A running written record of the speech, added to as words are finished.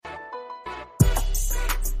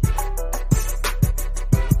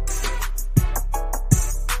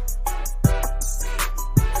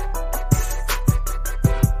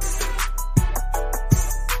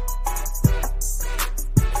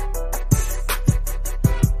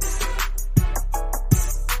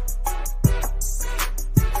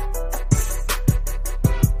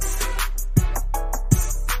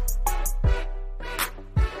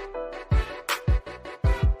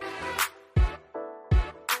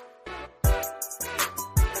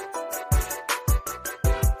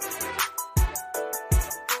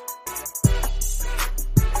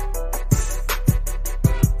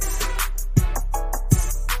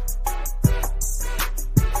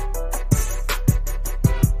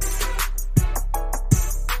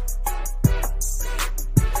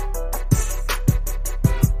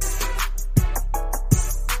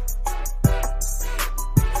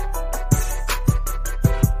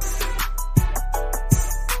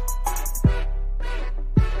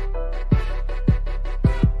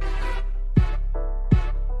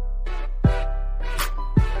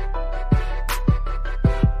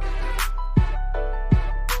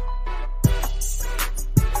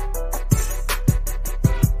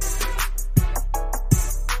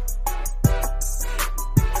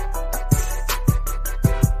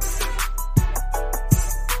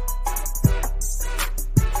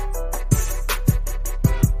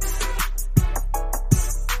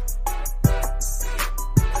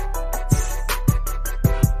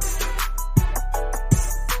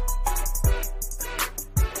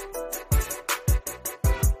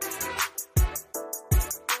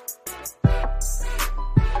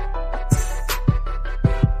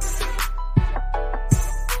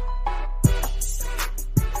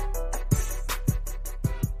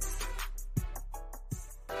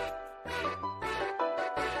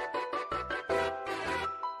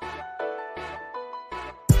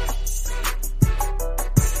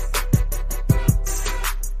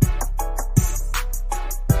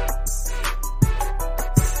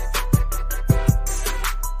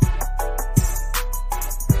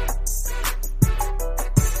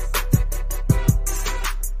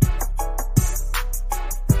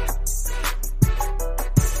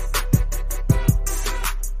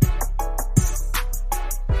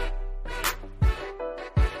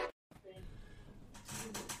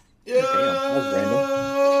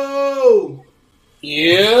Yo!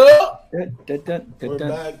 Yeah. We're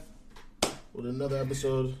back with another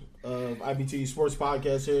episode of IBT Sports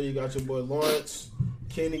Podcast here. You got your boy Lawrence,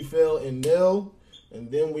 Kenny, Phil, and Neil.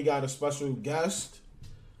 And then we got a special guest.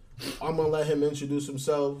 I'm going to let him introduce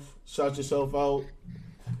himself. Shout yourself out.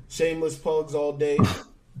 Shameless plugs all day.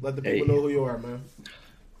 Let the people know who you are, man.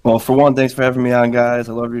 Well, for one, thanks for having me on, guys.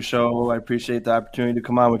 I love your show. I appreciate the opportunity to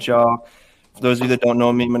come on with y'all. For those of you that don't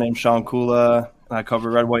know me, my name's Sean Kula, and I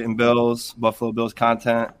cover Red, White, and Bills, Buffalo Bills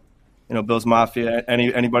content, Bills Mafia.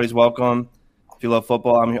 Anybody's welcome. If you love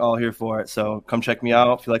football, I'm all here for it. So come check me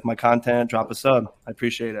out. If you like my content, drop a sub. I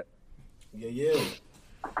appreciate it. Yeah.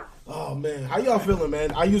 Oh, man. How y'all feeling,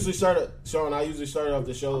 man? I usually start off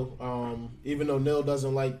the show. Even though Neil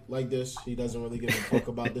doesn't like this, he doesn't really give a fuck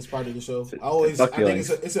about this part of the show. I think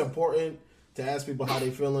it's important to ask people how they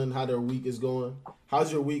feeling, how their week is going.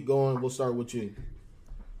 How's your week going? We'll start with you.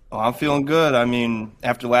 Oh, I'm feeling good. I mean,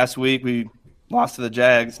 after last week, we lost to the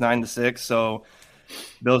Jags 9-6. So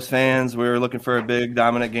Bills fans, we were looking for a big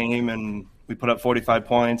dominant game, and we put up 45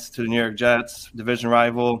 points to the New York Jets, division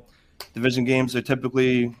rival. Division games are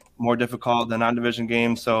typically more difficult than non-division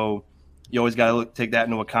games, so you always got to take that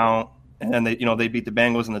into account. And then they beat the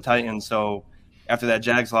Bengals and the Titans. So after that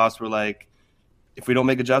Jags loss, we're like, if we don't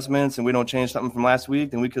make adjustments and we don't change something from last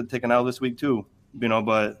week, then we could take an L this week too.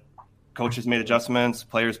 But coaches made adjustments,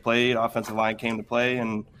 players played, offensive line came to play,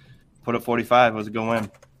 and put up 45. It was a good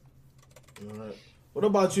win. All right. What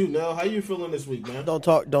about you, Nell? How you feeling this week, man? Don't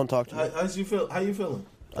talk to me. How you feeling?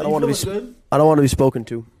 I don't want to be spoken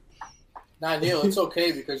to. Nah, Neil, it's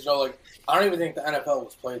okay because I don't even think the NFL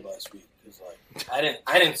was played last week. Because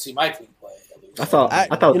I didn't see my team play. At least. I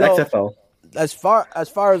thought it was XFL. As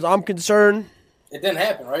far as I'm concerned, it didn't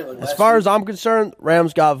happen, right? As far as I'm concerned,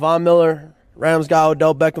 Rams got Von Miller, Rams got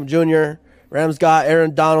Odell Beckham Jr., Rams got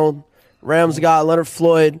Aaron Donald, Rams got Leonard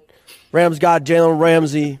Floyd, Rams got Jalen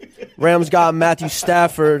Ramsey, Rams got Matthew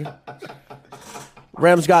Stafford,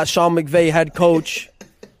 Rams got Sean McVay head coach.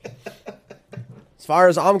 As far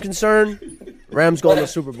as I'm concerned, Rams going to the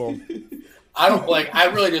Super Bowl. I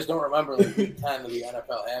really just don't remember the time of the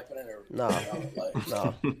NFL happening. No.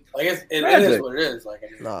 It is what it is.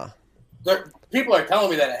 Nah. People are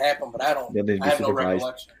telling me that it happened, but I don't. I have no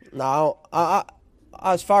recollection. No,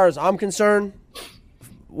 as far as I'm concerned,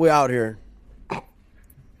 we out here.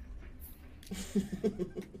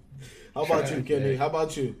 How about you, Kenny? How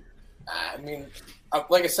about you? I mean,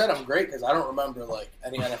 like I said, I'm great because I don't remember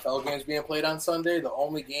any NFL games being played on Sunday. The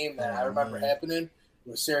only game that I remember happening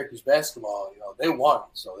was Syracuse basketball. They won,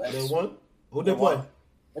 so they won. Who did they play?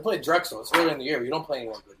 They played Drexel. It's early in the year. You don't play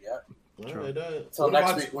anyone good yet. Until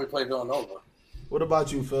next week when we play Villanova. What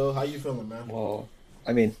about you, Phil? How you feeling, man? Well,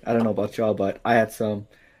 I mean, I don't know about y'all, but I had some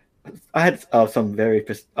very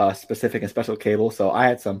specific and special cable, so I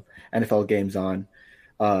had some NFL games on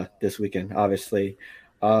this weekend. Obviously,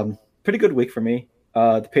 pretty good week for me.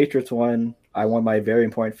 The Patriots won. I won my very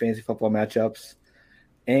important fantasy football matchups,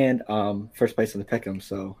 and first place in the pick'em.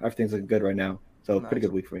 So everything's looking good right now. So nice. Pretty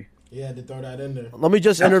good week for me. Yeah, I had to throw that in there. Let me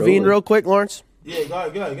just intervene real quick, Lawrence. Yeah,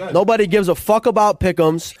 go ahead. Nobody gives a fuck about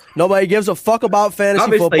pick'ems. Nobody gives a fuck about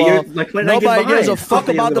fantasy football. Nobody gives a fuck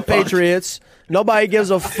about the Patriots. Nobody gives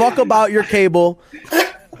a fuck about your cable.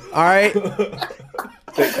 All right?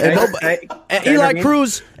 And Eli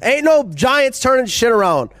Cruz ain't no Giants turning shit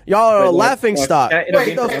around. Y'all are a laughing stock.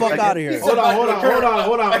 Get the fuck out of here. Hold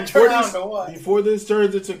on. Before this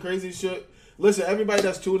turns into crazy shit, listen, everybody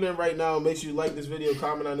that's tuning in right now, make sure you like this video,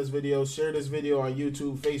 comment on this video, share this video on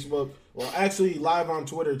YouTube, Facebook, or actually live on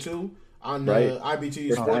Twitter too, on the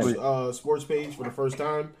IBT sports page for the first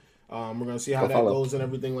time. We're going to see how that goes and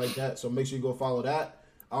everything like that, so make sure you go follow that.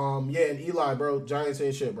 And Eli, bro, Giants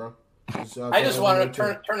ain't shit, bro. I just wanted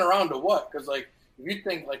to turn around to what? Because, if you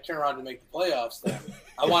think, turn around to make the playoffs, then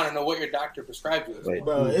I want to know what your doctor prescribed you this.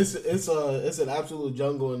 Bro, it's an absolute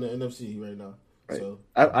jungle in the NFC right now. Right. So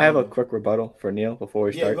I have a quick rebuttal for Neil before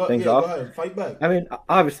we start things off. Go ahead. Fight back. I mean,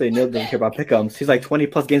 obviously, Neil doesn't care about pick'ems. He's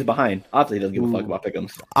 20-plus games behind. Obviously, he doesn't give a fuck about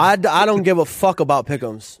pick'ems. I don't give a fuck about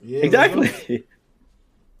pick'ems. Yeah, exactly.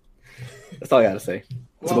 That's all I got to say.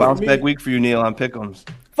 It's a bounce-back week for you, Neil, on pick'ems.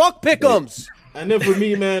 Fuck pick'ems! And then for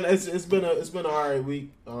me, man, it's been an alright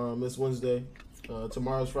week. It's Wednesday.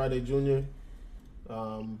 Tomorrow's Friday Junior.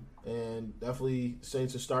 And definitely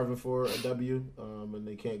Saints are starving for a W. And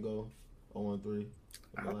they can't go 0-3 in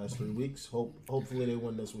the last 3 weeks. Hopefully they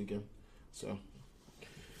win this weekend. So,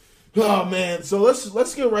 oh man. So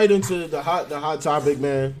let's get right into the hot topic,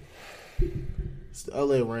 man. It's the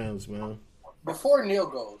LA Rams, man. Before Neil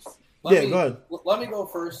goes, go ahead. Let me go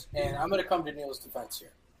first, and I'm going to come to Neil's defense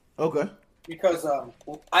here. Okay. because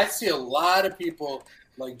I see a lot of people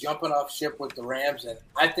like jumping off ship with the Rams, and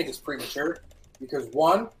I think it's premature because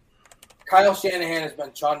one, Kyle Shanahan has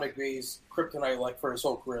been Sean McVay's kryptonite like for his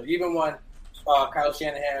whole career. Even when Kyle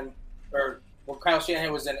Shanahan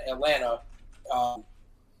was in Atlanta,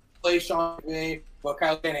 played Sean McVay, but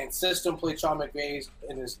Kyle Shanahan's system played Sean McVay's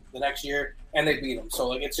the next year, and they beat him. So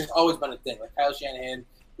like it's just always been a thing. Like Kyle Shanahan,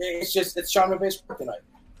 it's Sean McVay's kryptonite.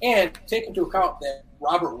 And take into account that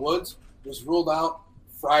Robert Woods was ruled out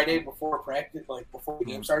Friday before practice, like before the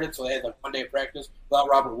game started. So they had like 1 day of practice without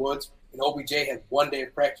Robert Woods, and OBJ had 1 day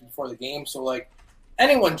of practice before the game. So like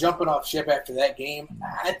anyone jumping off ship after that game,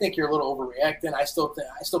 I think you're a little overreacting. I still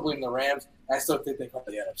believe in the Rams. I still think they come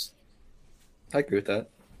to the NFC. I agree with that.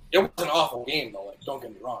 It was an awful game though. Like don't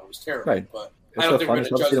get me wrong, it was terrible. Right. But It's I don't so think fun we're to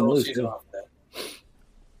going to judge see the them whole lose, season too. off that.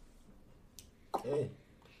 Hey.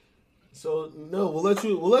 So no, we'll let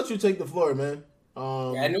you take the floor, man.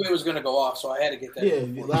 I knew it was going to go off, so I had to get that.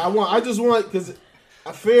 Yeah, like I just want because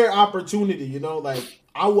a fair opportunity, you know, like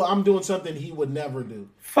I'm doing something he would never do.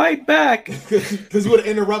 Fight back. Because he would have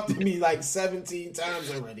interrupted me like 17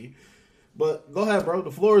 times already. But go ahead, bro.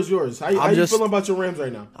 The floor is yours. How you feeling about your Rams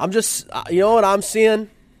right now? I'm just, you know what I'm seeing?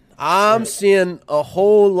 I'm seeing a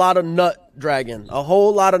whole lot of nut dragging, a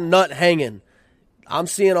whole lot of nut hanging. I'm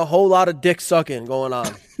seeing a whole lot of dick sucking going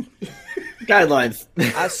on. Guidelines.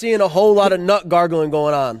 I'm seeing a whole lot of nut gargling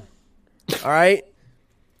going on. All right?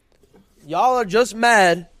 Y'all are just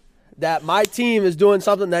mad that my team is doing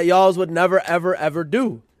something that y'all would never, ever, ever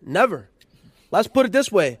do. Never. Let's put it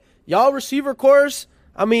this way. Y'all receiver cores,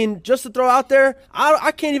 I mean, just to throw out there,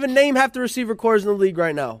 I can't even name half the receiver cores in the league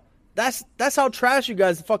right now. That's how trash you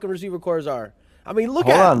guys the fucking receiver cores are. I mean, look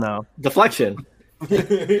Hold at on now. Deflection.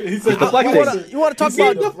 He said you want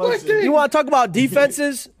to talk about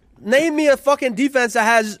defenses? Name me a fucking defense that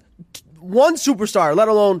has one superstar, let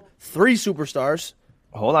alone three superstars.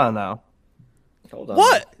 Hold on now. Hold on.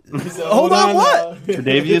 What? Hold on, what?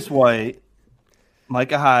 Tre'Davious White,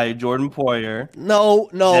 Micah Hyde, Jordan Poyer. No.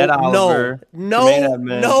 Jermaine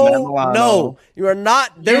Edmonds, Matt Milano. You are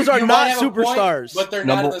not. Those are not superstars. But they're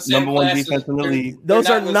not in the same number one class defense in the league. Those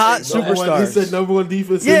are not superstars. He said number one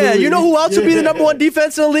defense. Yeah, in the you know league. who else would be the number one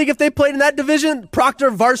defense in the league if they played in that division?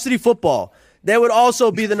 Proctor Varsity Football. They would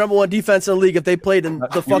also be the number one defense in the league if they played in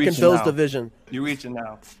the fucking Bills division. You're reaching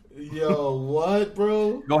now. Yo, what,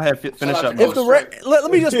 bro? Go ahead, finish up.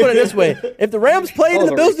 Let me just put it this way: if the Rams played in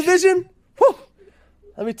the Bills division, whew,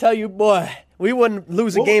 let me tell you, boy, we wouldn't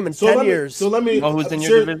lose a game in 10 years. So let me. You know who's in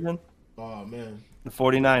your division? Oh man, the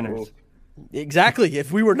 49ers. Exactly.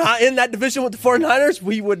 If we were not in that division with the 49ers,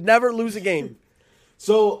 we would never lose a game.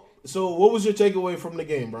 So what was your takeaway from the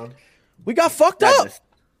game, bro? We got fucked up.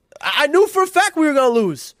 I knew for a fact we were going to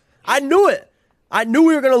lose. I knew it. I knew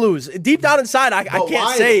we were going to lose. Deep down inside, I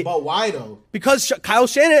can't say. But why, though? Because Kyle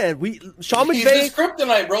Shanahan, Sean McVay. He's this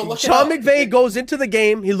kryptonite, bro. Look Sean McVay goes into the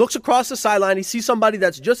game. He looks across the sideline. He sees somebody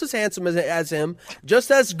that's just as handsome as him,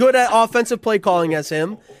 just as good at offensive play calling as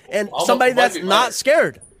him, and somebody that's not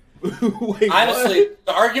scared. Wait, honestly,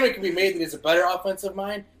 the argument can be made that he's a better offensive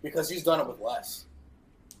mind because he's done it with less.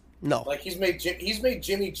 No, like he's made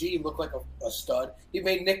Jimmy G look like a stud. He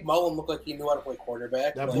made Nick Mullen look like he knew how to play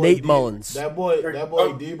quarterback. Nate Mullins. That boy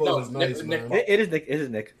Debo is nice, man. It is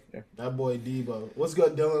Nick. Yeah. That boy Debo. What's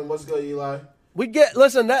good, Dylan? What's good, Eli?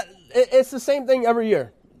 Listen. It's the same thing every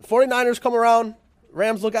year. 49ers come around.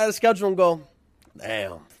 Rams look at the schedule and go,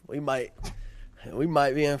 "Damn, we might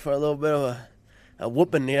be in for a little bit of a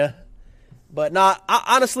whooping here." But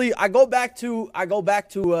honestly, I go back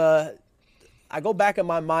in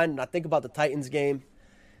my mind and I think about the Titans game,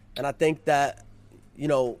 and I think that, you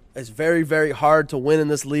know, it's very, very hard to win in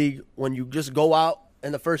this league when you just go out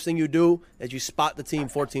and the first thing you do is you spot the team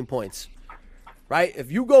 14 points, right?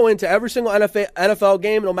 If you go into every single NFL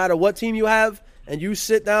game, no matter what team you have, and you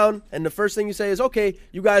sit down and the first thing you say is, okay,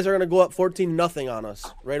 you guys are going to go up 14-0 on us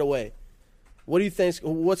right away. What do you think?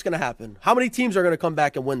 What's going to happen? How many teams are going to come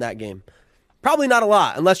back and win that game? Probably not a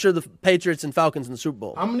lot, unless you're the Patriots and Falcons in the Super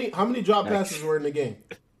Bowl. How many drop passes were in the game?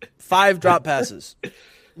 5 drop passes.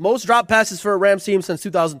 Most drop passes for a Rams team since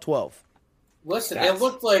 2012. Listen, it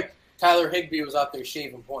looked like Tyler Higbee was out there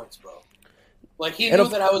shaving points, bro. Like he knew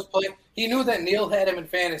that I was playing. He knew that Neil had him in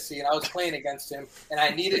fantasy, and I was playing against him, and I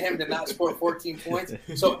needed him to not score 14 points.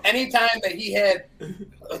 So anytime that he had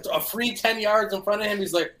a free 10 yards in front of him,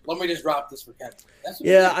 he's like, "Let me just drop this for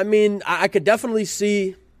Kevin." I mean, I could definitely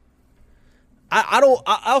see. I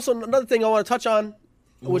also another thing I want to touch on,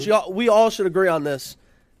 which we all should agree on this: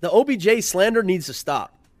 the OBJ slander needs to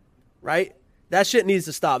stop. Right? That shit needs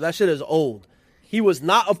to stop. That shit is old. He was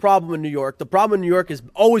not a problem in New York. The problem in New York has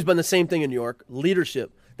always been the same thing in New York: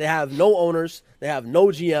 leadership. They have no owners. They have no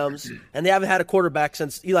GMs. And they haven't had a quarterback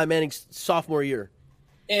since Eli Manning's sophomore year.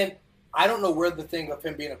 And I don't know where the thing of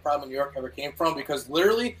him being a problem in New York ever came from, because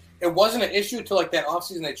literally it wasn't an issue until like that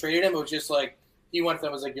offseason they traded him. It was just like he went to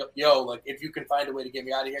them and was like, yo, like if you can find a way to get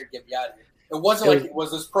me out of here, get me out of here. It wasn't like it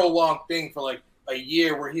was this prolonged thing for like a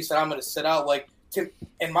year where he said, I'm going to sit out. Like,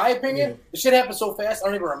 in my opinion, the shit happened so fast, I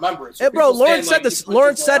don't even remember it. So hey, bro, Lawrence said like, this.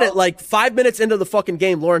 Lawrence said it like 5 minutes into the fucking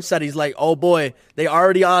game. Lawrence said he's like, oh boy, they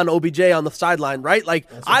already on OBJ on the sideline, right? Like,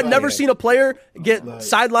 I've never seen a player get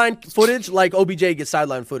sideline footage like OBJ gets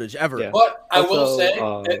sideline footage ever. Yeah. But I will say,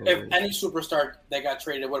 if any superstar that got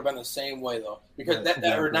traded, it would have been the same way though, because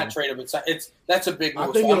that or not traded, but that's a big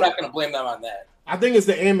move. So I'm not going to blame them on that. I think it's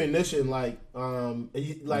the ammunition, like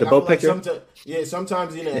the boat picture.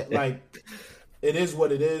 Sometimes like. It is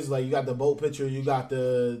what it is. Like, you got the boat pitcher, you got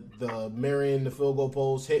the marrying the field goal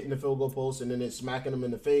post, hitting the field goal post, and then it's smacking them in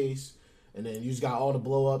the face, and then you just got all the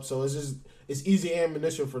blow up. So it's easy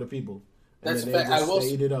ammunition for the people. And that's fact. I will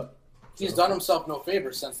eat it up. He's done himself no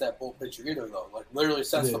favor since that bolt pitcher either, though. Like, literally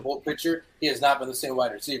since the bolt pitcher, he has not been the same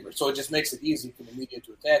wide receiver. So it just makes it easy for the media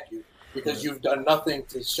to attack you because you've done nothing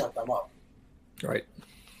to shut them up. Right.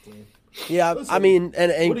 Yeah, listen, I mean,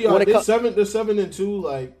 and what do y'all, when they're 7-2,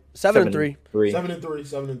 like 7-3.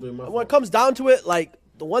 7-3. When it comes down to it, like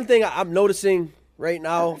the one thing I'm noticing right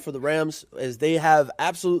now for the Rams is they have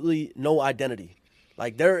absolutely no identity.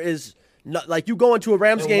 Like there is not, like you go into a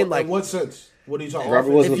Rams game like in what sense? What are you talking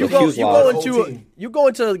about? If you go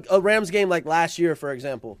into a Rams game like last year, for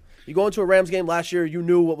example. You go into a Rams game last year, you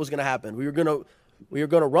knew what was going to happen. We were going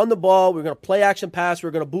to run the ball. We were going to play action pass. We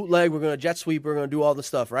were going to bootleg. We were going to jet sweep. We were going to do all this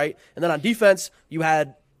stuff, right? And then on defense, you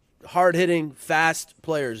had hard-hitting, fast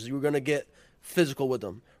players. You were going to get physical with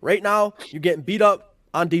them. Right now, you're getting beat up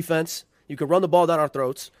on defense. You can run the ball down our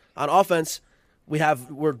throats. On offense,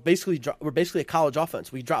 we're basically a college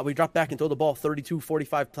offense. We drop back and throw the ball 32,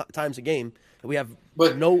 45 times a game. And we have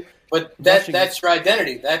But that's your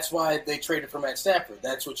identity. That's why they traded for Matt Stafford.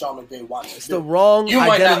 That's what Sean McVay wants. It's the wrong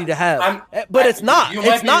identity to have. But it's not.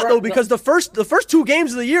 It's not though, because the first 2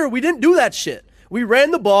 games of the year we didn't do that shit. We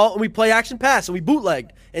ran the ball and we play action pass and we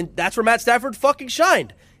bootlegged, and that's where Matt Stafford fucking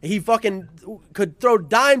shined. He fucking could throw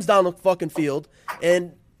dimes down the fucking field,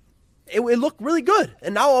 and it looked really good.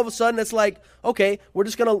 And now all of a sudden it's like, okay, we're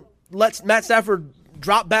just gonna let Matt Stafford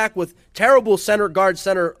drop back with terrible center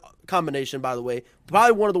combination, by the way.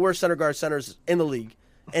 Probably one of the worst centers in the league.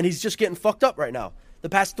 And he's just getting fucked up right now. The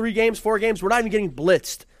past 4 games, we're not even getting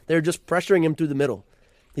blitzed. They're just pressuring him through the middle.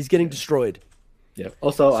 He's getting destroyed. Yeah.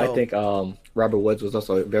 Also, I think Robert Woods was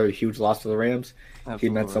also a very huge loss for the Rams. Absolutely.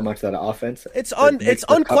 He meant so much to that offense. It's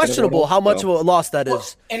unquestionable how much of a loss that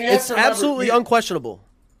is. It's absolutely unquestionable.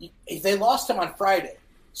 They lost him on Friday.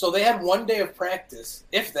 So they had 1 day of practice,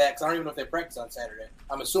 if that, because I don't even know if they practiced on Saturday.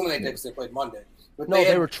 I'm assuming they did because they played Monday. But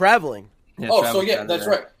they were traveling. Yeah, that's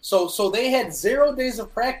right. So they had 0 days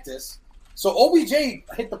of practice. So OBJ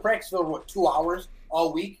hit the practice field 2 hours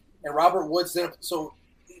all week, and Robert Woods didn't. So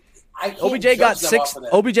I can't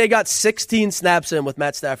OBJ got 16 snaps in with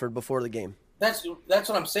Matt Stafford before the game. That's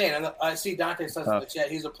what I'm saying. And I see Dante says in the chat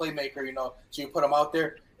he's a playmaker, so you put him out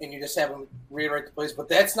there and you just have him reiterate the plays. But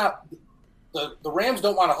that's not the Rams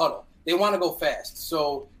don't want to huddle. They want to go fast.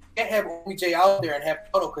 So you can't have OBJ out there and have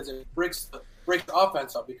huddle because it breaks the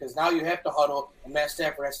offense up, because now you have to huddle and Matt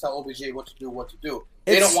Stafford has to tell OBJ what to do.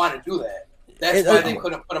 They don't want to do that. That's why they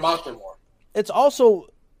couldn't put him out there more. It's also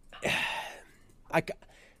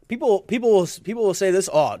people will say this,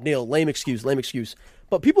 Neil, lame excuse.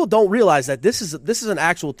 But people don't realize that this is an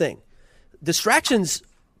actual thing. Distractions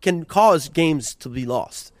can cause games to be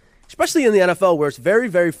lost, especially in the NFL where it's very,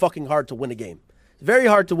 very fucking hard to win a game. It's very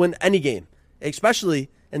hard to win any game, especially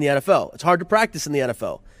in the NFL. It's hard to practice in the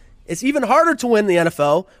NFL. It's even harder to win the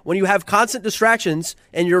NFL when you have constant distractions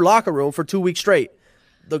in your locker room for 2 weeks straight.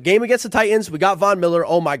 The game against the Titans, we got Von Miller.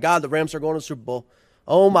 Oh, my God, the Rams are going to the Super Bowl.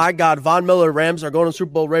 Oh, my God, Von Miller, Rams are going to the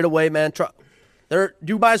Super Bowl right away, man.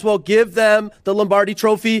 You might as well give them the Lombardi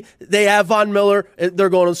trophy. They have Von Miller. They're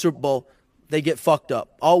going to the Super Bowl. They get fucked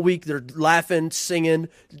up. All week, they're laughing, singing,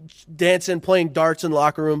 dancing, playing darts in the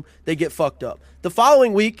locker room. They get fucked up. The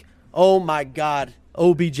following week, oh, my God,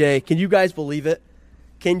 OBJ. Can you guys believe it?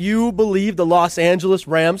 Can you believe the Los Angeles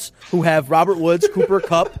Rams, who have Robert Woods, Cooper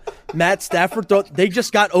Kupp, Matt Stafford, they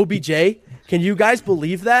just got OBJ? Can you guys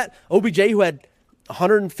believe that? OBJ, who had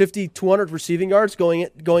 150, 200 receiving yards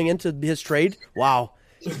going into his trade? Wow.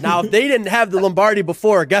 Now, if they didn't have the Lombardi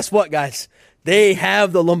before, guess what, guys? They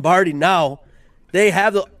have the Lombardi now. They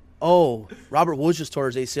have Robert Woods just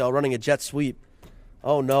tore his ACL running a jet sweep.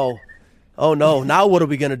 Oh, no. Now what are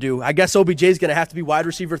we going to do? I guess OBJ is going to have to be wide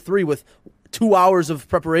receiver 3 with 2 hours of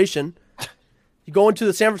preparation. You go into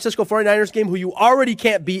the San Francisco 49ers game, who you already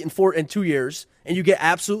can't beat in 2 years, and you get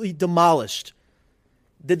absolutely demolished.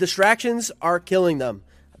 The distractions are killing them.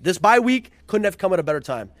 This bye week couldn't have come at a better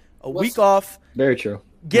time. Week off. Very true.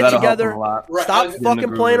 Get together. Stop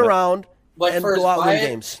fucking playing around. And go out and win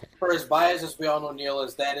games. For as biased as we all know Neil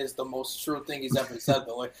is, that is the most true thing he's ever said.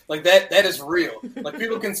 Though, like that is real. Like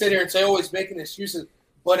people can sit here and say, "Oh, he's making excuses,"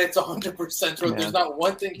 but it's 100% true. Yeah. There's not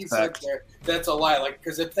one thing he said there that's a lie. Like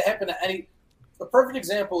because if it happened to any, the perfect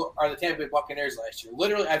example are the Tampa Bay Buccaneers last year.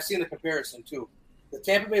 Literally, I've seen the comparison too. The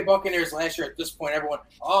Tampa Bay Buccaneers last year. At this point, everyone,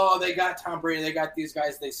 oh, they got Tom Brady, they got these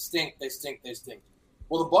guys, they stink.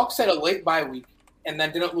 Well, the Bucs had a late bye week and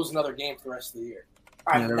then didn't lose another game for the rest of the year.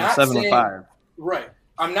 I'm not 7-5. Right.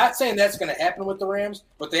 I'm not saying that's going to happen with the Rams,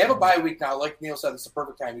 but they have a bye week now. Like Neil said, it's the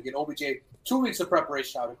perfect time. You get OBJ 2 weeks of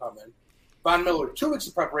preparation now to come in. Von Miller 2 weeks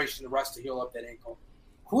of preparation to rest to heal up that ankle.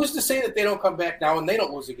 Who's to say that they don't come back now and they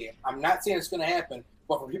don't lose a game? I'm not saying it's going to happen,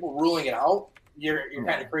 but for people ruling it out, you're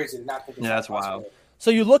kind of crazy to not think it's that's wild. So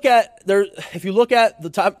you look at there. If you look at the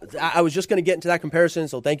top, I was just going to get into that comparison.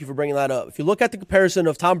 So thank you for bringing that up. If you look at the comparison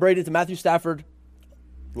of Tom Brady to Matthew Stafford,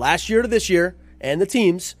 last year to this year, and the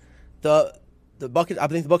teams, the Bucs. I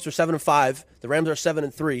think the Bucs are 7-5. The Rams are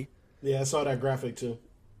 7-3. Yeah, I saw that graphic too.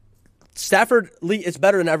 Stafford is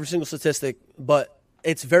better than every single statistic, but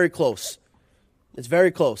it's very close. It's very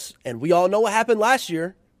close, and we all know what happened last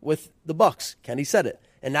year with the Bucs. Kenny said it,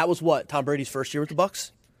 and that was what Tom Brady's first year with the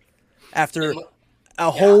Bucs. After a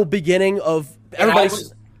whole beginning of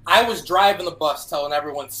everybody's. I was driving the bus telling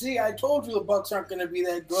everyone, see, I told you the Bucs aren't going to be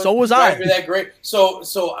that good. So was I. Be that great. So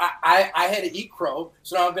I had to eat crow.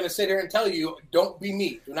 So now I'm going to sit here and tell you, don't be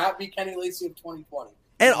me. Do not be Kenny Lacy of 2020.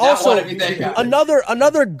 And also,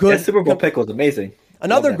 another good Super Bowl pick was amazing.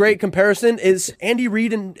 Another great comparison is Andy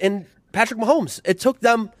Reid and Patrick Mahomes. It took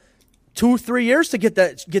them 2-3 years to get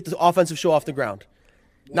the offensive show off the ground.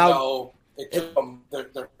 No, it took them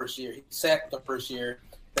their first year. He sat the first year,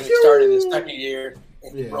 then he started his second year.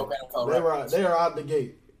 And he broke NFL records. They are out the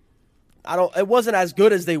gate. It wasn't as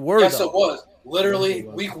good as they were. Yes, though. It was. Literally,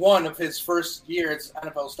 week one of his first year as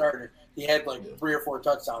NFL starter, he had like 3 or 4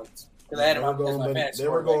 touchdowns. Because I had him as my fantasy. They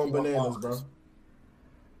were going bananas, bro.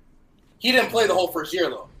 He didn't play the whole first year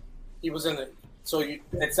though. He was in it, so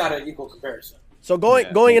it's not an equal comparison. So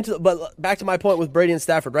going into, but back to my point with Brady and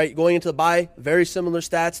Stafford, right? Going into the bye, very similar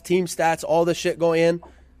stats, team stats, all this shit going in.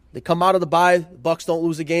 They come out of the bye, the Bucs don't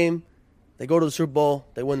lose a game. They go to the Super Bowl.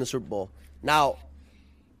 They win the Super Bowl. Now,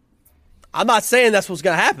 I'm not saying that's what's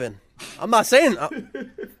going to happen. I'm not saying that's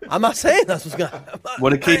what's going to happen. What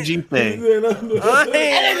did KG say?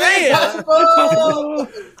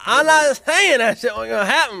 I'm not saying that shit was going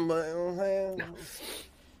to happen. But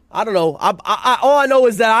I don't know. All I know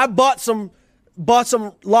is that I bought some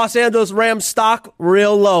Los Angeles Rams stock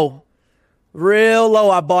real low. Real low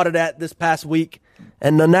I bought it at this past week.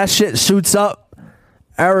 And then that shit shoots up.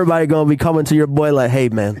 Everybody going to be coming to your boy like, hey,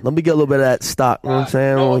 man, let me get a little bit of that stock. You know what I'm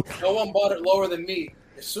saying? No one bought it lower than me.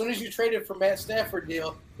 As soon as you traded for Matt Stafford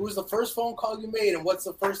deal, who was the first phone call you made, and what's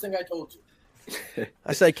the first thing I told you?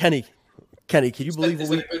 I said, Kenny, can you believe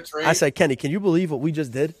Kenny, can you believe what we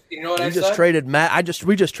just did? You know what we just traded Matt.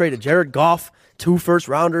 We just traded Jared Goff, 2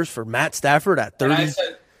 first-rounders for Matt Stafford at 30. And I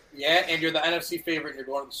said, yeah, and you're the NFC favorite, and you're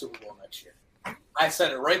going to the Super Bowl next year. I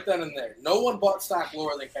said it right then and there. No one bought stock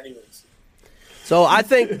lower than Kenny Lacy. So I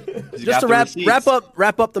think just to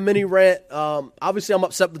wrap up the mini rant. Obviously, I'm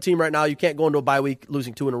upset with the team right now. You can't go into a bye week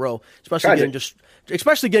losing 2 in a row, especially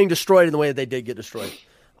getting destroyed in the way that they did get destroyed.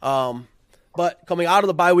 But coming out of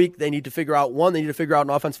the bye week, they need to figure out an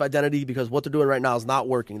offensive identity because what they're doing right now is not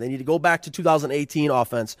working. They need to go back to 2018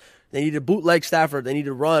 offense. They need to bootleg Stafford. They need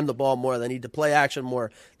to run the ball more. They need to play action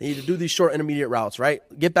more. They need to do these short intermediate routes, right?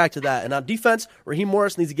 Get back to that. And on defense, Raheem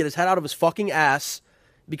Morris needs to get his head out of his fucking ass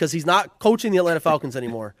because he's not coaching the Atlanta Falcons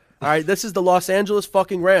anymore. All right, this is the Los Angeles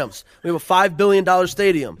fucking Rams. We have a $5 billion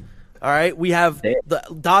stadium. All right, we have the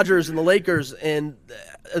Dodgers and the Lakers and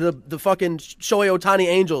the fucking Shohei Ohtani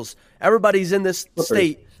Angels. Everybody's in this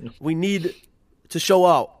state. We need to show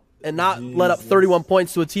out and not let up 31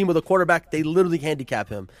 points to a team with a quarterback. They literally handicap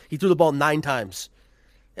him. He threw the ball 9 times,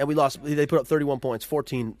 and we lost. They put up 31 points,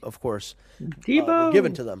 14, of course, were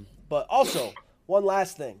given to them. But also, one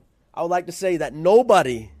last thing. I would like to say that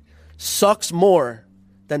nobody sucks more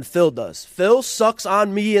than Phil does. Phil sucks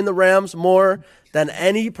on me and the Rams more than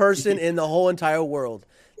any person in the whole entire world.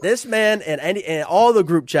 This man and all the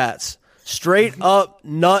group chats, straight up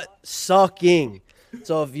nut sucking.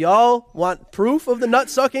 So if y'all want proof of the nut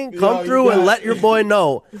sucking, come through and let your boy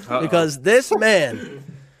know. Because this man,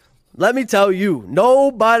 let me tell you,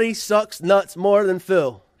 nobody sucks nuts more than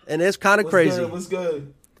Phil. and it's kind of crazy. What's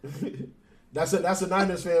good? That's a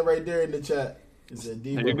Niners fan right there in the chat. Said,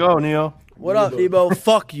 there you go, Neil. What up, Debo?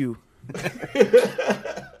 Fuck you.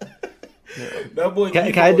 That boy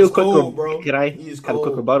can I do a quick cold, bro. Can I have a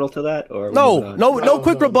quick rebuttal to that? Or no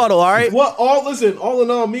quick rebuttal, all right? All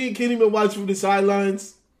in all, me and Kenny been watching from the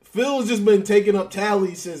sidelines. Phil's just been taking up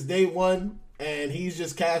tallies since day one, and he's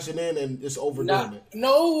just cashing in and just overdoing it.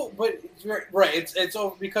 No, but right, it's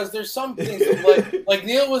over because there's some things that, like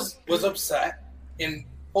Neil was upset and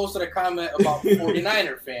posted a comment about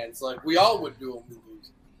 49er fans, like we all would do when we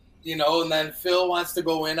lose, and then Phil wants to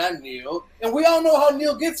go in on Neil, and we all know how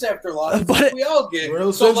Neil gets after losses. We all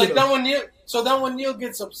get so like then when Neil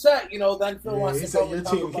gets upset, then Phil wants to go and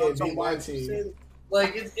talk about my team.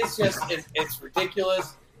 Like it's just it's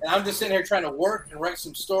ridiculous. And I'm just sitting here trying to work and write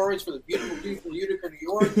some stories for the beautiful people of Utica, New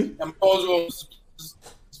York. I'm going.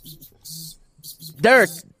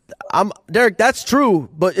 Derek, that's true,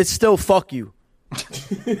 but it's still fuck you.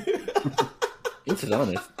 This is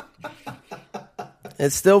honest.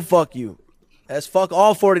 It's still fuck you. That's fuck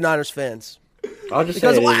all 49ers fans. I'll just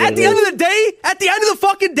because say at the end of the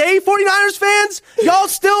fucking day, 49ers fans, y'all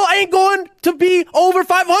still ain't going to be over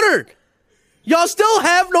 500. Y'all still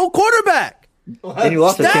have no quarterback. And you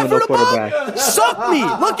also have no quarterback. Suck me.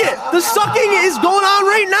 Look the sucking is going on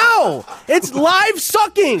right now. It's live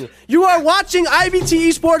sucking. You are watching IBT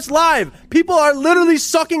Esports live. People are literally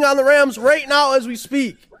sucking on the Rams right now as we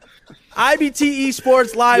speak. IBT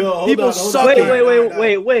Esports live. People sucking.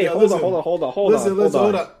 Wait. Hold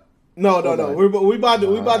on. No. We about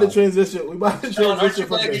to transition. We about to transition. Sean, aren't you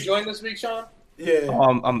glad you joined this week, Sean? Yeah.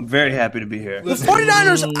 I'm very happy to be here. The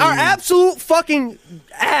 49ers are absolute fucking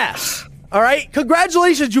ass. All right?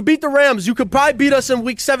 Congratulations, you beat the Rams. You could probably beat us in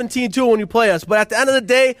week 17 too when you play us. But at the end of the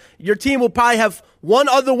day, your team will probably have one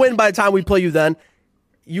other win by the time we play you then.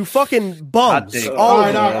 You fucking bums. All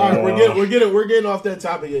right. We're getting off that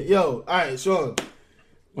topic yet. Yo, all right, Sean.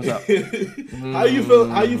 What's up? How you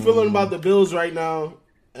feeling about the Bills right now?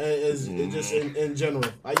 Just in general.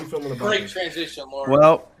 How you feeling about Great transition, Lauren.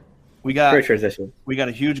 Well, we got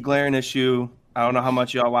a huge glaring issue. I don't know how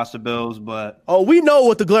much y'all watch the Bills, but we know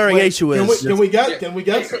what the glaring issue is. Can we get?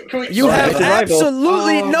 You have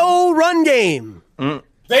absolutely no run game.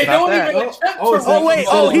 They don't even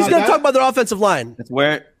attempt. He's going to talk about their offensive line. It's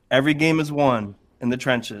where every game is won in the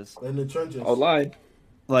trenches. Online.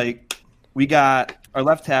 Like we got our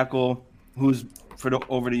left tackle, who's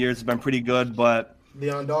over the years has been pretty good, but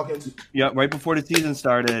Leon Dawkins. Yeah, right before the season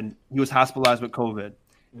started, he was hospitalized with COVID.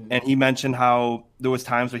 And he mentioned how there was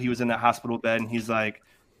times where he was in that hospital bed, and he's like,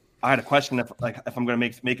 "I had a question if I'm going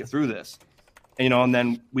to make it through this," and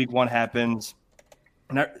then week one happens,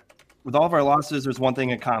 and with all of our losses, there's one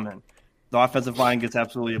thing in common: the offensive line gets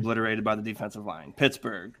absolutely obliterated by the defensive line.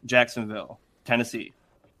 Pittsburgh, Jacksonville, Tennessee,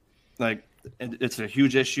 like it's a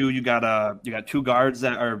huge issue. You got two guards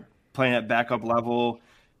that are playing at backup level.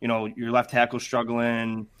 Your left tackle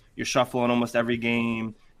struggling. You're shuffling almost every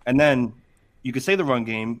game, and then you could say the run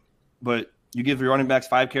game, but you give your running backs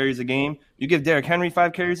 5 carries a game. You give Derrick Henry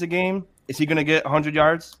 5 carries a game. Is he going to get 100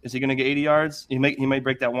 yards? Is he going to get 80 yards? He might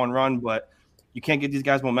break that one run, but you can't get these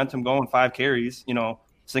guys momentum going 5 carries.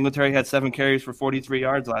 Singletary had 7 carries for 43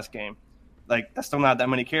 yards last game. Like, that's still not that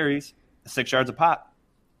many carries. 6 yards a pop.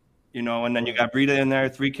 And then you got Breida in there,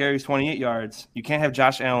 3 carries, 28 yards. You can't have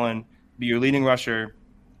Josh Allen be your leading rusher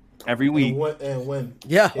every week. And win.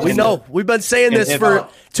 Yeah, we know. We've been saying this for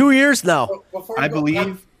 2 years now.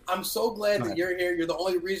 I'm so glad that you're here. You're the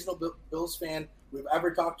only reasonable Bills fan we've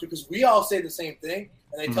ever talked to, because we all say the same thing,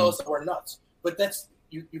 and they tell us that we're nuts. But that's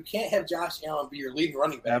you can't have Josh Allen be your leading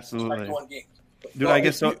running back. Absolutely. One game. Dude, I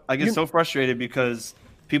get so frustrated because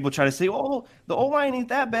people try to say, "Oh, the O-line ain't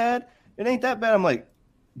that bad. It ain't that bad." I'm like,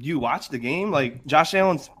 do you watch the game? Like, Josh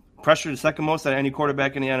Allen's pressured the second most out of any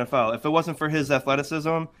quarterback in the NFL. If it wasn't for his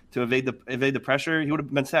athleticism to evade the pressure, he would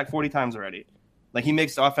have been sacked 40 times already. Like, he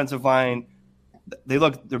makes the offensive line,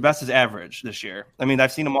 their best is average this year. I mean,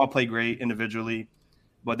 I've seen them all play great individually,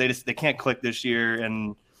 but they can't click this year.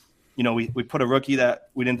 And we put a rookie that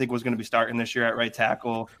we didn't think was going to be starting this year at right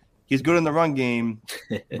tackle. He's good in the run game,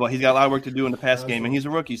 but he's got a lot of work to do in the pass game, and he's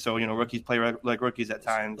a rookie. So rookies play like rookies at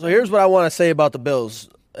times. So here's what I want to say about the Bills.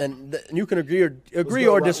 And you can agree or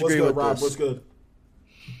disagree with this. What's good?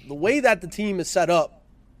 The way that the team is set up,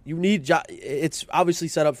 it's obviously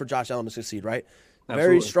set up for Josh Allen to succeed, right?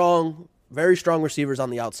 Absolutely. Very strong receivers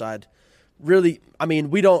on the outside. Really,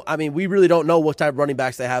 we really don't know what type of running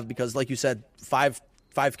backs they have because, like you said, five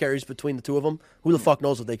carries between the two of them. Who the fuck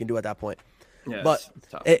knows what they can do at that point? Yeah, but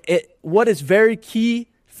what is very key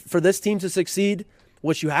for this team to succeed,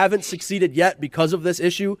 which you haven't succeeded yet because of this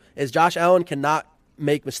issue, is Josh Allen cannot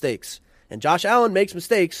make mistakes. And Josh Allen makes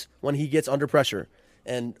mistakes when he gets under pressure.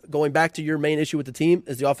 And going back to your main issue with the team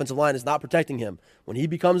is the offensive line is not protecting him. When he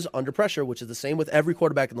becomes under pressure, which is the same with every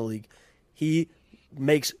quarterback in the league, he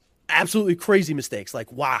makes absolutely crazy mistakes.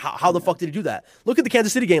 Like, wow, how the fuck did he do that? Look at the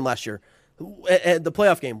Kansas City game last year, at the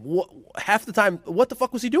playoff game. Half the time, what the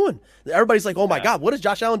fuck was he doing? Everybody's like, oh my God, what does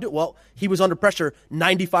Josh Allen do? Well, he was under pressure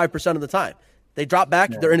 95% of the time. They drop back,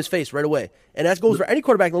 they're in his face right away. And that goes for any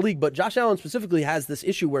quarterback in the league, but Josh Allen specifically has this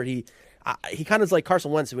issue where he kind of is like Carson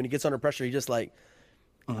Wentz. When he gets under pressure, he just like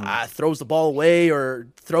throws the ball away or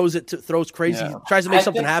throws crazy, tries to make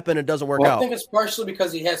something happen and it doesn't work out. I think it's partially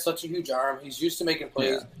because he has such a huge arm. He's used to making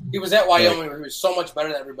plays. Yeah. He was at Wyoming where he was so much better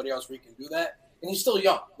than everybody else where he can do that. And he's still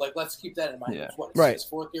young. Like, let's keep that in mind. Yeah. His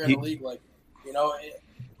fourth year in the league. Like, you know,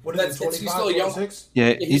 he's still a young.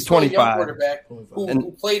 Yeah, he's 25. A young quarterback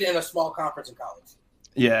who played in a small conference in college.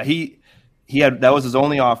 Yeah, he had that was his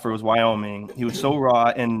only offer was Wyoming. He was so raw,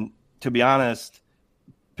 and to be honest,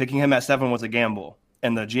 picking him at 7 was a gamble.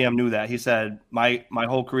 And the GM knew that. He said, my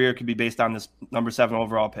whole career could be based on this number 7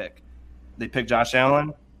 overall pick. They picked Josh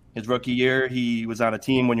Allen. His rookie year, he was on a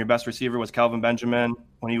team when your best receiver was Kelvin Benjamin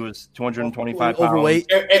when he was 225 pounds.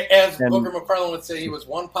 Overweight. As Booger McFarland would say, he was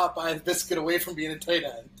one Popeye biscuit away from being a tight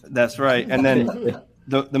end. That's right. And then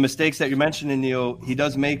the mistakes that you're mentioning, Neil, he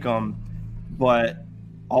does make them, but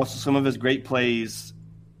also some of his great plays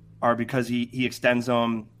are because he extends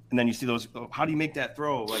them. And then you see those. How do you make that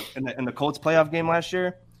throw? Like in the Colts playoff game last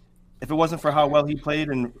year, if it wasn't for how well he played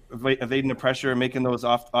and evading the pressure and making those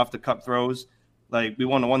off the cup throws, like we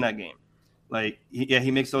wouldn't have won that game. Like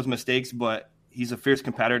he makes those mistakes, but he's a fierce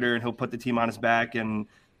competitor and he'll put the team on his back. And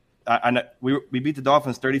we beat the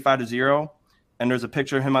Dolphins 35-0, and there's a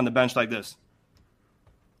picture of him on the bench like this,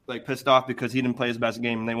 like pissed off because he didn't play his best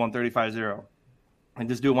game and they won 35-0. And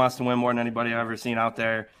this dude wants to win more than anybody I've ever seen out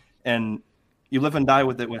there, and you live and die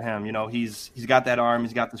with it with him. You know, he's got that arm,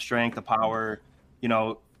 he's got the strength, the power. You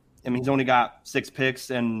know, I mean, he's only got 6 picks,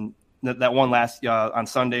 and that one last on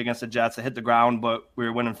Sunday against the Jets, it hit the ground, but we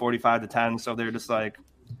were winning 45-10, so they're just like,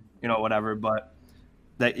 you know, whatever. But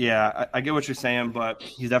that, I get what you're saying, but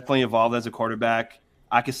he's definitely evolved as a quarterback.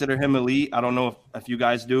 I consider him elite. I don't know if you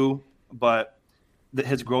guys do, but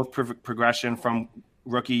his growth progression from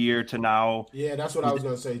rookie year to now. Yeah, that's what I was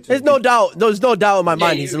going to say too. There's no doubt in my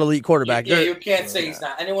mind he's an elite quarterback. Yeah, you can't say he's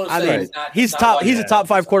not. Anyone who says he's not. He's top. He's a top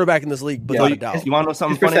 5 quarterback in this league, without a doubt. You want to know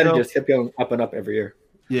something funny? His percentages kept going up and up every year.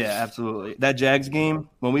 Yeah, absolutely. That Jags game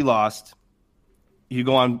when we lost, you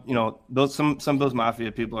go on. You know, some Bills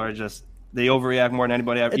Mafia people are just they overreact more than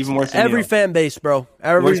anybody. Even worse than every fan base, bro.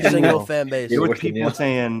 Every single fan base. There were people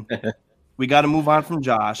saying we got to move on from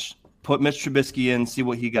Josh. Put Mitch Trubisky in, see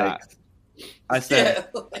what he got. I said,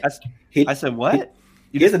 I said, what?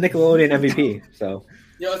 He is a Nickelodeon MVP, so.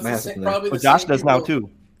 Probably the Josh does now too.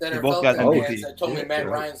 They both got MVP. That told me Matt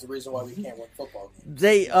Ryan's the reason why we can't win football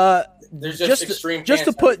games. There's just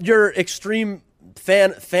to put your extreme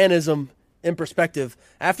fanism in perspective.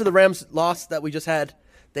 After the Rams loss that we just had,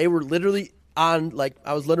 they were literally on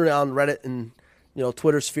I was literally on Reddit and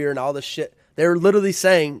Twitter sphere and all this shit. They were literally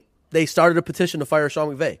saying they started a petition to fire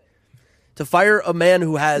Sean McVay. To fire a man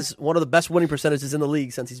who has one of the best winning percentages in the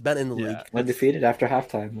league since he's been in the league. Undefeated after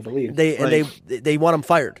halftime with the lead. They want him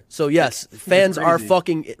fired. So, yes, fans are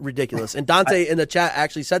fucking ridiculous. And Dante in the chat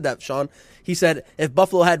actually said that, Sean. He said, if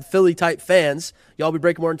Buffalo had Philly-type fans, y'all be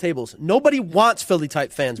breaking more than tables. Nobody wants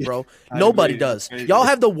Philly-type fans, bro. Nobody does. Y'all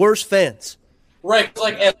have the worst fans. Right,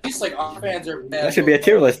 at least our fans are bad. That should be a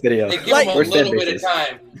tier list video. They give them a little bit of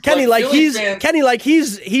time. Kenny,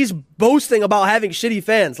 he's boasting about having shitty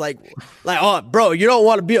fans. Oh, bro, you don't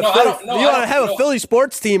want to be a Philly. You want to have a Philly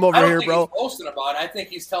sports team over here, bro. He's boasting about it. I think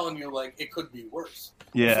he's telling you it could be worse.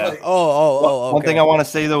 Yeah. Okay. One thing I want to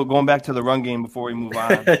say though, going back to the run game before we move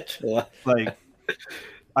on,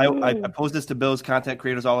 I pose this to Bills content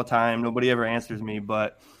creators all the time. Nobody ever answers me,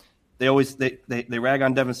 but. They always they rag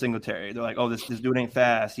on Devin Singletary. They're like, oh, this dude ain't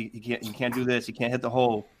fast. He can't do this. He can't hit the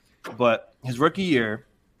hole. But his rookie year,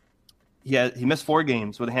 he missed 4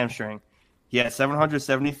 games with a hamstring. He had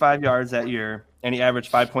 775 yards that year, and he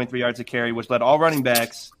averaged 5.3 yards a carry, which led all running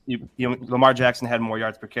backs. Lamar Jackson had more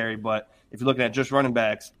yards per carry, but if you're looking at just running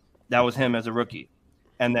backs, that was him as a rookie.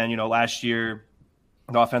 And then last year,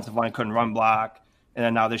 the offensive line couldn't run block, and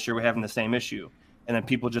then now this year we're having the same issue. And then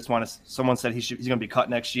people just want to. Someone said he's going to be cut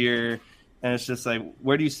next year, and it's just like,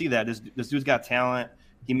 where do you see that? This dude's got talent.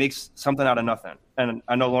 He makes something out of nothing. And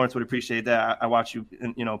I know Lawrence would appreciate that. I watch you,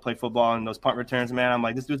 play football and those punt returns, man. I'm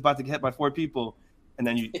like, this dude's about to get hit by 4 people, and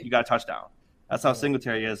then you got a touchdown. That's how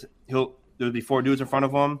Singletary is. There'll be 4 dudes in front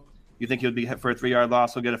of him. You think he'll be hit for a 3-yard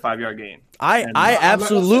loss? He'll get a 5-yard gain. I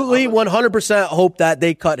absolutely 100% hope that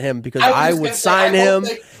they cut him because I would sign him.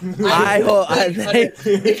 Because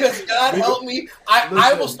God help me,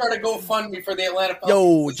 I will start a GoFundMe for the Atlanta Falcons.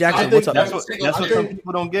 Yo, Jackson, what's up? That's what some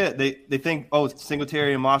people don't get. They think,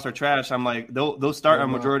 Singletary and Moss are trash. I'm like, they'll start a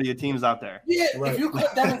majority of teams out there. Yeah, if you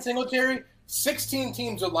cut Devin Singletary, 16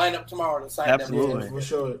 teams would line up tomorrow to sign them. Absolutely. For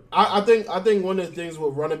sure. I think one of the things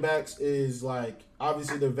with running backs is like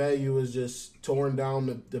obviously their value is just torn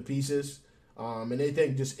down the pieces. And they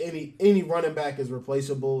think just any running back is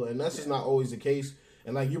replaceable, and that's just not always the case.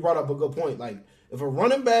 And like you brought up a good point. Like if a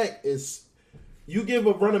running back you give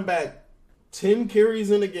a running back 10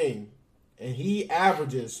 carries in a game and he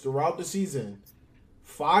averages throughout the season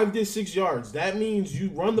 5 to 6 yards, that means you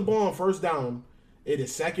run the ball on first down. It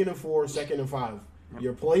is 2nd and 4, 2nd and 5.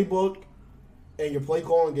 Your playbook and your play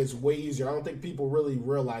calling gets way easier. I don't think people really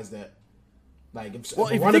realize that. Like, if you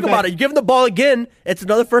think about it, you give them the ball again, it's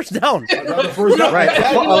another first down. Another first down, right?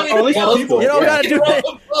 You don't gotta do it.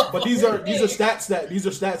 But these are stats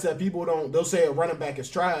that people don't. They'll say a running back is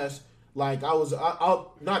trash. Like what's it,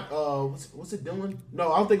 Dylan?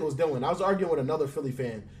 No, I don't think it was Dylan. I was arguing with another Philly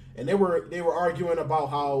fan, and they were arguing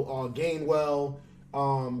about how Gainwell.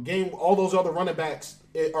 All those other running backs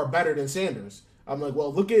are better than Sanders. I'm like,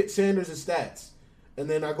 well, look at Sanders' stats, and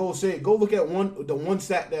then I go look at the one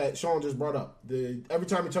stat that Sean just brought up. Every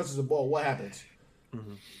time he touches the ball, what happens?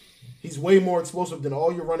 Mm-hmm. He's way more explosive than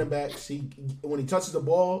all your running backs. When he touches the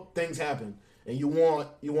ball, things happen, and you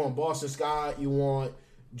want Boston Scott, you want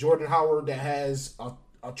Jordan Howard that has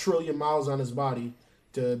a trillion miles on his body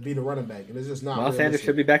to be the running back, and it's just not. Miles Sanders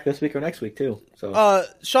should be back this week or next week too. So,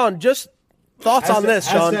 Sean, just. Thoughts on this,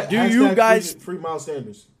 Sean? Do you guys free Miles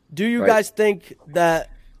Sanders? Do you guys think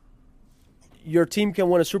that your team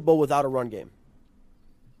can win a Super Bowl without a run game?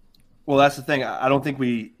 Well, that's the thing. I don't think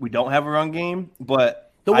we don't have a run game,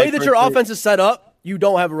 but the way that your offense is set up, you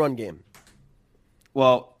don't have a run game.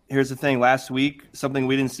 Well, here's the thing. Last week, something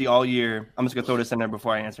we didn't see all year. I'm just gonna throw this in there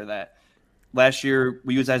before I answer that. Last year,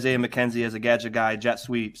 we used Isaiah McKenzie as a gadget guy, jet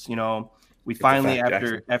sweeps. We finally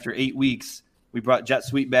after 8 weeks. We brought jet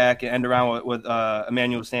sweep back and end around with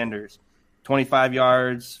Emmanuel Sanders. 25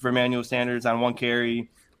 yards for Emmanuel Sanders on 1 carry.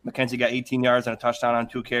 McKenzie got 18 yards and a touchdown on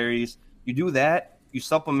 2 carries. You do that, you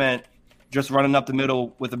supplement just running up the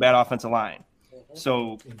middle with a bad offensive line.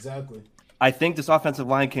 So exactly, I think this offensive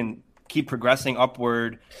line can keep progressing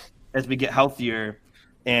upward as we get healthier.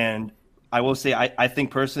 And I will say, I think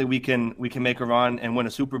personally we can make a run and win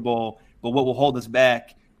a Super Bowl. But what will hold us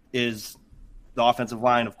back is the offensive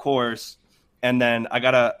line, of course. And then I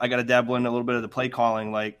gotta dabble in a little bit of the play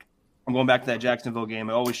calling. Like I'm going back to that Jacksonville game.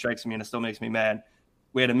 It always strikes me and it still makes me mad.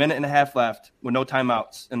 We had a minute and a half left with no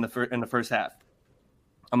timeouts in the first half.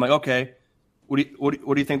 I'm like, okay, what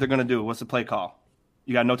do you think they're gonna do? What's the play call?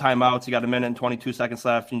 You got no timeouts. You got a minute and 22 seconds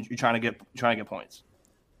left. And you're trying to get points.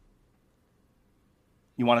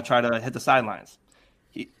 You want to try to hit the sidelines.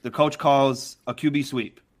 The coach calls a QB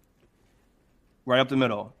sweep right up the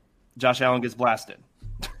middle. Josh Allen gets blasted.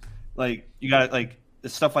 Like you got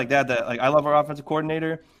stuff like that. That I love our offensive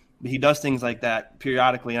coordinator, but he does things like that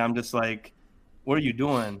periodically, and I'm just like, what are you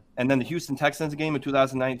doing? And then the Houston Texans game in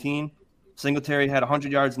 2019, Singletary had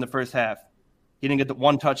 100 yards in the first half. He didn't get the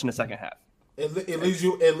 1 touch in the second half. It leaves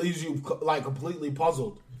you like completely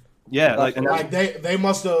puzzled. Yeah, they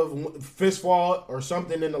must have fist fought or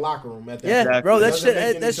something in the locker room at that. Yeah, exactly. Bro,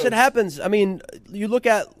 that shit happens. I mean, you look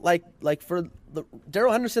at like for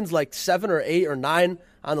Darrell Henderson's like 7 or 8 or 9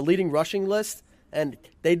 on the leading rushing list, and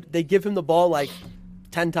they give him the ball like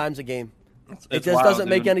 10 times a game. It just doesn't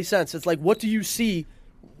make any sense. It's like, what do you see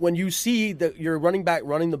when you see that your running back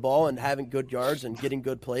running the ball and having good yards and getting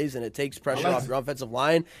good plays, and it takes pressure off your offensive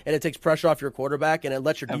line and it takes pressure off your quarterback and it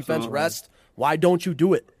lets your defense rest? Why don't you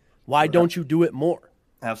do it? Why don't you do it more?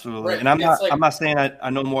 Absolutely. And I'm not saying I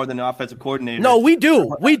know more than the offensive coordinator. No, we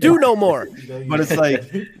do. We do know more. But it's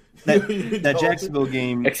like that Jacksonville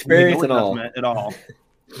game, experience and all. At all.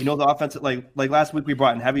 The offensive, like last week we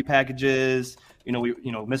brought in heavy packages,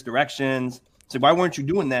 misdirections. So why weren't you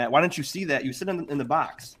doing that? Why didn't you see that? You sit in the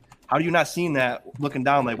box. How do you not seeing that looking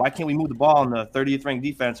down? Like, why can't we move the ball in the 30th ranked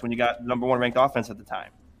defense when you got number 1 ranked offense at the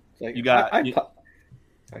time?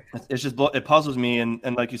 It's just, it puzzles me.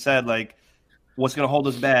 And like you said, like what's going to hold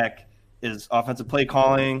us back is offensive play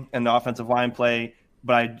calling and the offensive line play.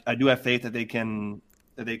 But I do have faith that they can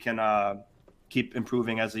keep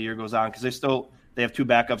improving as the year goes on, because they have 2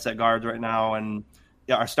 backups at guards right now, and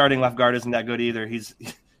our starting left guard isn't that good either.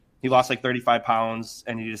 He lost like 35 pounds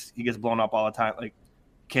and he gets blown up all the time. Like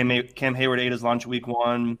Cam Hayward ate his lunch week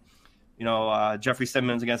 1. Jeffrey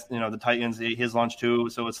Simmons against, the Titans, his lunch too.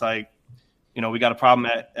 So it's like, we got a problem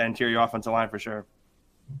at interior offensive line for sure.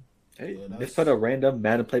 Hey, just put a random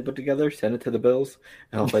Madden playbook together, send it to the Bills,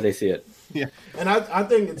 and hopefully they see it. Yeah. And I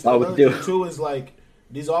think it's another thing too is like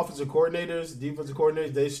these offensive coordinators, defensive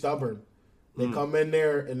coordinators, they stubborn. They come in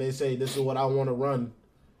there and they say, this is what I want to run,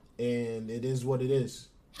 and it is what it is.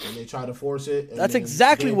 And they try to force it. And that's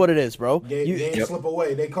exactly what it is, bro. They slip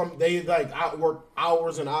away. They like outwork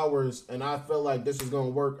hours and hours, and I feel like this is going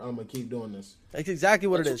to work. I'm going to keep doing this. That's exactly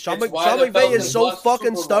what it is. Sean McVay is so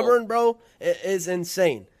fucking stubborn, bro. It is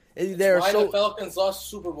insane. The Falcons lost the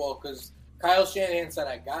Super Bowl because Kyle Shanahan said,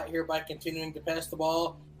 I got here by continuing to pass the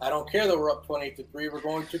ball. I don't care that we're up 28-3. We're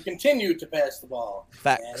going to continue to pass the ball.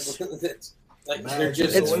 Facts.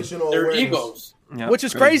 They're egos. Yep, which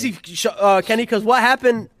is crazy, Kenny, because what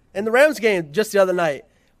happened in the Rams game just the other night?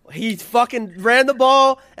 He fucking ran the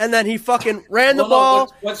ball, and then he fucking ran the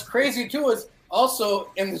ball. What's crazy, too, is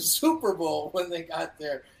also in the Super Bowl when they got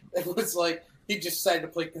there, it was like he just decided to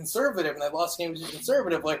play conservative, and that lost game was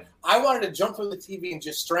conservative. Like, I wanted to jump from the TV and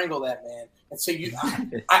just strangle that man and say,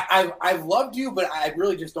 I've loved you, but I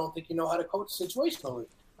really just don't think you know how to coach situationally.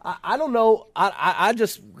 I don't know. I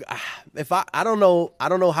don't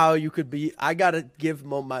know how you could be. I gotta give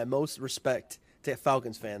my most respect to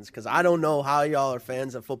Falcons fans because I don't know how y'all are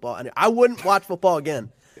fans of football. And I wouldn't watch football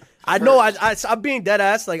again. I know I'm being dead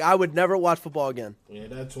ass. Like I would never watch football again. Yeah,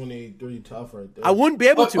 that's 23 tough right there. I wouldn't be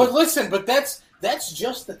able to. But listen, that's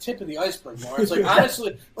just the tip of the iceberg, Lawrence. Like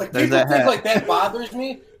honestly, like people think like that bothers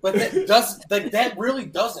me. But that really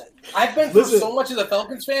doesn't. I've been through so much as a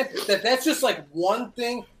Falcons fan that's just like one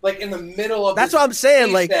thing, like in the middle of that's what I'm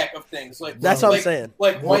saying. Like stack of things. Like that's what I'm saying.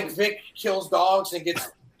 Like Mike Vick kills dogs and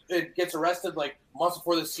gets arrested like months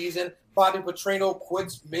before the season. Bobby Petrino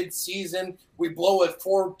quits mid-season. We blow a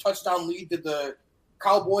 4-touchdown lead to the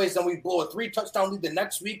Cowboys, then we blow a 3-touchdown lead the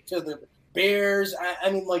next week to the Bears. I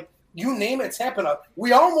mean, like you name it, it's happened.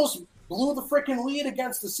 We almost blew the freaking lead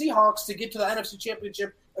against the Seahawks to get to the NFC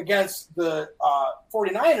Championship against the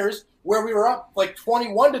 49ers, where we were up like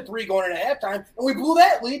 21-3 going into halftime, and we blew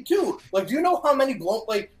that lead too. Like, do you know how many blown?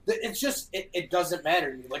 Like, it's just it doesn't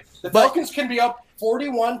matter to me. Like, the Falcons can be up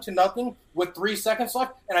 41-0 with 3 seconds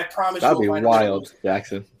left, and I promise that'd be wild,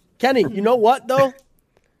 Jackson. Kenny, you know what though?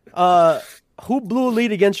 Who blew a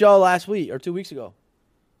lead against y'all last week or 2 weeks ago?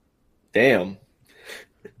 Damn.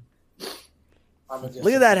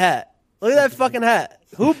 Look at that hat. Look at that fucking hat.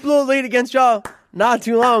 Who blew a lead against y'all not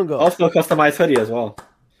too long ago? Also a customized hoodie as well.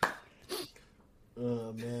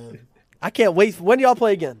 Oh, man. I can't wait. When do y'all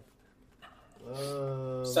play again?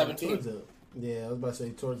 17. Yeah, I was about to say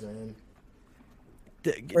towards the end.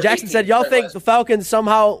 Jackson said y'all think the Falcons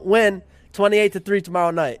somehow win 28-3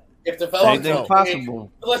 tomorrow night. If the Falcons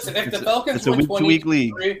possible. Listen, if the Falcons win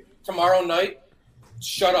 28-3 tomorrow night,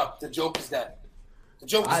 shut up. The joke is dead. The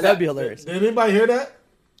joke is dead. That'd be hilarious. Did anybody hear that?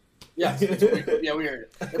 Yeah, we heard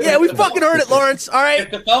it. Yeah, we fucking heard it, Lawrence. All right.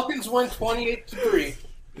 If the Falcons win 28-3,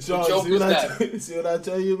 Sean, the joke is dead. See what I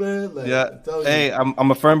tell you, man? Like, yeah. Hey,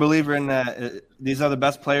 I'm a firm believer in that. These are the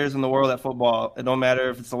best players in the world at football. It don't matter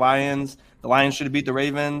if it's the Lions. The Lions should have beat the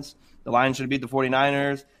Ravens. The Lions should have beat the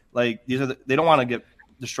 49ers. Like they don't want to get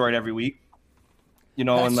destroyed every week. That's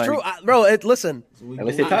and like, true, bro. Listen,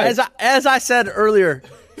 as I said earlier,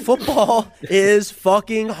 football is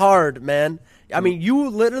fucking hard, man. I mean, you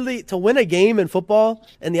literally to win a game in football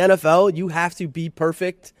in the NFL, you have to be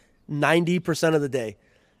perfect 90% of the day.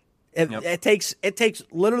 It takes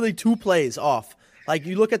literally 2 plays off. Like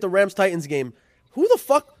you look at the Rams-Titans game. Who the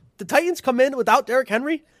fuck? The Titans come in without Derrick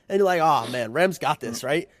Henry, and you're like, oh man, Rams got this,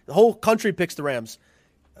 right? The whole country picks the Rams.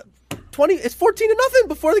 It's 14-0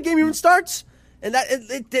 before the game even starts, and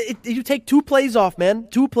that you take 2 plays off, man.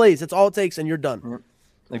 2 plays. That's all it takes, and you're done.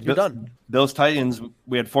 You're done. Bills Titans,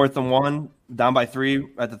 we had 4th and 1, down by 3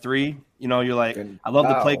 at the 3. You're like, I love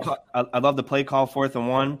the play. I love the play call 4th and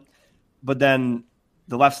 1, but then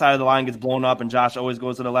the left side of the line gets blown up, and Josh always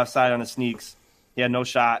goes to the left side on his sneaks. He had no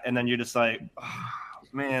shot, and then you're just like, oh,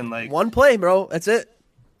 man, like 1 play, bro. That's it.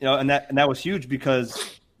 And that was huge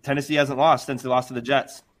because Tennessee hasn't lost since they lost to the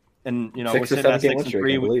Jets, and we're sitting at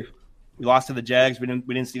 6-3. We lost to the Jags. We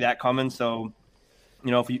didn't see that coming. So,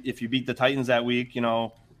 if you beat the Titans that week,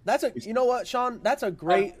 that's you know what, Sean? That's a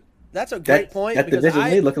great point. That division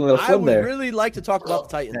lead looking a little slim there. I would really like to talk about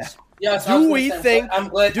the Titans. Yes, do we think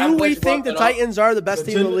the Titans are the best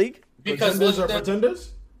team in the league? Because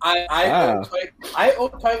pretenders? I owe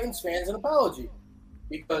Titans fans an apology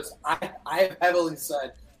because I have heavily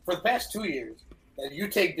said for the past 2 years that you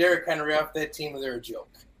take Derrick Henry off that team and they're a joke.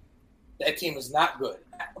 That team is not good.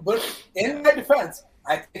 But in my defense,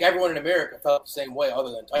 I think everyone in America felt the same way,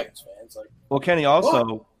 other than Titans fans. Like, well, Kenny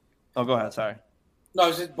also. Oh, go ahead. Sorry.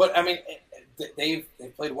 No, but I mean, they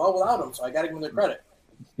played well without him, so I got to give them their credit.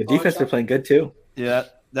 The defense were playing good too. Yeah,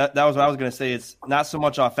 that was what I was going to say. It's not so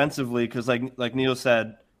much offensively because, like Neil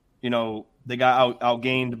said, they got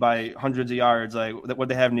outgained by hundreds of yards. Like what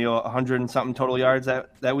they have, Neil, 100 and something total yards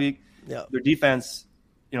that week. Yeah, their defense.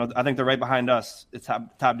 I think they're right behind us. It's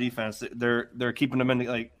top defense. They're keeping them in,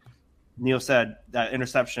 like Neil said, that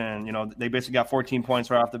interception. They basically got 14 points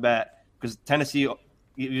right off the bat because Tennessee,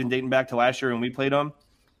 even dating back to last year when we played them,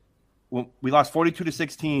 we lost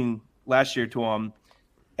 42-16 last year to them,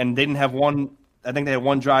 and they didn't have one. I think they had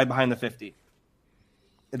one drive behind the 50.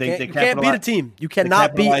 You can't beat a team. You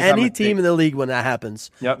cannot beat any team in the league when that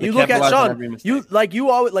happens. Yep, you look at Sean.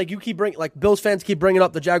 You keep bringing, like Bills fans keep bringing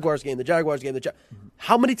up the Jaguars game.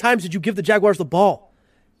 How many times did you give the Jaguars the ball?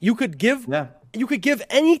 You could give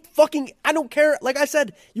any fucking. I don't care. Like I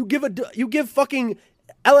said, you give fucking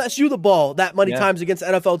LSU the ball that many times against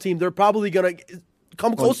an NFL team. They're probably gonna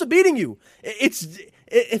come close to beating you.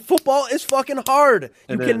 Football is fucking hard.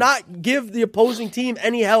 You cannot give the opposing team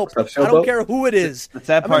any help. I don't care who it is. The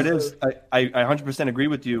sad part is, I 100% agree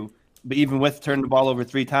with you. But even with turning the ball over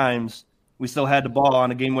 3 times, we still had the ball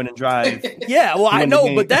on a game-winning drive. Yeah, well, I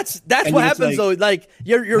know, but that's what happens though. Like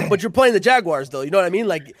you're playing the Jaguars though. You know what I mean?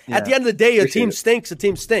 Like at the end of the day, a team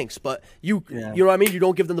stinks. But you know what I mean. You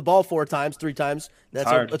don't give them the ball 4 times, 3 times.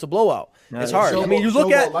 That's a blowout. Yeah, it's hard. I mean, you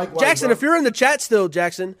look at Jackson. If you're in the chat still,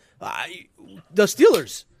 Jackson. The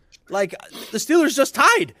Steelers, just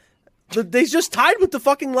tied. They just tied with the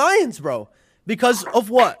fucking Lions, bro. Because of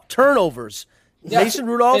what? Turnovers. Yes. Mason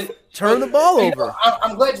Rudolph turned the ball over.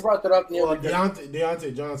 I'm glad you brought that up, Neil. Well,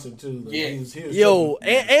 Deontay Johnson too. Like,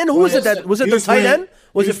 yeah. And who was it? That was it their tight end?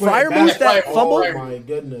 Was it Freiermuth that fumbled? Oh my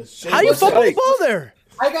goodness! How do you fumble the ball there?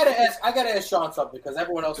 I gotta ask Sean something because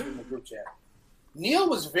everyone else is in the group chat. Neil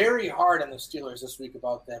was very hard on the Steelers this week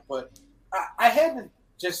about that, but I had to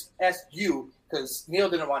just ask you because Neil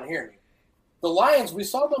didn't want to hear me. The Lions, we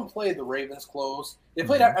saw them play the Ravens close. They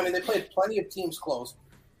played. They played plenty of teams close,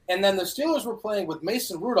 and then the Steelers were playing with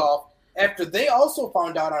Mason Rudolph after they also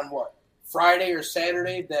found out on Friday or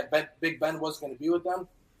Saturday that Big Ben wasn't going to be with them.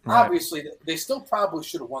 Right. Obviously, they still probably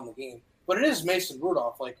should have won the game, but it is Mason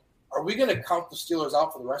Rudolph. Like, are we going to count the Steelers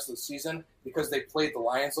out for the rest of the season because they played the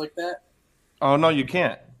Lions like that? Oh no, you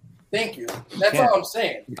can't. Thank you. That's all I'm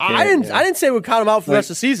saying. I didn't say we'd count them out for the rest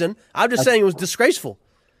of the season. I'm just saying it was disgraceful.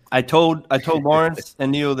 I told Lawrence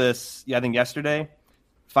and Neil this, I think yesterday.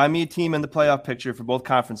 Find me a team in the playoff picture for both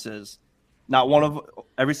conferences.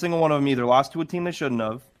 Every single one of them either lost to a team they shouldn't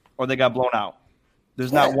have, or they got blown out.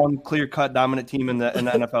 There's not one clear-cut dominant team in the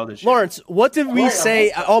NFL this year. Lawrence, what did we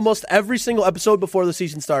say almost every single episode before the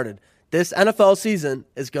season started? This NFL season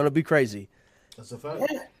is going to be crazy. That's a fact.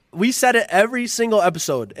 Yeah. We said it every single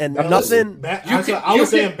episode, and nothing. I was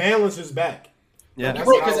saying balance is back. Yeah,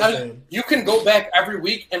 because you can go back every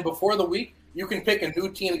week, and before the week, you can pick a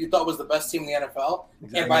new team that you thought was the best team in the NFL,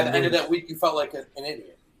 and by the end of that week, you felt like an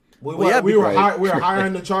idiot. We were higher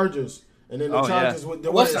in the Chargers, and then the Chargers. Yeah.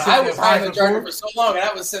 Listen, I was high in the Chargers for so long, and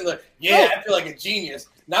I was sitting there. I feel like a genius.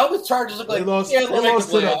 Now the Chargers look like they lost to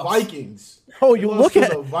the Vikings. Oh, you look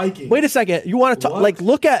at the Vikings. Wait a second. You want to talk?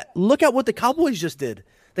 Look at what the Cowboys just did.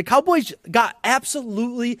 The Cowboys got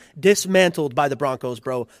absolutely dismantled by the Broncos,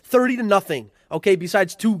 bro. 30-0. Okay,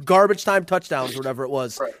 besides 2 garbage time touchdowns or whatever it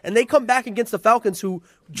was. Right. And they come back against the Falcons, who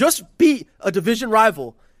just beat a division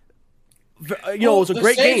rival. It was a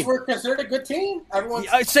great game. The Saints were considered a good team.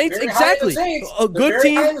 Saints, exactly. A good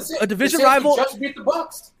team, a division rival. Just beat the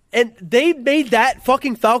Bucs. And they made that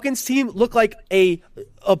fucking Falcons team look like a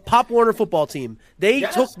Pop Warner football team. They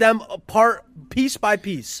took them apart piece by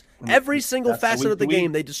piece. Every single facet of the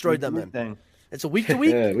game, they destroyed them in. It's a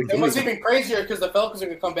week-to-week. It was even crazier because the Falcons are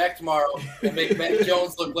going to come back tomorrow and make Matt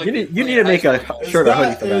Jones look like... You need to make a shirt or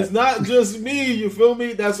hoodie for that. It's not just me, you feel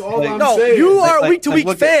me? That's all I'm saying. You are a week-to-week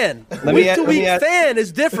fan. Week-to-week fan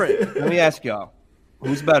is different. Let me ask y'all,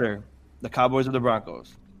 who's better, the Cowboys or the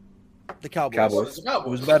Broncos? The Cowboys.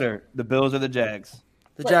 Who's better, the Bills or the Jags?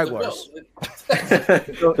 The Jaguars.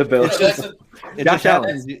 The Bills.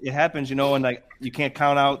 It happens, and like you can't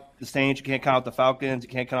count out the Saints, you can't count out the Falcons, you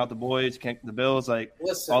can't count out the boys, the Bills,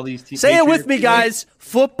 all these teams. Say it with me, guys.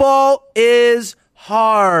 Football is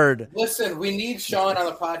hard. Listen, we need Sean on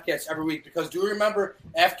the podcast every week because do you remember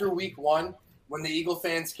after week 1 when the Eagle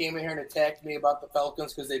fans came in here and attacked me about the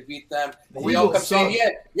Falcons because they beat them? We all kept saying,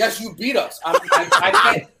 yes, you beat us.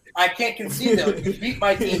 I can't concede that. You beat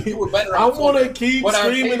my team. You were better. I want to keep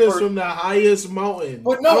screaming this from the highest mountain.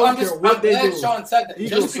 But no, I'm glad Sean said that.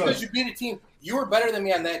 Just because you beat a team You were better than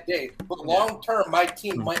me on that day, but long term, my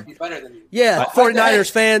team might be better than you. Yeah,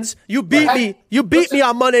 49ers fans. You beat me. You beat me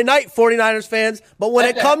on Monday night, 49ers fans. But when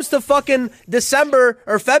it comes to fucking December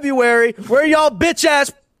or February, where y'all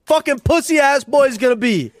bitch-ass, fucking pussy-ass boys going to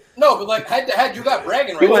be? No, but like head to head, you got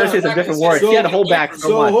bragging right now. People say some different words. He had to hold back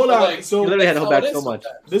so much. Hold on. He literally had to hold back so much.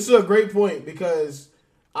 This is a great point because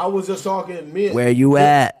I was just talking. Where you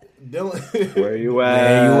at? Dylan, where you at?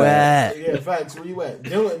 Where you at? Yeah, facts. Where you at?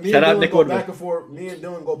 Dylan, me Shout and out Dylan Nick go Woodman. back and forth. Me and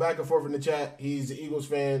Dylan go back and forth in the chat. He's an Eagles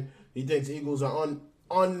fan. He thinks Eagles are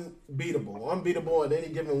unbeatable in any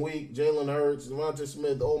given week. Jalen Hurts, Devontae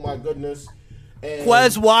Smith. Oh my goodness. And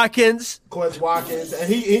Quez Watkins,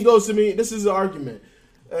 and he goes to me. This is the argument.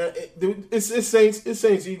 It's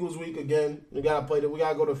Saints Eagles week again. We gotta play. We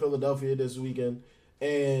gotta go to Philadelphia this weekend.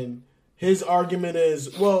 And his argument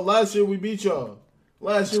is, well, last year we beat y'all.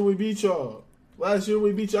 I'm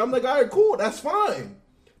like, all right, cool. That's fine.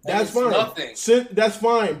 That's fine. That's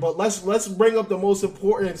fine. But let's bring up the most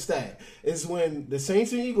important stat is when the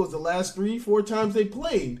Saints and Eagles, the last 3-4 times they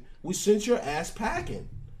played, we sent your ass packing.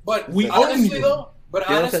 But honestly, though,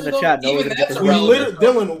 even that's irrelevant.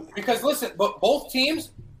 Dylan, because listen, but both teams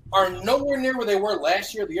are nowhere near where they were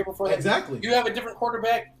last year, the year before that. Exactly. You have a different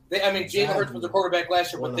quarterback. Jalen Hurts was the quarterback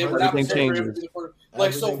last year, but they were not considered the quarterback.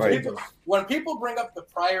 Like, so when people bring up the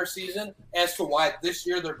prior season as to why this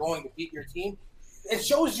year they're going to beat your team, it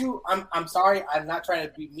shows you. I'm sorry, I'm not trying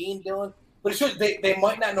to be mean, Dylan, but it shows they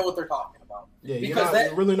might not know what they're talking about. Yeah,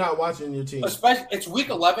 you're really not watching your team. Especially, it's week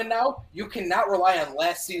 11 now. You cannot rely on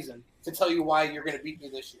last season to tell you why you're going to beat me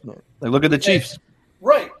this year. Like, look at the Chiefs.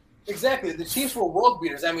 Right, exactly. The Chiefs were world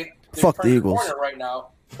beaters. I mean, fuck the Eagles right now.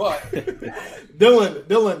 But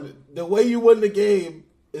Dylan, the way you win the game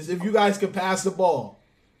is if you guys can pass the ball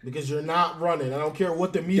because you're not running. I don't care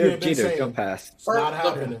what the media has been saying. Don't pass. It's not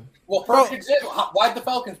happening. Well, perfect example. Why'd the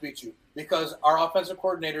Falcons beat you? Because our offensive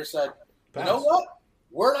coordinator said, you know what?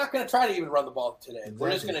 We're not going to try to even run the ball today. Exactly.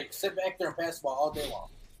 We're just going to sit back there and pass the ball all day long.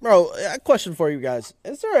 Bro, a question for you guys.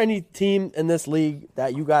 Is there any team in this league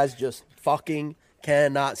that you guys just fucking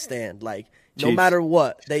cannot stand? Like, no Chiefs. matter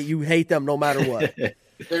what, you hate them no matter what.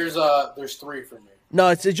 There's three for me. No,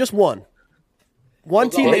 it's just one. One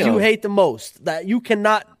team that you hate the most, that you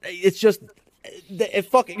cannot. It's just,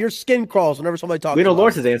 your skin crawls whenever somebody talks. We know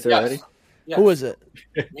Lawrence's answer already. Yes. Who is it?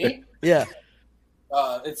 Me? Yeah.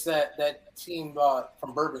 It's that team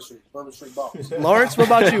from Bourbon Street Bucks. Lawrence, what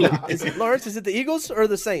about you? Is it the Eagles or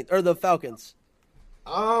the Saints or the Falcons?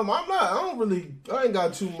 I'm not. I ain't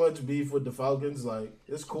got too much beef with the Falcons. Like,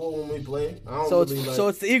 it's cool when we play. So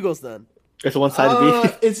it's the Eagles then. It's a one-sided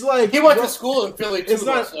beef. It's like he went to school in Philly too.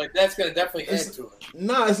 So like that's gonna definitely add to it.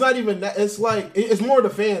 Nah, it's not even that. It's like it's more the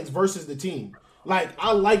fans versus the team. Like,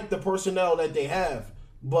 I like the personnel that they have,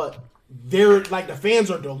 but they're like the fans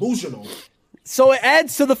are delusional. So it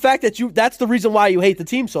adds to the fact that that's the reason why you hate the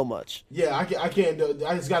team so much. Yeah, I can't do it.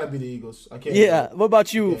 It's got to be the Eagles. I can't. Yeah. What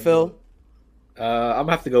about you, Phil? I'm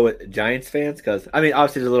gonna have to go with Giants fans because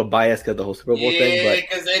obviously there's a little bias because the whole Super Bowl thing,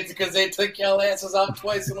 but because they took y'all asses out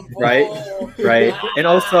twice in the bowl. right, and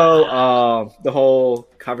also the whole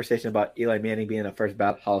conversation about Eli Manning being a first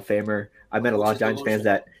ballot Hall of Famer. I met a lot of Giants fans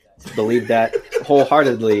that believe that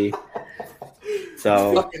wholeheartedly.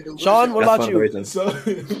 So, Sean, what about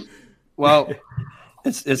you? Well,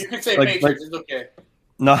 it's you can say Patriots. It's okay.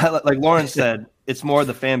 No, like Lawrence said, it's more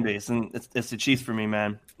the fan base, and it's the Chiefs for me,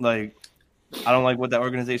 man. Like, I don't like what that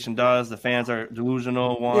organization does. The fans are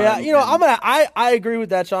delusional. I agree with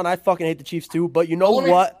that, Sean. I fucking hate the Chiefs too. But you know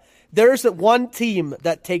what? There's one team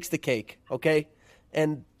that takes the cake, okay?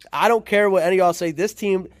 And I don't care what any of y'all say. This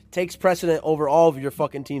team takes precedent over all of your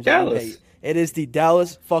fucking teams that you hate. It is the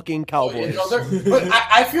Dallas fucking Cowboys. But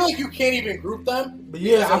I feel like you can't even group them. But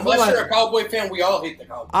yeah, unless you're a Cowboy fan, we all hate the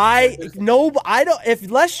Cowboys. I don't.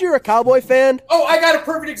 Unless you're a Cowboy fan. Oh, I got a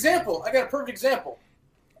perfect example.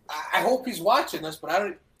 I hope he's watching this, but I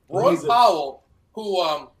don't. Roy Powell, who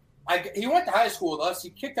he went to high school with us. He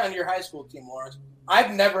kicked on your high school team, Lawrence.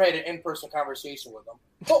 I've never had an in-person conversation with him,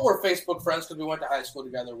 but we're Facebook friends because we went to high school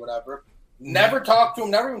together, whatever. Never talked to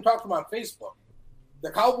him. Never even talked to him on Facebook.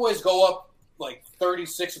 The Cowboys go up like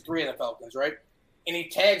 36-3 in the Falcons, right? And he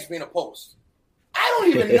tags me in a post. I don't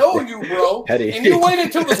even know you, bro. Petty. And you wait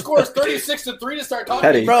until the score is 36-3 to start talking.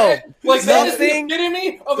 Petty. Bro, like that is kidding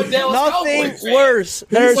me of a Dallas Cowboys fan. Worse.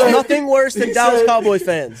 There's nothing worse than Dallas Cowboys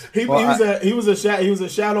fans. He was a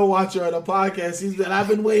shadow watcher at a podcast. He said, "I've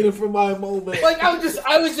been waiting for my moment." Like I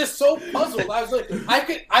was just so puzzled. I was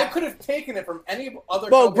like, I could have taken it from any other.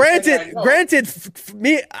 Well, granted,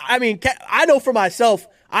 me. I mean, I know for myself.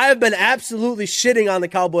 I have been absolutely shitting on the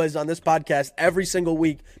Cowboys on this podcast every single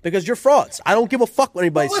week because you're frauds. I don't give a fuck what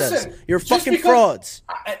anybody says. You're fucking frauds.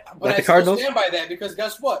 But I still stand by that because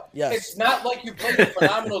guess what? Yes. It's not like you played a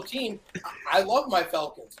phenomenal team. I love my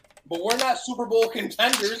Falcons, but we're not Super Bowl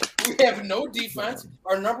contenders. We have no defense.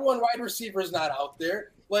 Our number one wide receiver is not out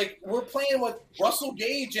there. Like, we're playing with Russell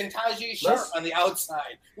Gage and Tajay Sharp on the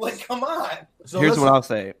outside. Like, come on. So here's what I'll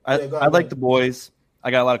say. I like the boys.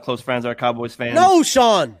 I got a lot of close friends that are Cowboys fans. No,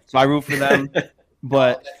 Sean. So I root for them.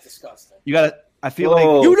 But that's disgusting. You got to – I feel like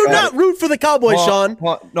 – You do not root for the Cowboys, Sean.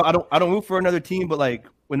 No, I don't root for another team, but, like,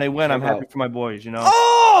 when they win, I'm happy for my boys, you know?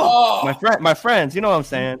 Oh! My friends, you know what I'm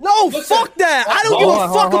saying? No, fuck that. I don't give a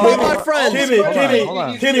fuck about my friends.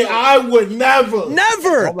 Kenny, I would never.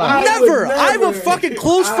 Never. I have a fucking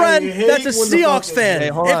close friend that's a Seahawks fan.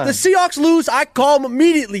 If the Seahawks lose, I call him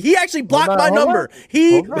immediately. He actually blocked my number.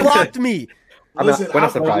 He blocked me. We're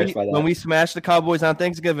not surprised by that. When we smashed the Cowboys on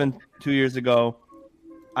Thanksgiving 2 years ago,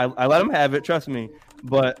 I let them have it, trust me.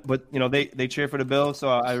 But you know, they cheer for the Bills, so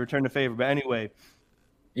I returned the favor. But anyway,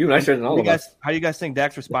 you nicer than all of us. How do you guys think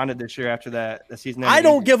Dax responded this year after that season? I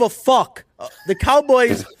don't give a fuck. The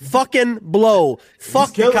Cowboys fucking blow.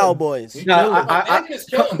 Fuck the Cowboys. He's killing.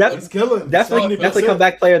 Definitely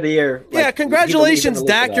comeback player of the year. Yeah, congratulations,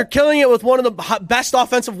 Dak. You're killing it with one of the best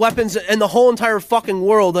offensive weapons in the whole entire fucking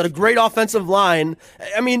world. At a great offensive line.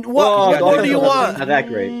 I mean, what do you want? Not that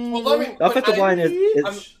great. The offensive line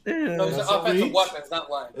is offensive weapons, not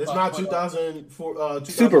line. It's not 2004.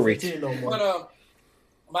 Super reach. No more.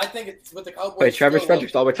 But I think it's with the Cowboys. Wait, Travis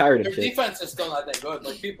Frederick's all retired. Their defense is still not that good.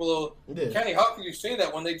 Like people, Kenny, how can you say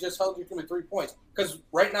that when they just held you to 3 points? Because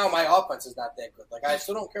right now my offense is not that good. Like I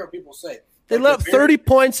still don't care what people say. They let up 30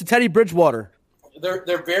 points to Teddy Bridgewater.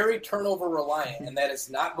 They're very turnover reliant, and that is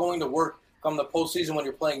not going to work come the postseason when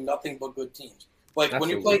you're playing nothing but good teams. Like when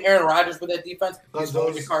you play Aaron Rodgers with that defense, he's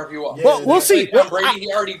going to carve you up. Yeah, well, we'll see. Tom Brady,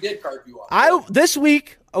 he already did carve you up. This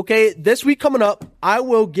week coming up, I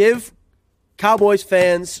will give Cowboys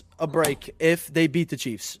fans a break if they beat the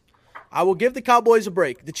Chiefs. I will give the Cowboys a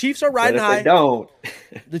break. The Chiefs are riding high. They don't.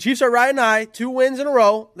 The Chiefs are riding high. 2 wins in a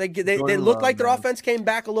row. They look like their offense came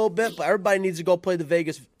back a little bit, but everybody needs to go play the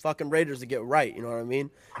Vegas fucking Raiders to get right. You know what I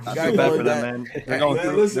mean? I feel bad for them, man. They're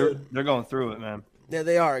going through. They're going through it, man. Yeah,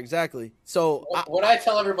 they are, exactly. So what I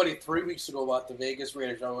tell everybody 3 weeks ago about the Vegas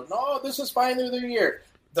Raiders, I go, no, this is finally their year.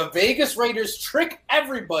 The Vegas Raiders trick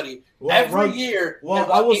everybody every year. Well,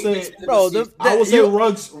 I will say,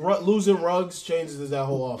 losing Ruggs changes that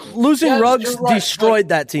whole offense. Losing Ruggs destroyed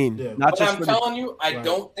that team. Yeah. But I'm telling you, I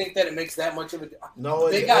don't think that it makes that much of a difference. No,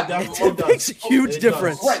 it makes a huge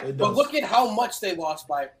difference. Right, but look at how much they lost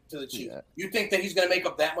to the Chiefs. Yeah. You think that he's going to make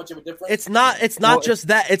up that much of a difference? It's not just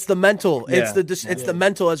that. It's the mental. Yeah. It's the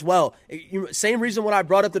mental as well. Same reason when I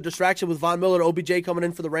brought up the distraction with Von Miller, OBJ coming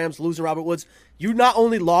in for the Rams, losing Robert Woods. You not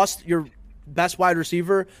only lost your best wide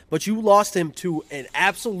receiver, but you lost him to an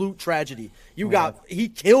absolute tragedy. He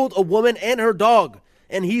killed a woman and her dog,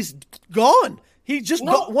 and he's gone. He's just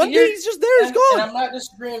one day he's just there. He's gone. And I'm not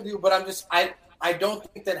disagreeing with you, but I don't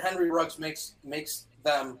think that Henry Ruggs makes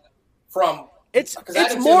them from. It's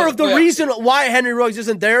more of the reason why Henry Ruggs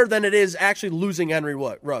isn't there than it is actually losing Henry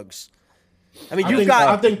Ruggs. I mean,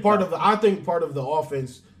 I think part of the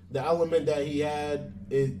offense. The element that he had,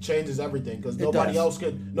 it changes everything because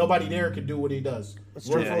nobody there could do what he does.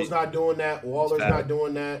 Renfro's not doing that. Waller's not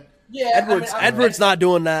doing that. Yeah, Edwards not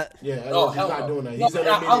doing that. Yeah, Edwards not doing that. He's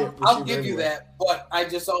I'll give you that, but I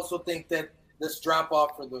just also think that this drop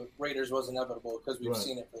off for the Raiders was inevitable because we've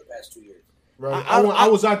seen it for the past 2 years. Right. I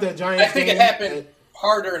was at that Giants. I think it happened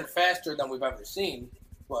harder and faster than we've ever seen,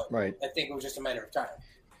 but I think it was just a matter of time.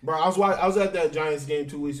 Bro, I was at that Giants game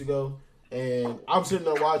 2 weeks ago. And I'm sitting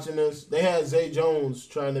there watching this. They had Zay Jones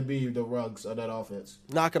trying to be the Ruggs of that offense.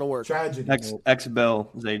 Not going to work. Tragedy. Ex-Bell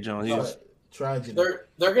Zay Jones. Tragedy.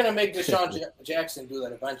 They're going to make Deshaun Jackson do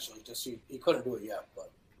that eventually. Just he couldn't do it yet. But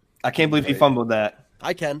I can't believe he fumbled that.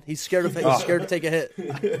 I can. He's scared to take a hit.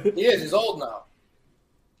 He is. He's old now.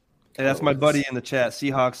 Hey, that's my buddy in the chat.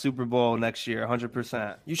 Seahawks Super Bowl next year,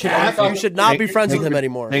 100%. You should not be friends with him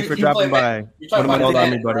anymore. Thanks for dropping by. One of my old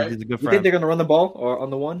Army buddies. He's a good friend. You think they're going to run the ball or on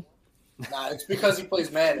the one? Nah, it's because he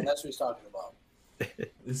plays Madden. That's what he's talking about.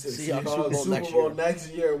 Seahawks Super Bowl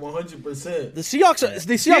next year, 100%. The Seahawks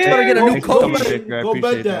better get a new coach. Go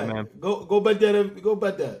bet that, man. Go bet that. Go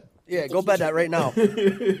bet that. Yeah, go bet that right now.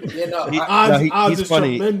 He's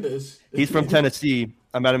funny. Tremendous. He's from Tennessee.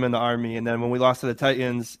 I met him in the Army, and then when we lost to the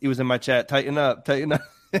Titans, he was in my chat. Tighten up. Oh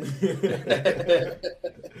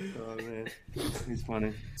man, he's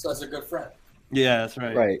funny. So that's a good friend. Yeah, that's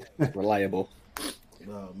right. Right, reliable.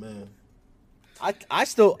 Oh man.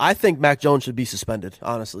 I think Mac Jones should be suspended.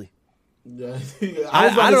 Honestly. Yeah.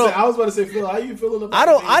 I was about to say, Phil, how you feeling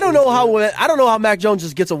about? I don't know how Mac Jones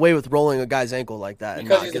just gets away with rolling a guy's ankle like that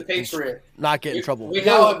because he's a Patriot. Not get in trouble. We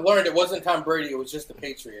now have learned it wasn't Tom Brady. It was just the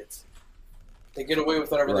Patriots. They get away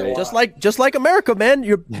with whatever they want. Just like America, man.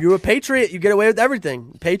 You're a Patriot. You get away with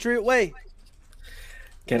everything. Patriot way.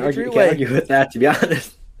 Can't argue with that, to be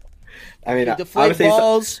honest. I mean, deflate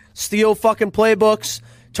balls, steal fucking playbooks,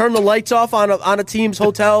 turn the lights off on a team's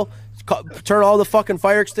hotel, turn all the fucking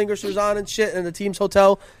fire extinguishers on and shit in the team's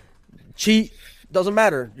hotel. Cheat, doesn't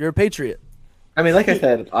matter. You're a Patriot. I mean, like I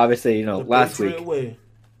said, obviously, last week,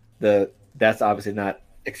 that's obviously not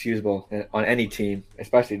excusable on any team,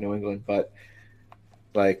 especially New England. But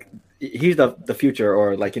like, he's the future,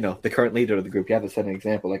 or like the current leader of the group. You have to set an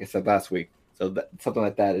example, like I said last week. So something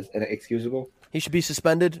like that is inexcusable. He should be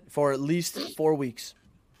suspended for at least 4 weeks.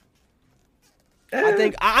 I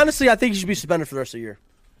think he should be suspended for the rest of the year.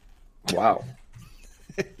 Wow.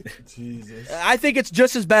 Jesus. I think it's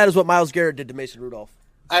just as bad as what Myles Garrett did to Mason Rudolph.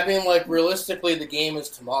 I mean, like, realistically, the game is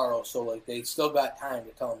tomorrow, so like they still got time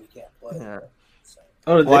to tell him he can't play. Yeah.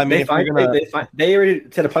 Oh, they already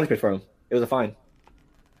set a punishment for him. It was a fine.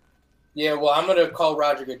 Yeah, well, I'm gonna call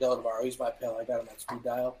Roger Goodell tomorrow. He's my pal. I got him on speed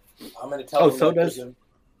dial. I'm gonna tell him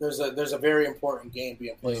there's a very important game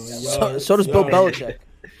being played. So does Bill Belichick.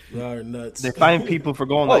 Y'all are nuts. They find people for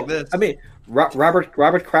going like this. I mean,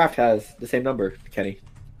 Robert Kraft has the same number, Kenny.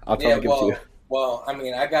 I'll tell him to give it to you. Well, I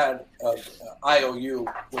mean, I got an IOU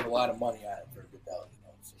with a lot of money on it for Goodell.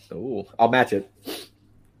 So I'll match it.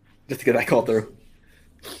 Just to get that call through.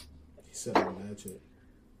 He said I'll match it.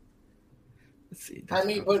 Let's see. I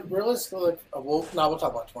mean, but realistically, we'll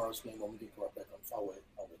talk about tomorrow's game when we get to our pickups. I'll wait.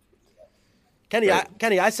 Kenny,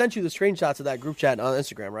 I sent you the screenshots of that group chat on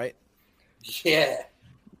Instagram, right? Yeah.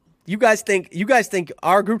 You guys think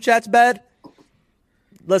our group chat's bad?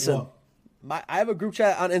 Listen, I have a group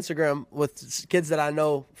chat on Instagram with kids that I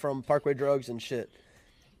know from Parkway Drugs and shit,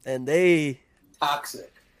 and they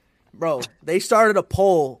toxic, bro. They started a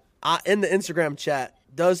poll in the Instagram chat.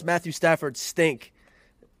 Does Matthew Stafford stink?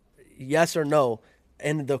 Yes or no?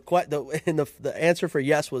 And the answer for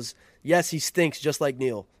yes was yes. He stinks just like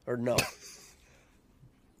Neil, or no.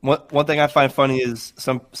 One thing I find funny is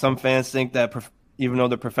some fans think that even though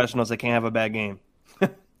they're professionals, they can't have a bad game.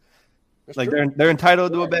 Like they're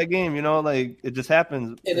entitled to a bad game, like it just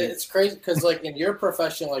happens. It's crazy because like in your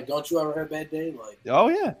profession, like don't you ever have a bad day? Like oh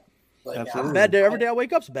yeah, like absolutely. Bad day every day I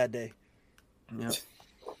wake up's a bad day. Yeah.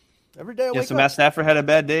 Every day I wake up. So Matt Stafford had a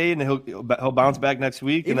bad day, and he'll bounce back next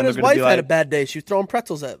week. Even and then his wife had a bad day. She was throwing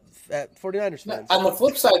pretzels at 49ers fans. On the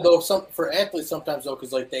flip side, though, for athletes sometimes though,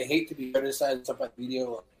 because like they hate to be criticized stuff like media.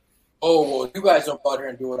 Like, oh well, you guys don't go out here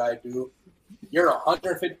and do what I do. You're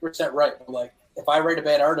 150% right. But like if I write a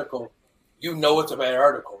bad article, it's a bad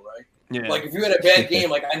article, right? Yeah. Like if you had a bad game,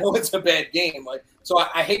 like I know it's a bad game. Like so,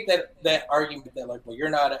 I hate that argument that like, well, you're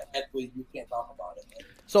not an athlete, you can't talk about it. Like,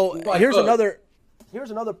 so here's another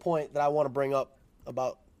point that I want to bring up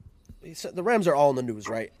about the Rams are all in the news,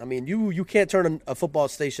 right? I mean, you can't turn a football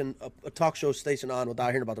station, a talk show station on without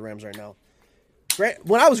hearing about the Rams right now.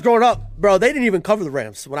 When I was growing up, bro, they didn't even cover the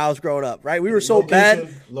Rams when I was growing up, right? We were so bad.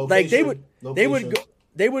 Like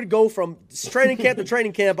they would go from training camp to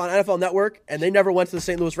training camp on NFL Network, and they never went to the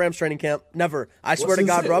St. Louis Rams training camp. Never. I swear to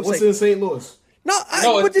God, bro. What's in St. Louis?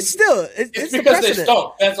 But it's still it's because they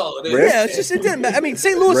stunk. That's all it is. Yeah, it's just it didn't. I mean,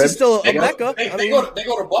 St. Louis is still a mecca. They go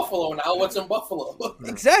to Buffalo now. What's in Buffalo?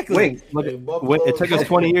 Exactly. It took us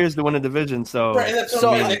 20 years to win a division, so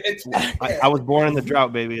I was born in the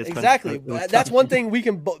drought, baby. Exactly. That's one thing we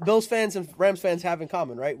can Bills fans and Rams fans have in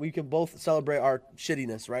common, right? We can both celebrate our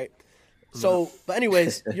shittiness, right? So, but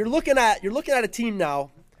anyways, you're looking at a team now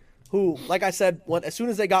who, like I said, as soon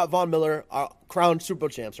as they got Von Miller, are crowned Super Bowl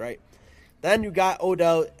champs, right? Then you got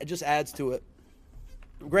Odell. It just adds to it.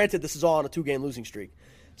 Granted, this is all on a 2-game losing streak.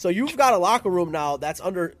 So you've got a locker room now that's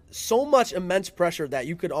under so much immense pressure that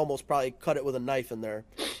you could almost probably cut it with a knife in there.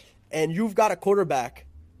 And you've got a quarterback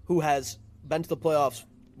who has been to the playoffs,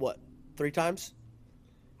 3 times?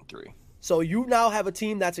 3. So you now have a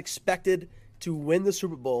team that's expected to win the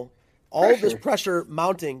Super Bowl. All of this pressure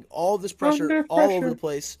mounting, all of this pressure all over the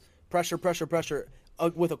place. Pressure,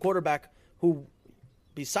 with a quarterback who,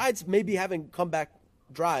 besides maybe having comeback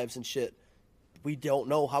drives and shit, we don't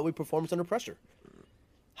know how he performs under pressure.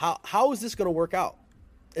 How is this going to work out?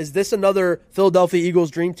 Is this another Philadelphia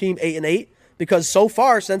Eagles dream team 8-8? Because so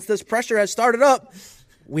far, since this pressure has started up,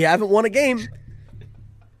 we haven't won a game.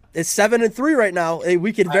 It's 7-3 right now.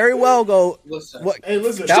 We could very well go. Listen,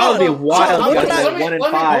 that would be wild.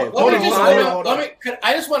 1-5.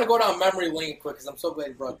 I just want to go down memory lane quick because I'm so glad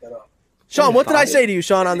you brought that up. Sean, what did I say to you,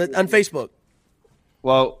 Sean, on Facebook?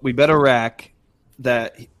 Well, we bet a rack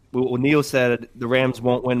that when Neil said the Rams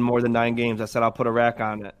won't win more than 9 games, I said I'll put a rack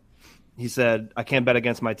on it. He said I can't bet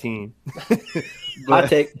against my team. Hot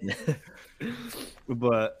take.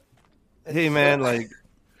 But hey, man, like,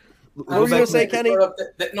 what were you gonna say, Kenny?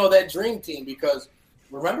 That dream team, because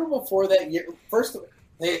remember before that year, first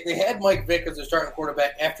they had Mike Vick as their starting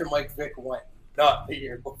quarterback after Mike Vick went, not the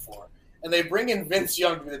year before, and they bring in Vince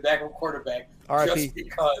Young to be the backup quarterback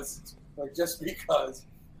just because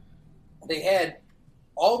they had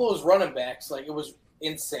all those running backs. Like, it was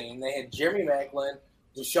insane. They had Jeremy Maclin,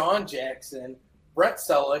 Deshaun Jackson, Brett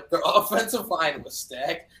Selleck. Their offensive line was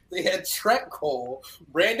stacked. They had Trent Cole,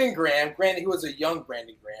 Brandon Graham. Granted, he was a young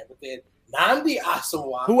Brandon Graham, but they had Nnamdi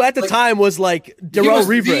Asomugha, who at the time was like Darrelle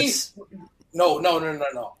Revis. No.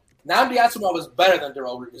 Nnamdi Asomugha was better than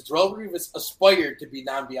Darrelle Revis. Darrelle Revis aspired to be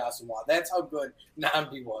Nnamdi Asomugha. That's how good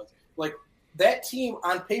Nnamdi was. Like, that team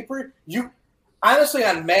on paper, honestly,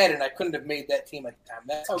 on Madden, I couldn't have made that team at the time.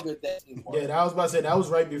 That's how good that team was. Yeah, I was about to say, that was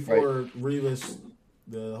right before Revis,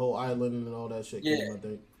 the whole island and all that shit came, I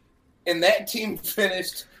think. And that team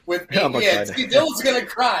finished with Dylan's going to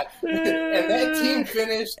cry. And that team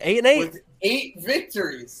finished 8-8 with 8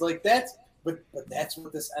 victories. Like, that's but that's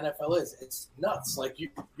what this NFL is. It's nuts. Like, you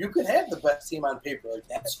could have the best team on paper. Like,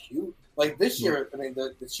 that's cute. Like, this year, I mean,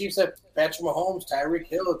 the Chiefs have Patrick Mahomes, Tyreek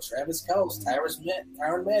Hill, Travis Kelce,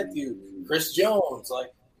 Tyrann Mathieu, Chris Jones.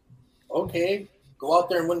 Like, okay, go out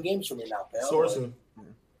there and win games for me now, pal. Sourcing.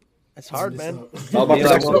 That's hard, man.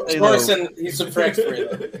 Sourcing, he subtracts for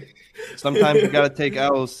you. Sometimes you got to take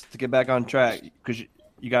L's to get back on track, because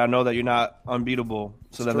you got to know that you're not unbeatable.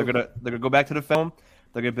 So then they're gonna go back to the film.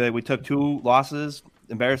 They're gonna be like, we took 2 losses,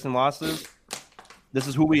 embarrassing losses. This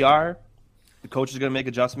is who we are. The coach is gonna make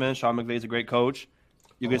adjustments. Sean McVay's a great coach.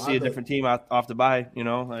 You're gonna see a different team off the bye. You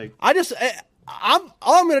know, like all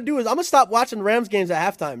I'm gonna do is I'm gonna stop watching Rams games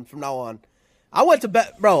at halftime from now on. I went to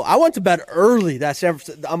bed early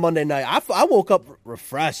on Monday night. I woke up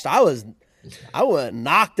refreshed. I went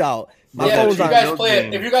knocked out. If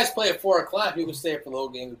you guys play at 4:00, you can stay up for the whole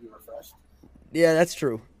game and be refreshed. Yeah, that's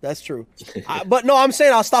true. But no, I'm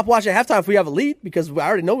saying I'll stop watching at halftime if we have a lead, because I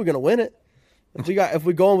already know we're gonna win it. If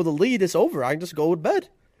we go in with a lead, it's over. I can just go to bed.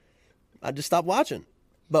 I just stop watching.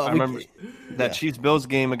 But I remember that Chiefs-Bills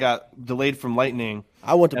game. It got delayed from lightning.